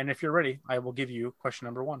 And if you're ready, I will give you question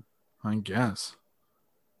number 1. I guess.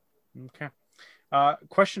 Okay.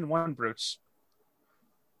 Question 1, Brutes.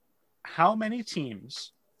 How many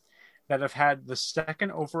teams that have had the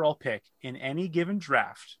second overall pick in any given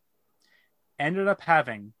draft ended up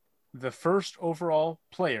having the first overall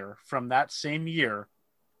player from that same year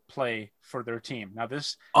play for their team? Now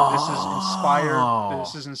this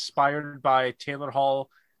is inspired by Taylor Hall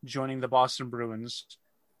joining the Boston Bruins,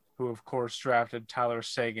 who of course drafted Tyler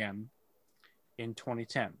Seguin in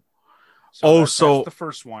 2010. So that's the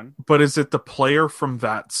first one. But is it the player from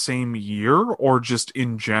that same year, or just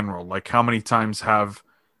in general? Like, how many times have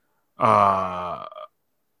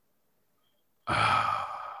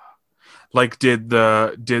like did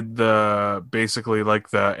the basically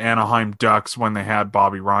like the Anaheim Ducks, when they had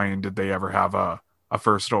Bobby Ryan, did they ever have a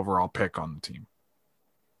first overall pick on the team?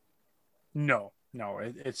 No,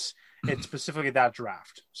 it's specifically that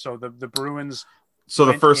draft. So the Bruins. So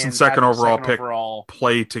the first and second overall pick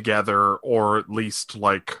play together, or at least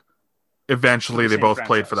like eventually they both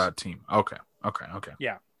played for that team. Okay.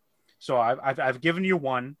 Yeah. So I've given you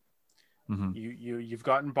one. Mm-hmm. You've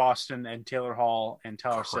gotten Boston and Taylor Hall and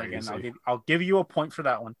Tyler Seguin. I'll give you a point for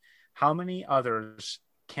that one. How many others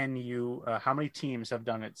can you? How many teams have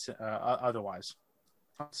done it otherwise?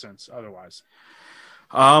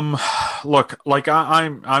 Look, like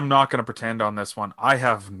I'm not going to pretend on this one. I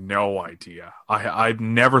have no idea. I've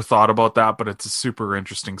never thought about that, but it's a super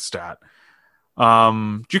interesting stat.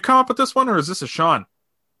 Did you come up with this one, or is this a Sean?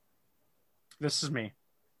 This is me.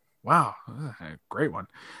 Wow, great one.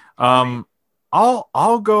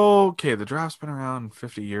 I'll go. Okay, the draft's been around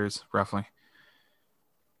 50 years, roughly.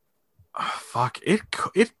 Fuck,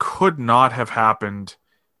 it could not have happened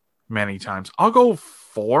many times. I'll go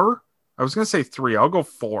 4. I was going to say 3. I'll go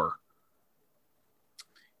 4.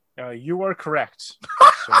 You are correct.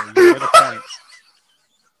 So you get a point.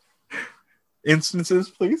 Instances,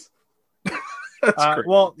 please.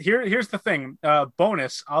 Well, here's the thing.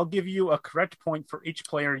 Bonus, I'll give you a correct point for each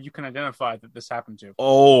player you can identify that this happened to.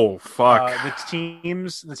 Oh, fuck. The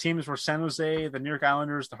teams were San Jose, the New York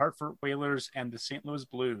Islanders, the Hartford Whalers, and the St. Louis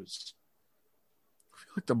Blues. I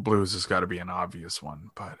feel like the Blues has got to be an obvious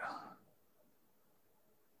one, but...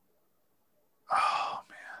 Oh,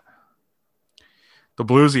 man. The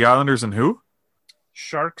Blues, the Islanders, and who?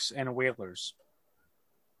 Sharks and Whalers.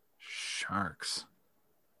 Sharks.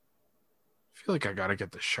 feel like I gotta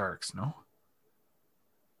get the Sharks, no?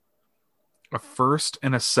 A first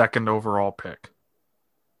and a second overall pick.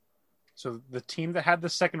 So the team that had the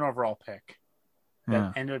second overall pick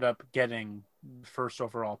that ended up getting the first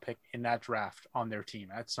overall pick in that draft on their team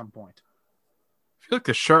at some point. I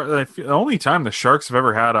feel like the only time the Sharks have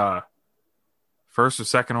ever had a first or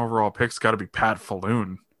second overall pick's got to be Pat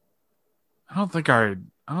Falloon. I don't think I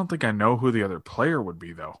know who the other player would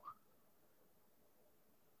be though.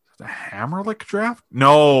 The Hammerlick draft?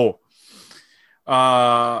 No.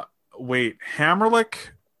 Wait, Hammerlick.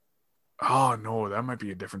 Oh no, that might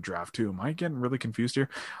be a different draft too. Am I getting really confused here?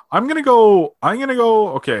 I'm gonna go.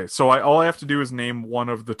 Okay, so all I have to do is name one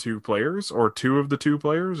of the two players, or two of the two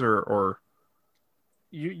players, or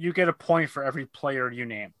you get a point for every player you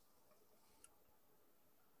name.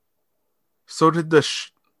 So did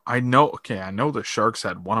I know the Sharks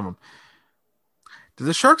had one of them. Did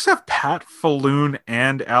the Sharks have Pat Falloon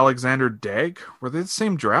and Alexander Daigle? Were they the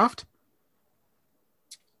same draft?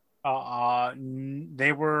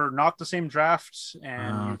 They were not the same draft,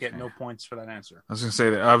 and you get no points for that answer. I was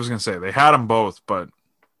gonna say they had them both, but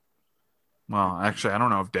well, actually, I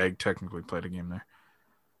don't know if Daigle technically played a game there.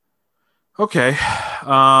 Okay,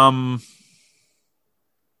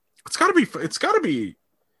 it's gotta be.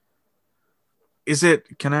 Is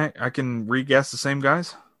it? Can I can re-guess the same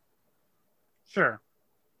guys? Sure.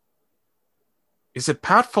 Is it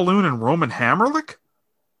Pat Falloon and Roman Hammerlick?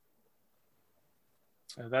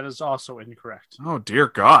 That is also incorrect. Oh, dear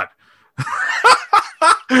God.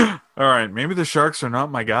 All right, maybe the Sharks are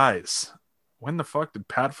not my guys. When the fuck did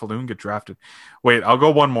Pat Falloon get drafted? Wait, I'll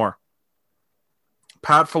go one more.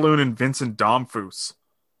 Pat Falloon and Vincent Domfus.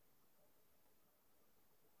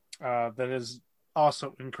 That is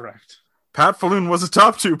also incorrect. Pat Falloon was a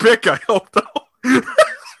top 2 pick, I hope, though.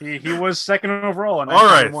 he was second overall in All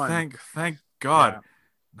right, thank God.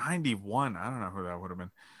 Yeah. 91. I don't know who that would have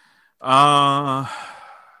been.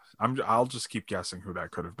 I'll just keep guessing who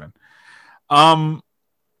that could have been.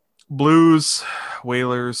 Blues,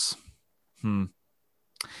 Whalers. You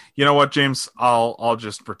know what, James? I'll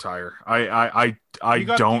just retire. I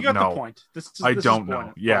don't know. The point. I don't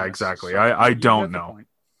know. Yeah, exactly. I don't know.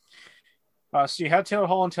 So you had Taylor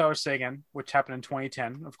Hall and Taylor Seguin, which happened in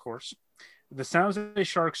 2010, of course. The San Jose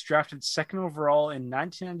Sharks drafted second overall in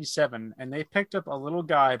 1997, and they picked up a little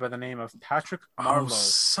guy by the name of Patrick Marleau.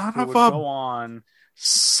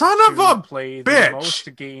 Son of a play bitch. The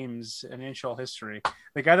most games in NHL history.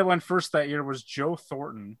 The guy that went first that year was Joe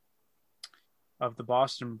Thornton of the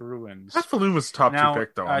Boston Bruins. Pat Falloon was top 2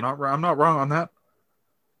 pick, though. I'm not wrong on that.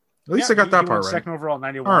 At least I got that part right. Second overall,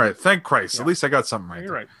 91. All right, thank Christ. Yeah. At least I got something right.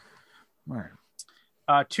 You're right. All right.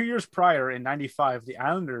 2 years prior, in 95, the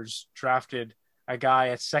Islanders drafted a guy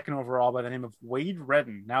at second overall by the name of Wade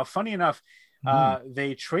Redden. Now, funny enough,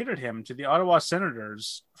 they traded him to the Ottawa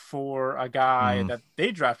Senators for a guy that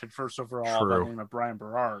they drafted first overall by the name of Brian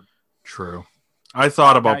Berard. True. I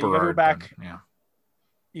thought about Berard.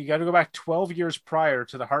 You got to go back 12 years prior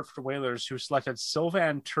to the Hartford Whalers, who selected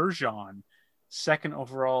Sylvain Turgeon second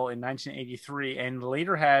overall in 1983, and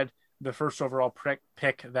later had the first overall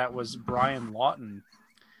pick that was Brian Lawton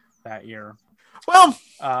that year. Well,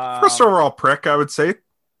 first overall pick, I would say.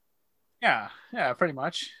 Yeah, pretty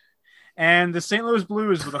much. And the St. Louis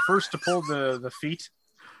Blues were the first to pull the feat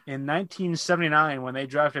in 1979 when they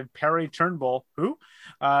drafted Perry Turnbull,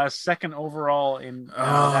 second overall in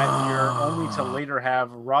that year, only to later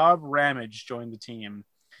have Rob Ramage join the team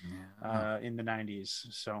in the 90s.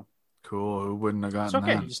 So cool. Who wouldn't have gotten it's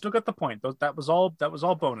okay. that? You still got the point. That was all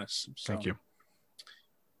bonus. So. Thank you.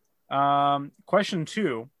 Question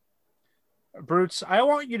 2. Brutes, I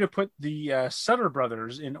want you to put the Sutter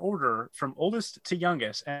brothers in order from oldest to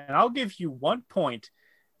youngest, and I'll give you 1 point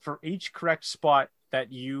for each correct spot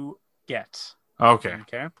that you get. Okay.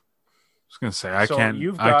 I was gonna say I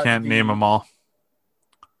can't name them all.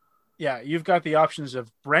 Yeah, you've got the options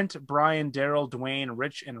of Brent, Brian, Daryl, Dwayne,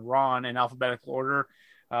 Rich, and Ron in alphabetical order.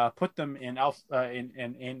 Put them in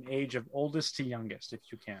in age of oldest to youngest if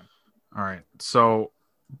you can. All right. So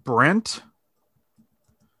Brent.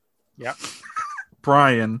 Yep.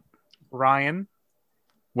 Brian.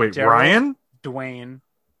 Wait, Daryl, Ryan? Dwayne.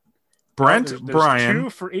 Brent, there's Brian. 2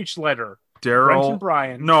 for each letter. Daryl. Brent and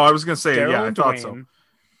Brian. No, I was going to say, Daryl yeah, I and thought Dwayne,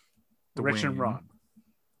 so. Rich and Ron.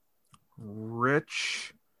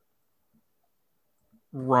 Rich.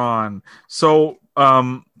 Ron. So,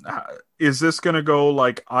 is this going to go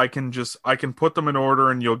like I can put them in order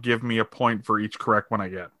and you'll give me a point for each correct one I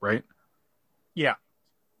get, right? Yeah.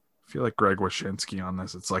 feel like Greg Wyshynski on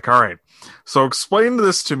this. It's like, all right, so explain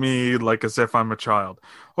this to me like as if I'm a child.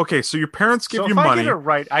 Okay, so your parents give you money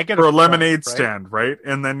I get for a point, lemonade right? stand, right?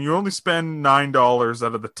 And then you only spend $9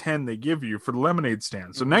 out of the 10 they give you for the lemonade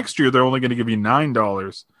stand. So next year they're only going to give you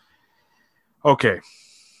 $9. Okay.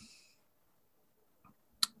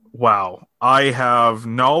 Wow. I have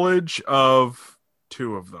knowledge of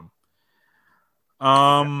 2 of them.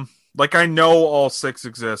 Like I know all 6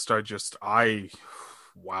 exist.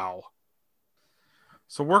 Wow.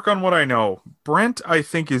 So work on what I know. Brent, I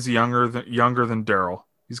think, is younger than Daryl.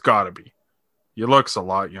 He's got to be. He looks a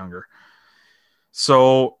lot younger.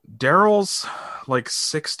 So Daryl's like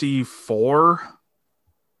 64.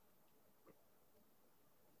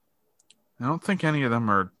 I don't think any of them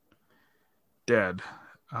are dead.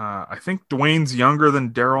 I think Dwayne's younger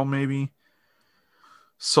than Daryl, maybe.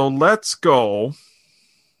 So let's go.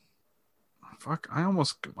 Fuck,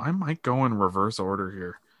 I might go in reverse order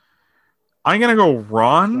here. I'm going to go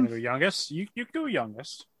Ron. You want to go youngest? You go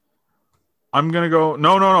youngest. I'm going to go...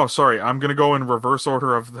 No, sorry. I'm going to go in reverse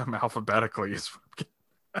order of them alphabetically.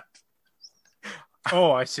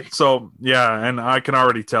 Oh, I see. So, yeah, and I can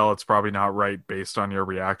already tell it's probably not right based on your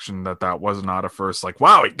reaction that was not a first. Like,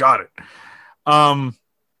 wow, he got it.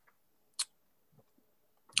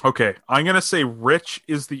 Okay, I'm going to say Rich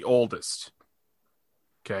is the oldest.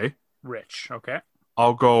 Okay. Rich, okay.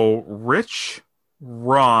 I'll go Rich,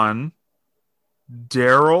 Ron,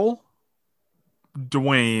 Daryl,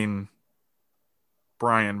 Dwayne,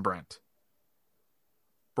 Brian, Brent.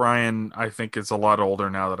 Brian, I think, is a lot older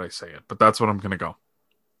now that I say it, but that's what I'm going to go.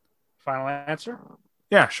 Final answer?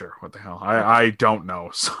 Yeah, sure. What the hell? I don't know.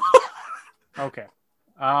 So. Okay.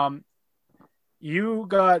 You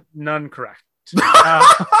got none correct.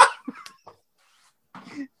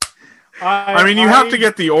 I mean, you have to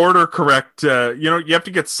get the order correct. You have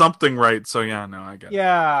to get something right. So, yeah, no, I get it.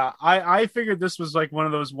 Yeah, I figured this was like one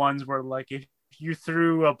of those ones where, like, if you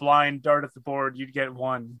threw a blind dart at the board, you'd get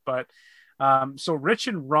one. But so Rich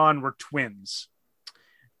and Ron were twins.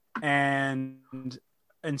 And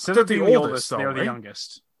instead of being the oldest, they are the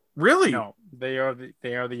youngest. Really? No, they are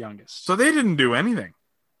the youngest. So they didn't do anything.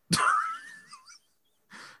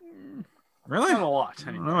 Really? Not a lot.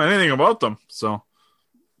 Anyway. I don't know anything about them. So,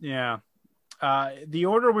 yeah. The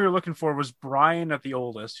order we were looking for was Brian at the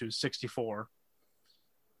oldest, who's 64.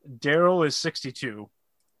 Daryl is 62.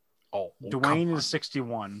 Oh, Dwayne is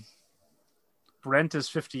 61. Brent is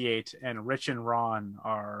 58, and Rich and Ron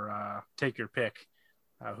are take your pick.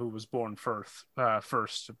 Who was born first? But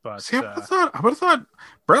see, I would have thought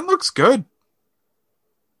Brent looks good.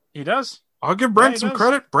 He does. I'll give Brent some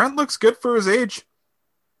credit. Brent looks good for his age.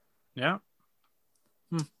 Yeah.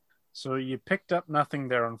 So you picked up nothing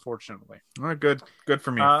there, unfortunately. Good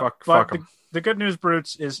for me. Fuck them. The good news,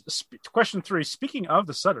 Brutes, is question 3. Speaking of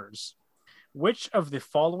the Sutters, which of the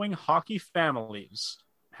following hockey families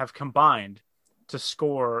have combined to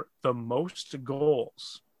score the most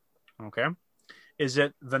goals? Okay. Is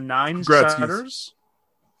it the 9 Gretzky's. Sutters?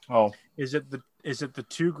 Oh. Is it the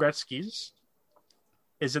 2 Gretzky's?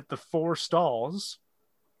 Is it the 4 Stalls?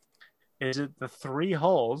 Is it the 3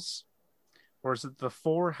 Hulls? Or is it the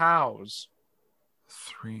 4 Howes?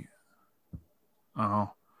 3.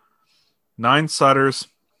 Oh. 9 Sutters.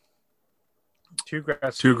 2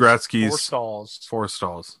 Gretzky's. 2 Gretzky's. 4 Stalls. 4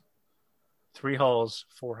 Stalls. 3 Hulls.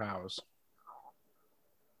 4 Howes.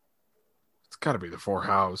 It's got to be the 4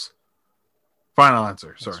 Howes. Final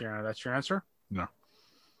answer. Sorry. That's your answer? No.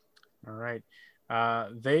 All right.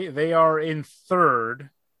 They are in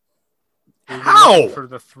third. How? For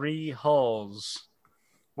the 3 Hulls.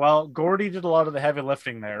 Well, Gordy did a lot of the heavy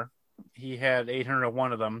lifting there. He had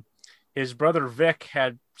 801 of them. His brother Vic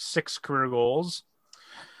had 6 career goals.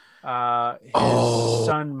 His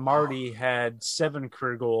son Marty had 7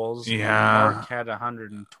 career goals. Yeah. Mark had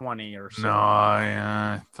 120 or so. No,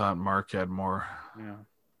 I thought Mark had more. Yeah.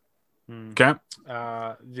 Okay.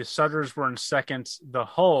 The Sutters were in second. The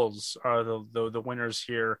Hulls are the winners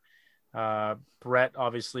here. Brett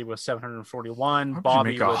obviously was 741.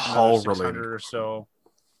 Bobby was Hull 600 related or so.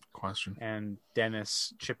 Question. And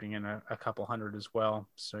Dennis chipping in a couple hundred as well.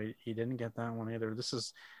 So he didn't get that one either. This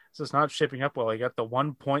is not shaping up well. He got the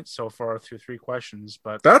 1 point so far through 3 questions,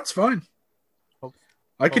 but that's fine.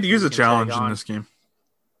 I could use a challenge in this game.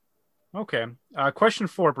 Okay. Question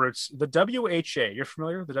 4, Brutes. The WHA. You're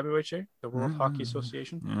familiar with the WHA? The World Hockey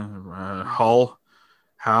Association? Yeah. Hull.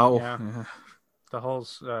 How? Yeah. The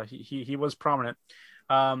Hulls. He was prominent.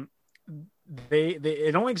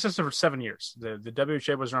 It only existed for 7 years. The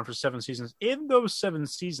WHA was around for 7 seasons. In those 7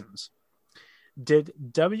 seasons, did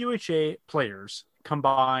WHA players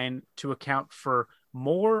combine to account for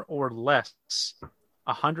more or less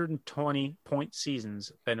 120-point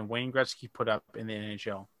seasons than Wayne Gretzky put up in the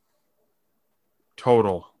NHL?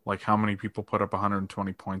 Total. Like, how many people put up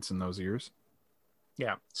 120 points in those years?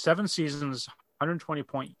 Yeah. 7 seasons,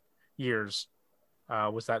 120-point years.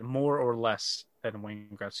 Was that more or less than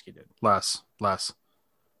Wayne Gretzky did? Less.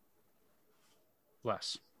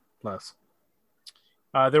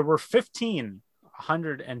 There were 15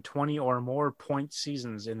 120 or more point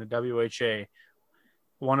seasons in the WHA,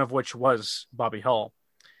 one of which was Bobby Hull,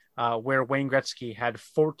 where Wayne Gretzky had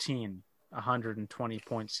 14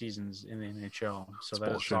 120-point seasons in the NHL. So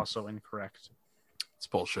that is also incorrect. It's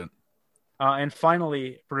bullshit. And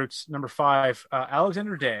finally, Brutes, number 5,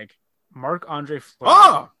 Alexander Daigle, Marc-Andre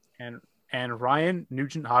Fleury, and Ryan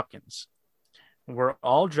Nugent-Hopkins were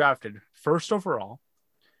all drafted first overall,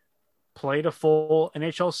 played a full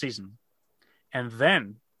NHL season, and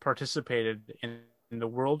then participated in the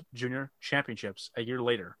World Junior Championships a year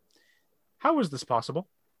later. How is this possible?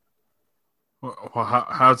 Well,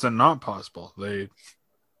 how is that not possible? They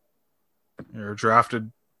were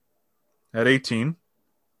drafted at 18.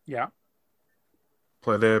 Yeah.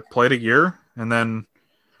 Played a year, and then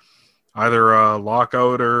either a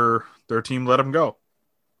lockout or their team let them go.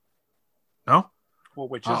 No? Well,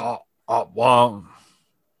 which is I'll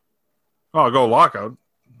go lockout,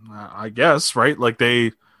 I guess, right? Like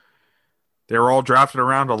they were all drafted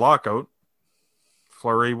around a lockout.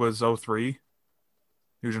 Fleury was 03.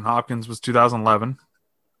 Nugent Hopkins was 2011.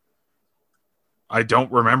 I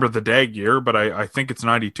don't remember the Daigle year, but I think it's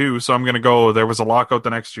 92. So I'm going to go, there was a lockout the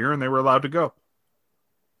next year and they were allowed to go.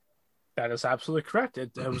 That is absolutely correct.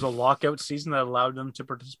 It was a lockout season that allowed them to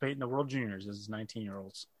participate in the World Juniors as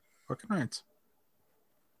 19-year-olds. Fucking right.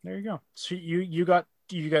 There you go. So you got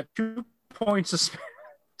 2 points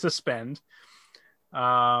to spend.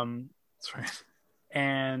 That's right.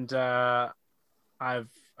 And I've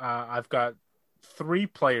got 3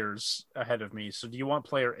 players ahead of me. So do you want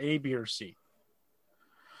player A, B, or C?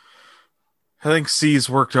 I think C's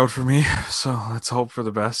worked out for me, so let's hope for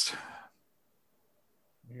the best.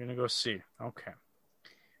 You're going to go C. Okay.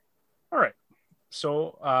 All right.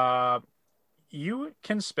 So you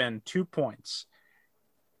can spend 2 points.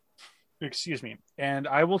 Excuse me. And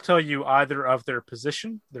I will tell you either of their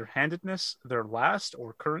position, their handedness, their last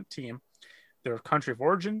or current team, their country of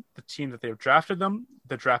origin, the team that they've drafted them,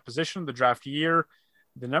 the draft position, the draft year,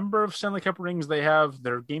 the number of Stanley Cup rings they have,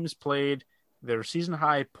 their games played, their season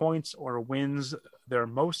high points or wins, their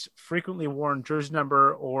most frequently worn jersey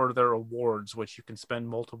number, or their awards, which you can spend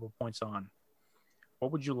multiple points on.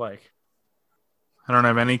 What would you like? I don't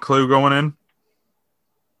have any clue going in.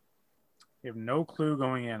 You have no clue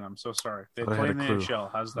going in. I'm so sorry. They play in the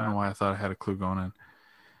NHL. How's that? I don't know why I thought I had a clue going in.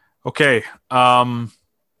 Okay.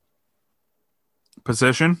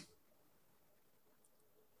 Position.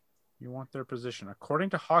 You want their position.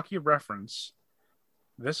 According to Hockey Reference,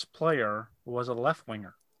 this player was a left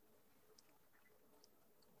winger.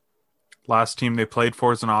 Last team they played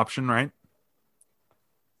for is an option, right?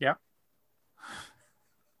 Yeah.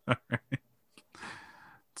 All right.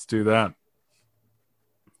 Let's do that.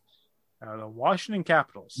 The Washington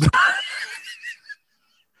Capitals.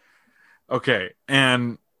 Okay,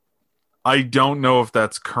 and I don't know if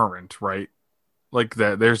that's current, right? Like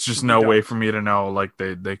that, there's just no way for me to know. Like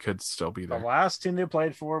they could still be there. The last team they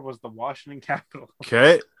played for was the Washington Capitals.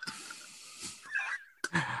 Okay,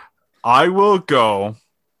 I will go.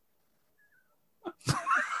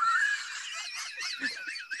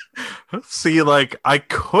 See, like I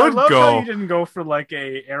could I love go. How you didn't go for like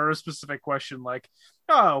a era specific question, like,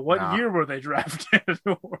 oh, what year were they drafted?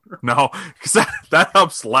 No, because that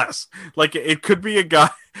helps less. Like it could be a guy.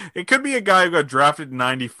 It could be a guy who got drafted in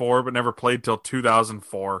 '94 but never played till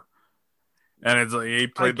 2004, and it's like he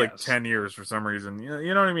played like 10 years for some reason.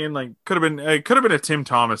 You know what I mean? Like it could have been a Tim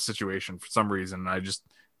Thomas situation for some reason. I just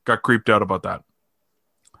got creeped out about that.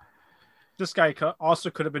 This guy also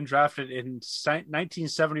could have been drafted in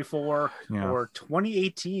 1974 or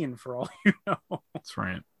 2018, for all you know. That's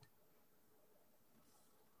right.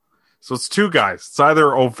 So it's 2 guys. It's either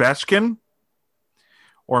Ovechkin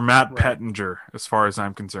or Matt Pettinger, as far as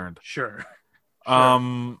I'm concerned. Sure.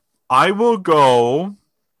 I will go.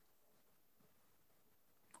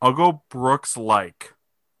 I'll go Brooks Laich.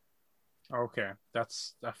 Okay,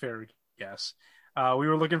 that's a fair guess. We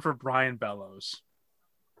were looking for Brian Bellows.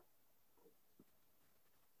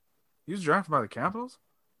 He was drafted by the Capitals?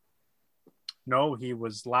 No, he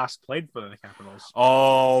was last played for the Capitals.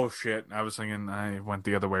 Oh, shit. I was thinking I went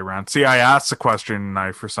the other way around. See, I asked the question and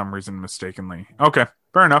I, for some reason, mistakenly. Okay,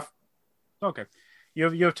 fair enough. Okay. You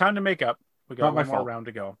have time to make up. We got one more fault. round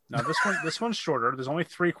to go. Now, this one's shorter. There's only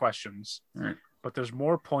 3 questions, All right. but there's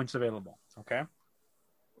more points available. Okay?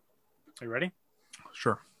 Are you ready?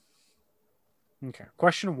 Sure. Okay.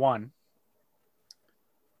 Question 1.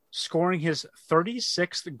 Scoring his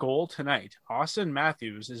 36th goal tonight, Austin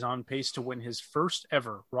Matthews is on pace to win his first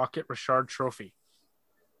ever Rocket Richard Trophy.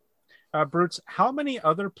 Brutes, how many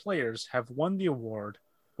other players have won the award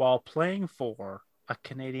while playing for a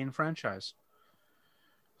Canadian franchise?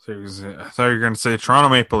 So I thought you were going to say Toronto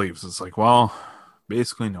Maple Leafs. It's like, well,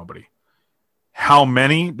 basically nobody. How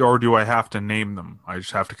many, or do I have to name them? I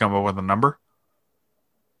just have to come up with a number?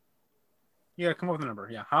 You gotta come up with a number.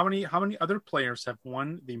 Yeah. How many other players have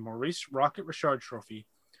won the Maurice Rocket Richard Trophy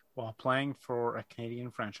while playing for a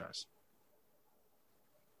Canadian franchise?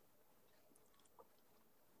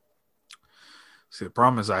 See, the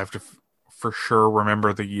problem is I have to for sure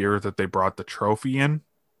remember the year that they brought the trophy in.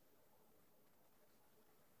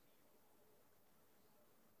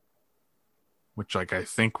 Which, like, I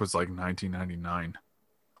think was like 1999.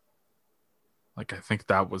 Like, I think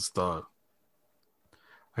that was I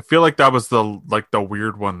feel like that was the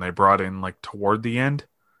weird one they brought in like toward the end.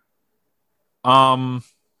 Oh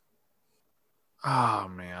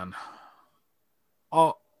man.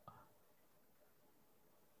 I'll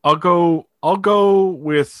go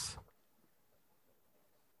with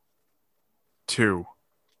 2.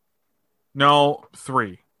 No,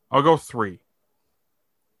 3. I'll go 3.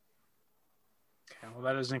 Okay, well,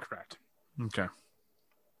 that is incorrect. Okay.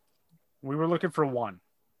 We were looking for 1.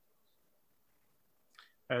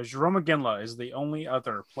 Jarome Iginla is the only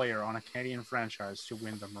other player on a Canadian franchise to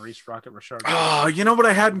win the Maurice Rocket Richard. Oh, you know what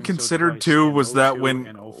I hadn't considered too was that when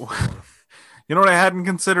you know what I hadn't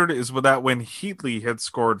considered is with that when Heatley had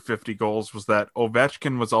scored 50 goals was that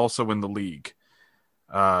Ovechkin was also in the league.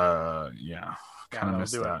 Yeah, kind of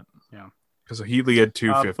missed that. Yeah, because Heatley had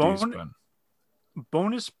 250s.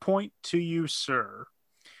 Bonus point to you, sir.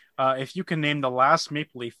 If you can name the last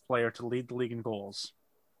Maple Leaf player to lead the league in goals.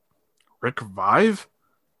 Rick Vive?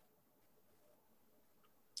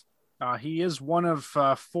 He is one of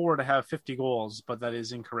 4 to have 50 goals, but that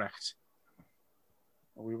is incorrect.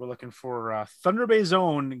 We were looking for Thunder Bay's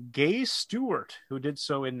own Gay Stewart, who did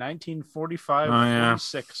so in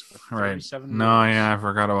 1945-46 with 37 goals. No, yeah, I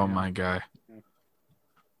forgot about my guy.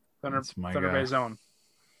 Thunder Bay's own.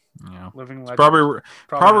 Yeah, living it's legend.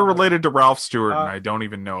 probably related to Ralph Stewart, and I don't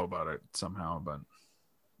even know about it somehow. But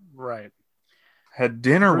right, had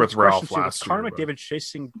dinner with Ralph last year.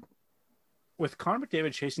 With Connor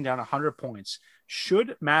McDavid chasing down 100 points,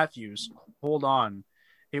 should Matthews hold on,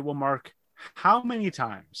 it will mark how many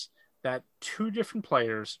times that 2 different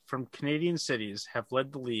players from Canadian cities have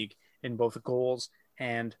led the league in both goals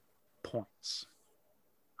and points.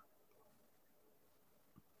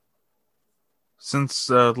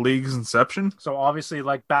 Since league's inception? So obviously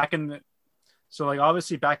back in the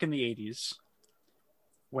 80s,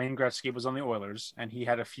 Wayne Gretzky was on the Oilers and he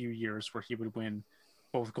had a few years where he would win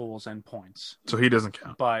both goals and points. So he doesn't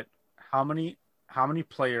count. But how many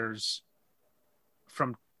players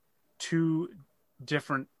from 2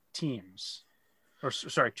 different teams, or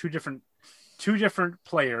sorry, two different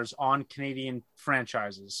players on Canadian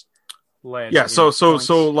franchises led? Yeah, so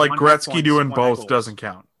like Gretzky points, doing both goals. doesn't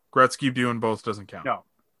count. Gretzky doing both doesn't count. No.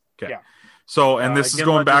 Okay. Yeah. So, and this is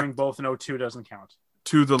going back both in 02 doesn't count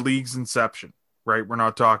to the league's inception, right? We're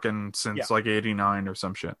not talking since like 89 or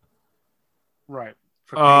some shit. Right.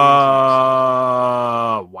 Wow.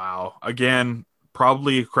 Again,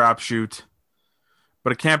 probably a crapshoot,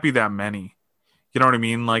 but it can't be that many. You know what I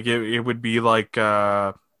mean? Like it would be like,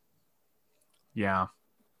 yeah.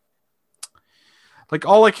 Like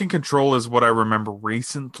all I can control is what I remember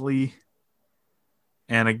recently.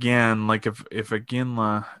 And again, like if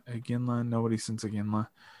Iginla, nobody since Iginla.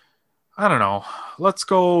 I don't know. Let's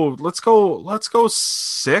go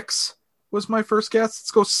 6 was my first guess.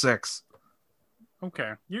 Let's go 6.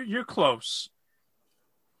 Okay, you're close.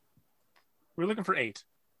 We're looking for 8.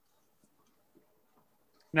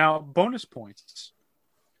 Now, bonus points.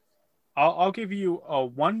 I'll give you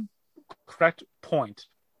 1 correct point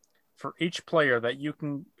for each player that you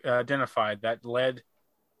can identify that led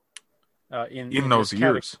in those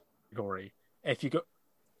years. Category. If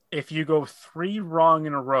you go 3 wrong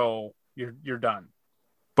in a row, you're done.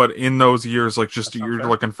 But in those years, like just you're fair.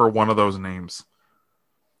 looking for one of those names.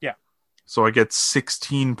 Yeah. So I get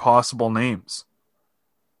 16 possible names.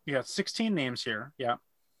 You got 16 names here. Yeah.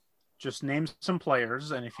 Just name some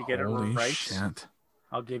players, and if you get Holy it right, shit.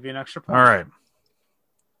 I'll give you an extra point. All right.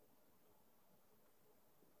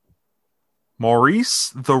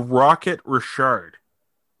 Maurice the Rocket Richard.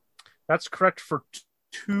 That's correct for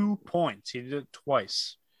 2 points. He did it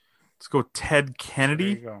twice. Let's go Ted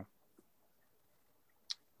Kennedy. There you go.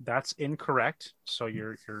 That's incorrect. So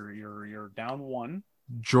you're down 1.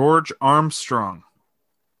 George Armstrong.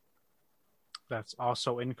 That's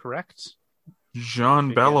also incorrect.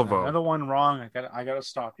 Jean Beliveau. Another one wrong. I got to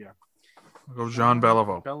stop you. I'll go Jean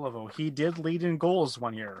Beliveau. Beliveau. He did lead in goals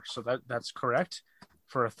one year, so that's correct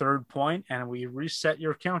for a third point, and we reset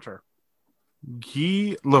your counter.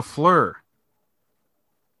 Guy Lafleur.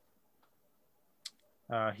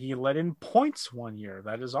 He led in points one year.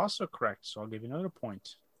 That is also correct, so I'll give you another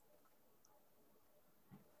point.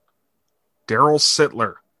 Daryl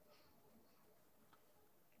Sittler.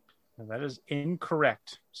 And that is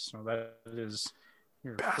incorrect. So that is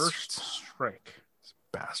your first strike.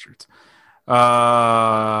 Bastards.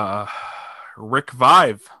 Rick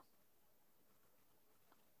Vive.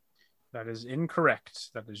 That is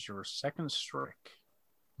incorrect. That is your second strike.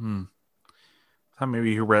 Thought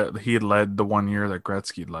maybe he had led the 1 year that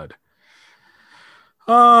Gretzky led.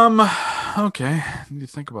 Okay. Need to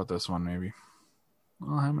think about this one maybe.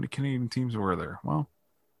 Well, how many Canadian teams were there? Well,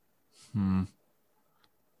 could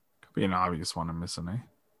be an obvious one I'm missing, eh?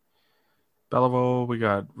 Beliveau, we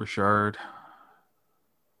got Richard,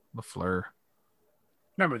 Lafleur.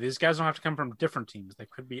 Remember, these guys don't have to come from different teams. They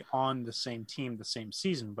could be on the same team the same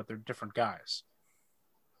season, but they're different guys.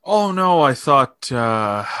 Oh no, I thought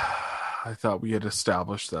we had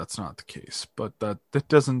established that's not the case, but that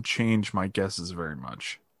doesn't change my guesses very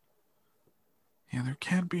much. Yeah, there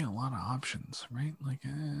can't be a lot of options, right? Like,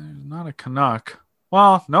 there's not a Canuck.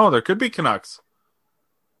 Well, no, there could be Canucks.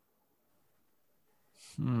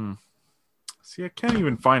 See, I can't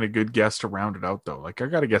even find a good guess to round it out, though. Like, I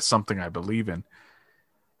got to guess something I believe in.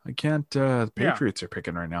 I can't. The Patriots are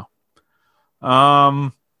picking right now.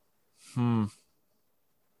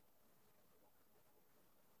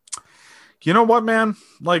 You know what, man?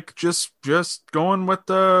 Like, just going with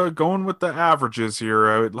the averages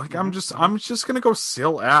here. Like, I'm just gonna go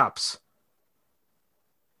Sil Apps.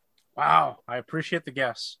 Wow, I appreciate the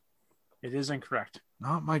guess. It is incorrect.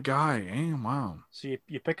 Not my guy, eh? Wow. So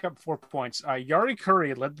you pick up 4 points. Yari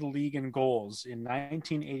Curry led the league in goals in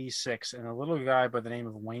 1986, and a little guy by the name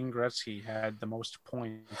of Wayne Gretzky had the most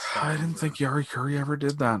points. I didn't think Yari Curry ever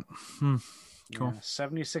did that. Cool. Yeah,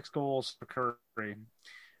 76 goals for Curry.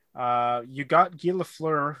 You got Guy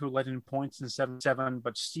Lafleur, who led in points in 77,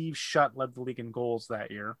 but Steve Shutt led the league in goals that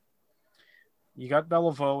year. You got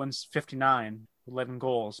Beliveau in 59, who led in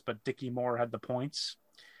goals, but Dickie Moore had the points.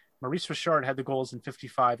 Maurice Richard had the goals in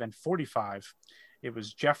 55 and 45. It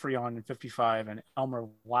was Jeffrey on in 55 and Elmer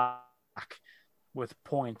Lack with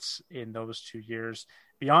points in those 2 years.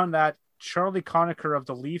 Beyond that, Charlie Conacher of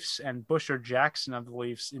the Leafs and Busher Jackson of the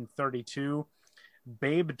Leafs in 32.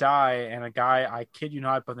 Babe Dye and a guy, I kid you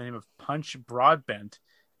not, by the name of Punch Broadbent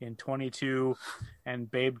in 22,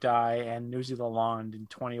 and Babe Dye and Newsy Lalonde in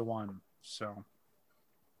 21. So,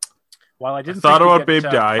 while I didn't thought think about Babe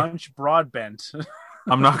Dye, Punch Broadbent,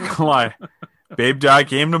 I'm not gonna lie, Babe Dye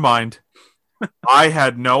came to mind. I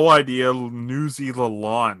had no idea Newsy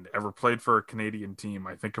Lalonde ever played for a Canadian team.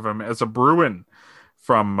 I think of him as a Bruin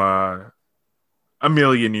from a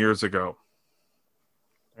million years ago.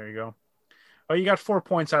 There you go. Oh, you got 4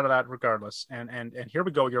 points out of that regardless. And here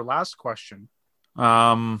we go. Your last question.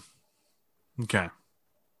 Okay.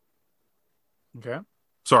 Okay.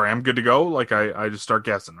 Sorry, I'm good to go. Like I just start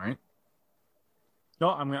guessing, right? No,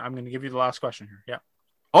 I'm gonna give you the last question here. Yeah.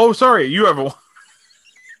 Oh, sorry. You have a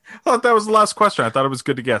I thought that was the last question. I thought it was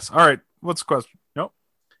good to guess. All right. What's the question? Nope.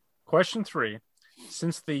 Question 3.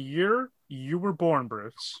 Since the year you were born,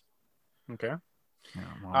 Bruce. Okay. Yeah,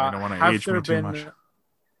 well, I don't want to age me too much.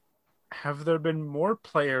 Have there been more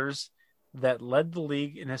players that led the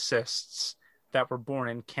league in assists that were born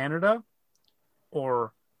in Canada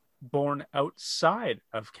or born outside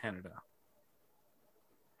of Canada?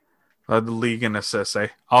 Led the league in assists, eh?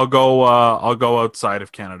 I'll go outside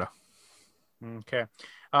of Canada. Okay.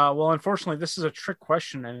 Well, unfortunately, this is a trick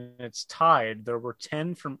question, and it's tied. There were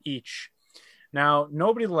 10 from each. Now,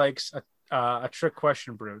 nobody likes a trick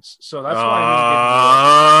question, Brutes. So that's why I'm going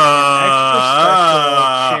to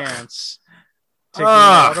give you an extra special chance to get a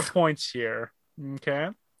lot of points here. Okay,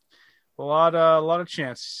 a lot of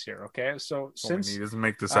chances here. Okay, so since he doesn't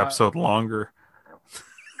make this episode longer,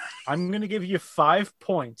 I'm going to give you 5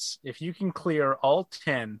 points if you can clear all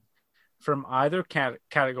 10 from either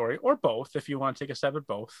category or both, if you want to take a stab at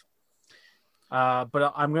both.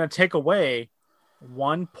 But I'm going to take away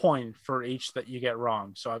 1 point for each that you get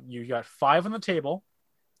wrong. So you got 5 on the table.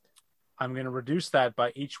 I'm going to reduce that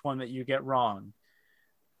by each one that you get wrong.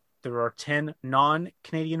 There are 10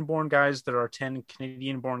 non-Canadian born guys. There are 10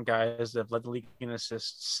 Canadian born guys that have led the league in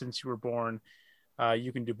assists since you were born.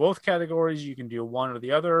 You can do both categories. You can do one or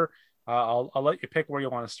the other. I'll let you pick where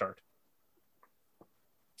you want to start.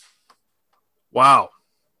 Wow.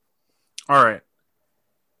 All right.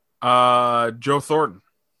 Joe Thornton.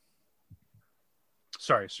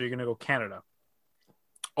 Sorry, so you're going to go Canada.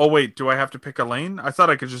 Oh, wait. Do I have to pick a lane? I thought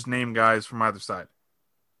I could just name guys from either side.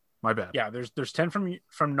 My bad. Yeah, there's 10 from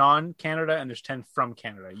non-Canada and there's 10 from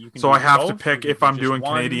Canada. You can So do I have to both, pick or you if can I'm just doing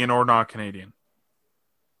one. Canadian or not Canadian.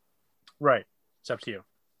 Right. It's up to you.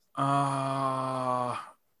 I'll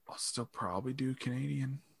still probably do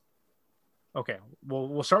Canadian. Okay. Well,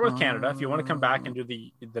 we'll start with Canada. If you want to come back and do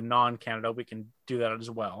the non-Canada, we can do that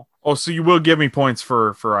as well. Oh, so you will give me points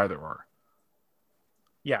for either or.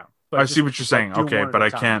 Yeah. I see what you're saying. do Okay, one at but a I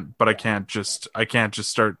time. can't. But Yeah. I can't just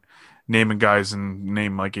start naming guys and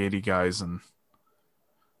name like 80 guys and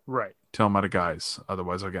Right. tell them out of guys.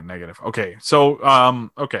 Otherwise, I'll get negative. Okay, so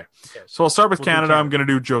okay. Okay. So I'll start with We'll do Canada. I'm Canada. going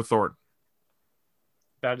to do Joe Thornton.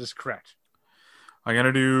 That is correct. I'm going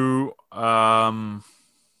to do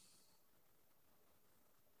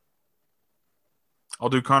I'll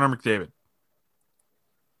do Connor McDavid.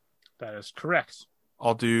 That is correct.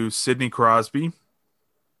 I'll do Sidney Crosby.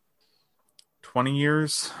 20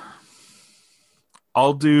 years.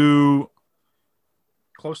 I'll do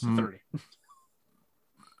Close to 30.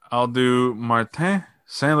 Martin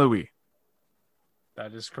St. Louis.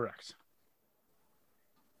 That is correct.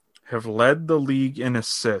 Have led the league in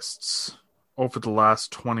assists over the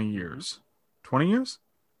last 20 years. 20 years?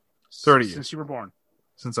 30 years. Since you were born.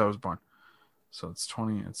 Since I was born. So it's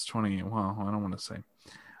 20. Well, I don't want to say.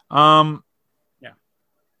 Yeah.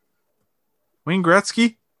 Wayne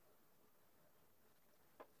Gretzky?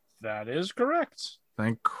 That is correct.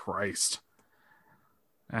 Thank Christ.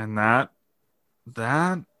 And that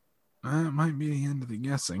might be the end of the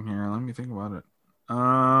guessing here. Let me think about it.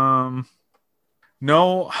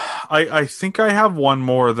 No, I think I have one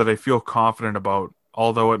more that I feel confident about,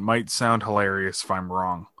 although it might sound hilarious if I'm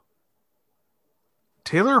wrong.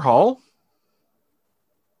 Taylor Hall?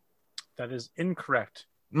 That is incorrect.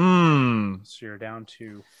 So So you're down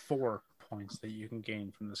to 4 points that you can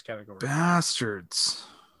gain from this category. bastards.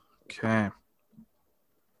 Okay.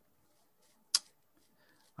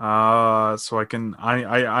 So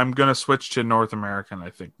I'm gonna switch to North American, I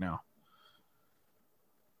think now.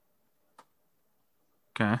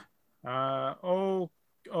 Okay.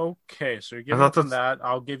 Okay. So you're I giving thought up on that.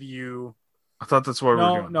 I'll give you. I thought that's what we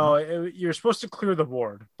were doing. No, you're supposed to clear the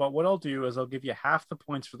board. But what I'll do is I'll give you half the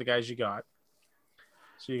points for the guys you got.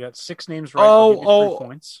 So you got 6 names right. I'll give you 3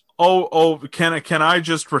 points. Can I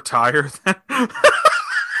just retire then?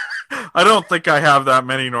 I don't think I have that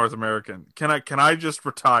many North American. Can I just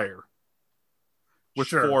retire with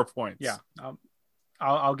Sure. 4 points? Yeah.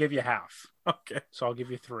 I'll give you half. Okay. So I'll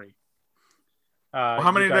give you 3.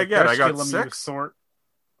 How many did I get? I got 6. 1,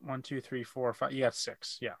 2, 3, 4, 5. You got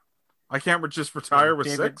 6. Yeah. I can't just retire with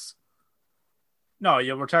David- 6. No,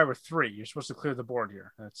 you'll retire with 3. You're supposed to clear the board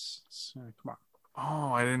here. Come on.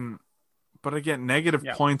 Oh, I didn't. But I get negative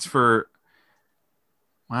Yeah. points for.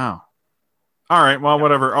 Wow. All right. Well,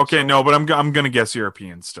 whatever. Okay. So- No, but I'm gonna guess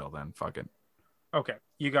European still. Then fuck it. Okay.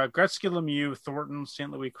 You got Gretzky, Lemieux, Thornton,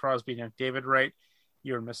 St. Louis, Crosby, and David Wright.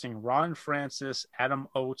 You're missing Ron Francis, Adam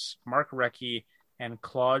Oates, Mark Recchi, and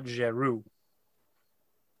Claude Giroux.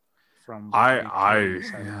 From the Canadian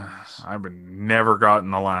side of things. I've never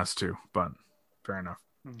gotten the last 2, but fair enough.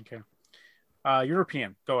 Okay.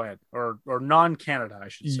 European, go ahead. Or non-Canada, I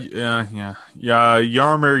should say. Yeah.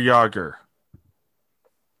 Jaromir Jagr,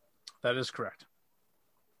 That is correct.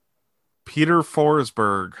 Peter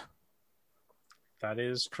Forsberg. That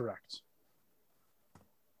is correct.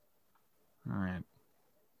 All right.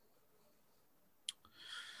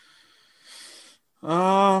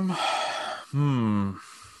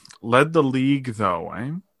 Led the league though,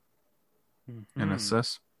 eh? In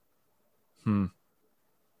assists. Well,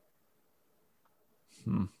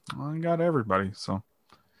 I got everybody, so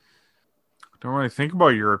don't really think about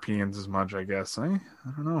Europeans as much, I guess, eh?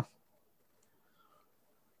 I don't know.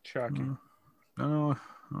 Shocking. I don't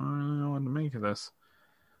really know what to make of this.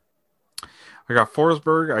 I got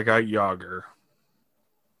Forsberg, I got Yager.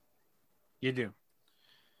 You do.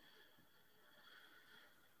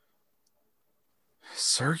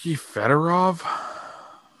 Sergei Fedorov?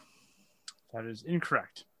 That is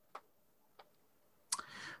incorrect.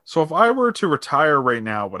 So if I were to retire right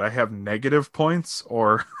now, would I have negative points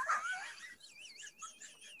or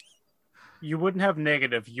You wouldn't have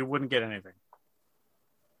negative. You wouldn't get anything.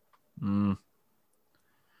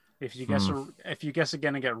 If you guess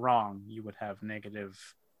again and get wrong, you would have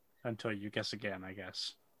negative until you guess again, I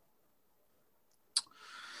guess.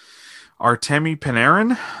 Artemi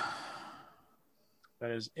Panarin? That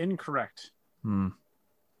is incorrect. So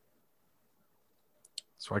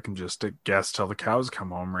I can just guess till the cows come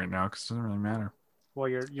home right now because it doesn't really matter. Well,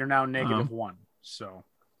 you're now -1. So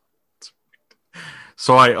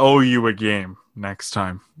I owe you a game next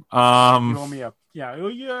time. you owe me up.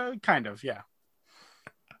 Yeah, kind of. Yeah.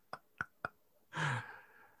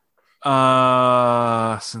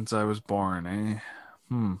 Since I was born, eh?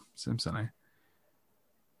 Simpson, eh?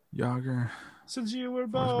 Yager. Since you were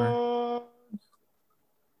Forsberg. born.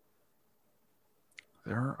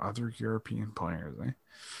 There are other European players, eh?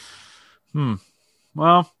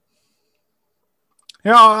 Well,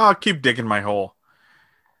 yeah, I'll keep digging my hole.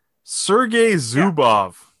 Sergei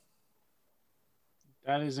Zubov.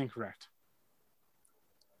 That is incorrect.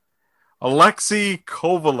 Alexei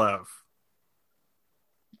Kovalev.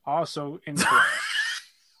 Also incorrect.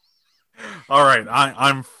 All right,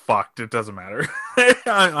 I'm fucked. It doesn't matter.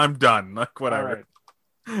 I'm done. Like, whatever.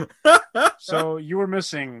 All right. So you were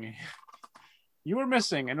missing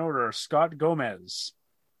in order Scott Gomez,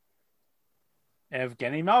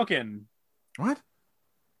 Evgeny Malkin, What?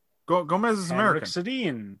 Gomez is Henrik American.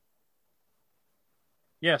 Sedin.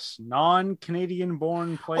 Yes, non-Canadian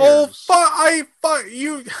born players. Oh,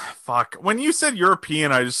 fuck. When you said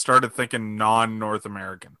European, I just started thinking non-North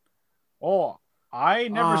American. Oh, I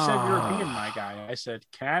never said European, my guy. I said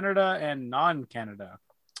Canada and non-Canada.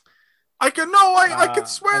 I could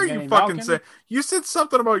swear you Evgeny fucking Malkin? said you said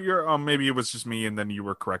something about your. Oh, maybe it was just me, and then you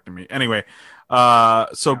were correcting me. Anyway,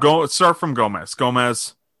 go start from Gomez.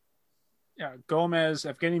 Gomez. Yeah, Gomez,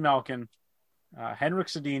 Evgeny Malkin, Henrik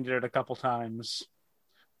Sedin did it a couple times.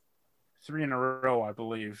 3 in a row, I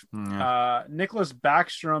believe. Yeah. Nicholas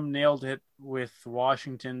Backstrom nailed it with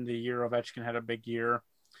Washington the year Ovechkin had a big year.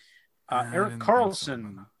 Erik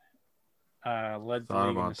Karlsson led the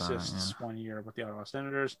league in assists 1 year with the Ottawa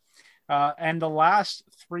Senators. And the last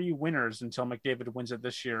 3 winners until McDavid wins it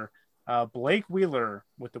this year. Blake Wheeler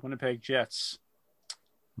with the Winnipeg Jets.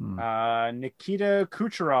 Nikita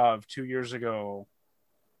Kucherov 2 years ago.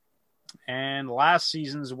 And last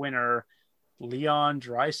season's winner, Leon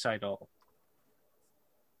Draisaitl.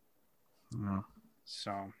 Yeah.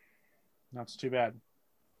 So, not too bad.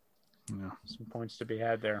 Yeah. Some points to be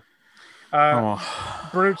had there. Oh.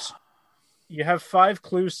 Brutes, you have 5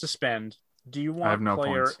 clues to spend. Do you want no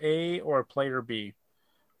player points. A or player B?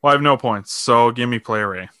 Well, I have no points, so give me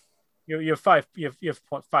player A. You have 5. You have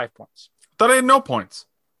 5 points. Thought I had no points.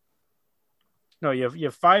 No, you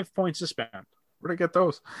have 5 points to spend. Where'd I get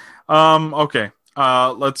those? Okay.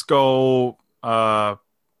 Let's go.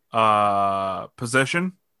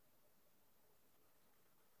 Position.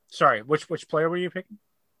 Sorry, which player were you picking?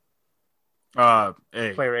 A.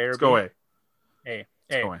 Player A or Let's B? go A. A.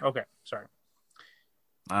 go A. Okay, sorry.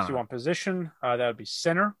 I don't So you know. want position? That would be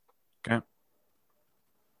center. Okay.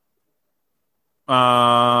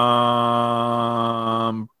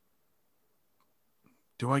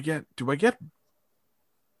 Do I get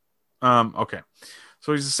okay.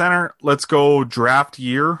 So he's a center. Let's go draft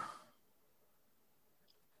year.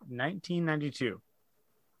 1992.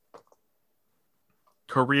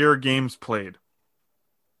 Career games played.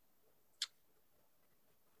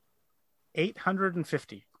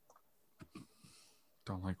 850.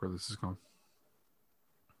 Don't like where this is going.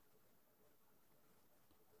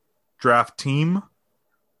 Draft team.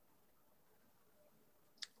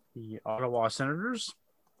 The Ottawa Senators.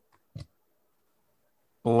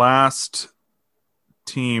 Last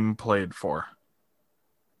team played for.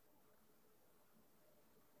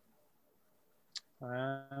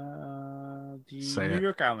 The Say New it.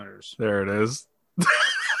 York Islanders. There it is.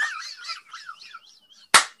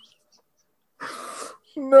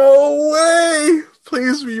 No way!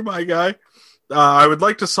 Please be my guy. I would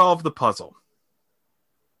like to solve the puzzle.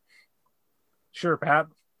 Sure, Pat.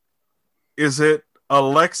 Is it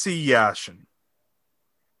Alexei Yashin?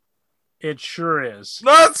 It sure is.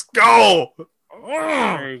 Let's go!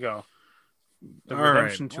 There you go. The All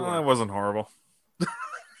redemption right. tour. Well, that wasn't horrible.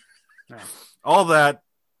 Yeah. All that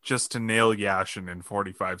just to nail Yashin in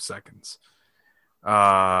 45 seconds.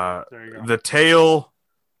 There you go. The tale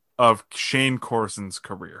of Shane Corson's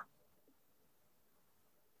career.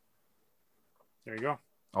 There you go.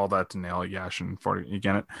 All that to nail Yashin 40. You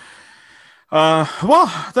get it? Well,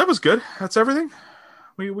 that was good. That's everything.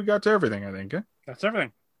 We got to everything, I think. Eh? That's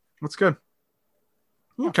everything. That's good.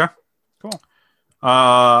 Okay. Cool.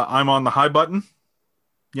 I'm on the high button,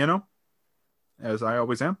 as I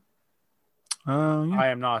always am. Yeah. I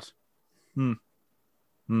am not. Cool.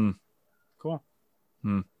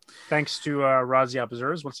 Thanks to Razi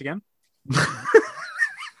Observers once again.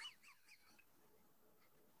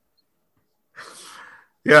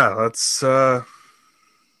 Yeah, that's. I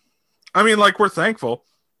mean, we're thankful,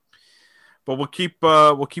 but we'll keep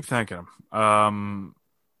thanking him.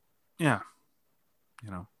 Yeah,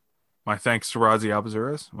 my thanks to Razi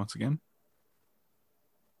Albazuras once again.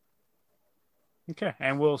 Okay,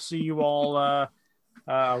 and we'll see you all a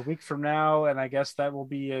week from now, and I guess that will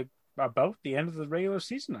be about the end of the regular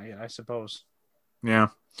season, I suppose. Yeah.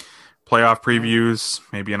 Playoff previews,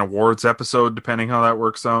 maybe an awards episode, depending how that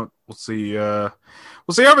works out. We'll see how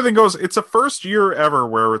everything goes. It's a first year ever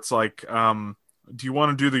where it's like, do you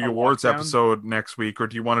want to do the awards episode next week, or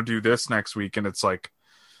do you want to do this next week? And it's like,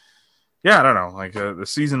 yeah, I don't know. Like the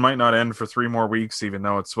season might not end for 3 more weeks, even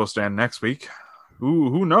though it's supposed to end next week.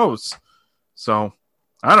 Who knows? So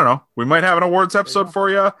I don't know. We might have an awards episode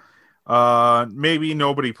for you. Maybe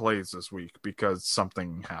nobody plays this week because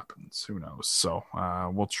something happens. Who knows? So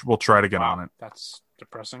we'll try to get on it. That's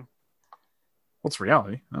depressing. What's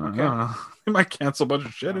reality? They might cancel a bunch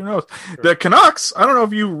of shit. Who knows? Sure. The Canucks, I don't know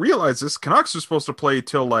if you realize this, Canucks are supposed to play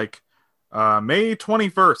till like May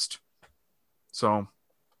 21st. So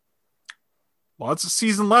lots of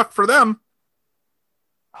season left for them.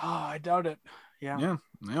 Oh, I doubt it. Yeah.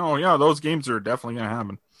 Oh, yeah. Those games are definitely going to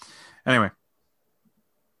happen. Anyway.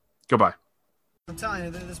 Goodbye. I'm telling you,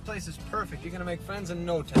 this place is perfect. You're going to make friends in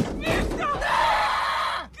no time. Get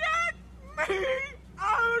me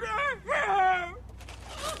out of here!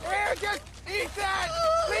 Here, just eat that!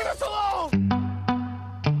 Leave us alone!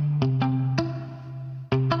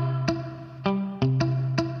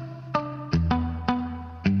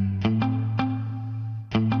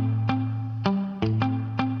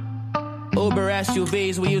 Uber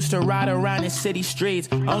SUVs, we used to ride around in city streets.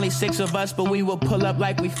 Only 6 of us, but we will pull up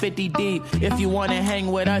like we 50 deep. If you wanna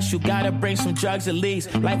hang with us, you gotta bring some drugs at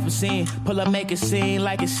least. Life was seen, pull up, make a scene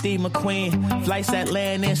like it's Steve McQueen. Flights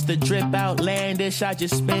Atlantis, the drip outlandish. I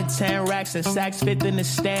just spent 10 racks and Saks Fifth in the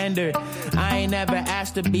standard. I ain't never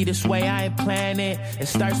asked to be this way, I ain't plan it. It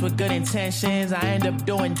starts with good intentions, I end up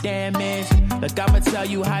doing damage. Look, I'ma tell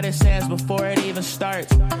you how this ends before it even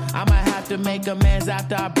starts. I'ma have to make amends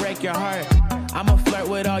after I break your heart. I'ma flirt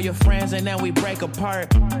with all your friends and then we break apart.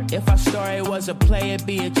 If our story was a play, it'd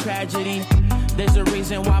be a tragedy. There's a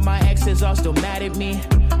reason why my exes are still mad at me.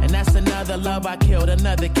 And that's another love I killed,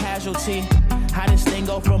 another casualty. How this thing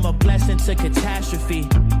go from a blessing to catastrophe?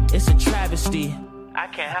 It's a travesty. I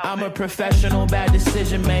can't help I'm a professional bad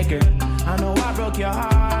decision maker. I know I broke your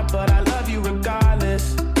heart, but I love you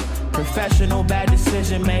regardless. Professional bad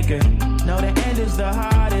decision maker. No, the end is the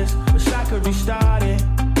hardest. Wish I could restart it.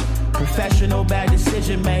 Professional bad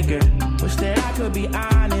decision maker. Wish that I could be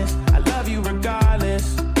honest. I love you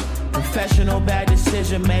regardless. Professional bad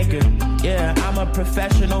decision maker. Yeah, I'm a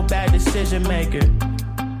professional bad decision maker.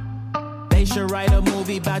 They should write a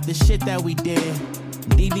movie about the shit that we did.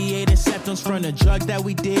 Deviated septums from the drugs that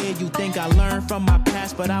we did. You think I learned from my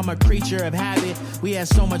past, but I'm a creature of habit. We had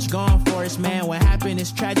so much going for us, man. What happened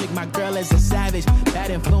is tragic. My girl is a savage. Bad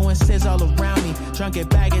influences all around me. Drunk at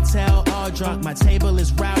Bagatelle, all drunk. My table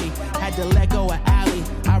is rowdy. Had to let go of Allie.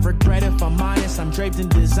 I regret if I'm honest. I'm draped in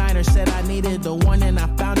designer. Said I needed the one and I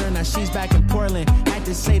found her. Now she's back in Portland. Had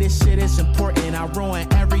to say this shit is important. I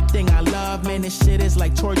ruined everything I love. Man, this shit is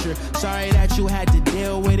like torture. Sorry that you had to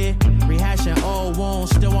deal with it. Rehashing old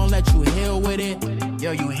wounds. Still won't let you heal with it.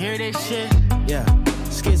 Yo, you hear this shit? Yeah.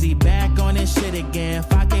 Skizzy back on this shit again.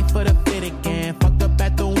 5K for the fit again. Fucked up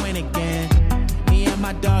at the win again. Me and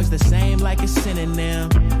my dog's the same like a synonym.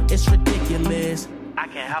 It's ridiculous. I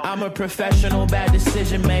can't help I'm a professional bad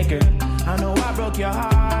decision maker. I know I broke your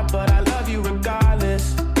heart, but I love you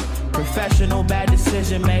regardless. Professional bad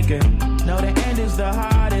decision maker. No, the end is the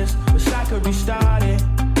hardest. Wish I could restart it.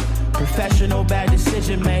 Professional bad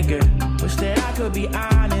decision maker. Wish that I could be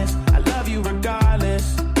honest. I love you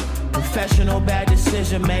regardless. Professional bad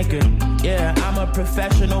decision maker. Yeah, I'm a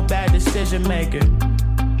professional bad decision maker.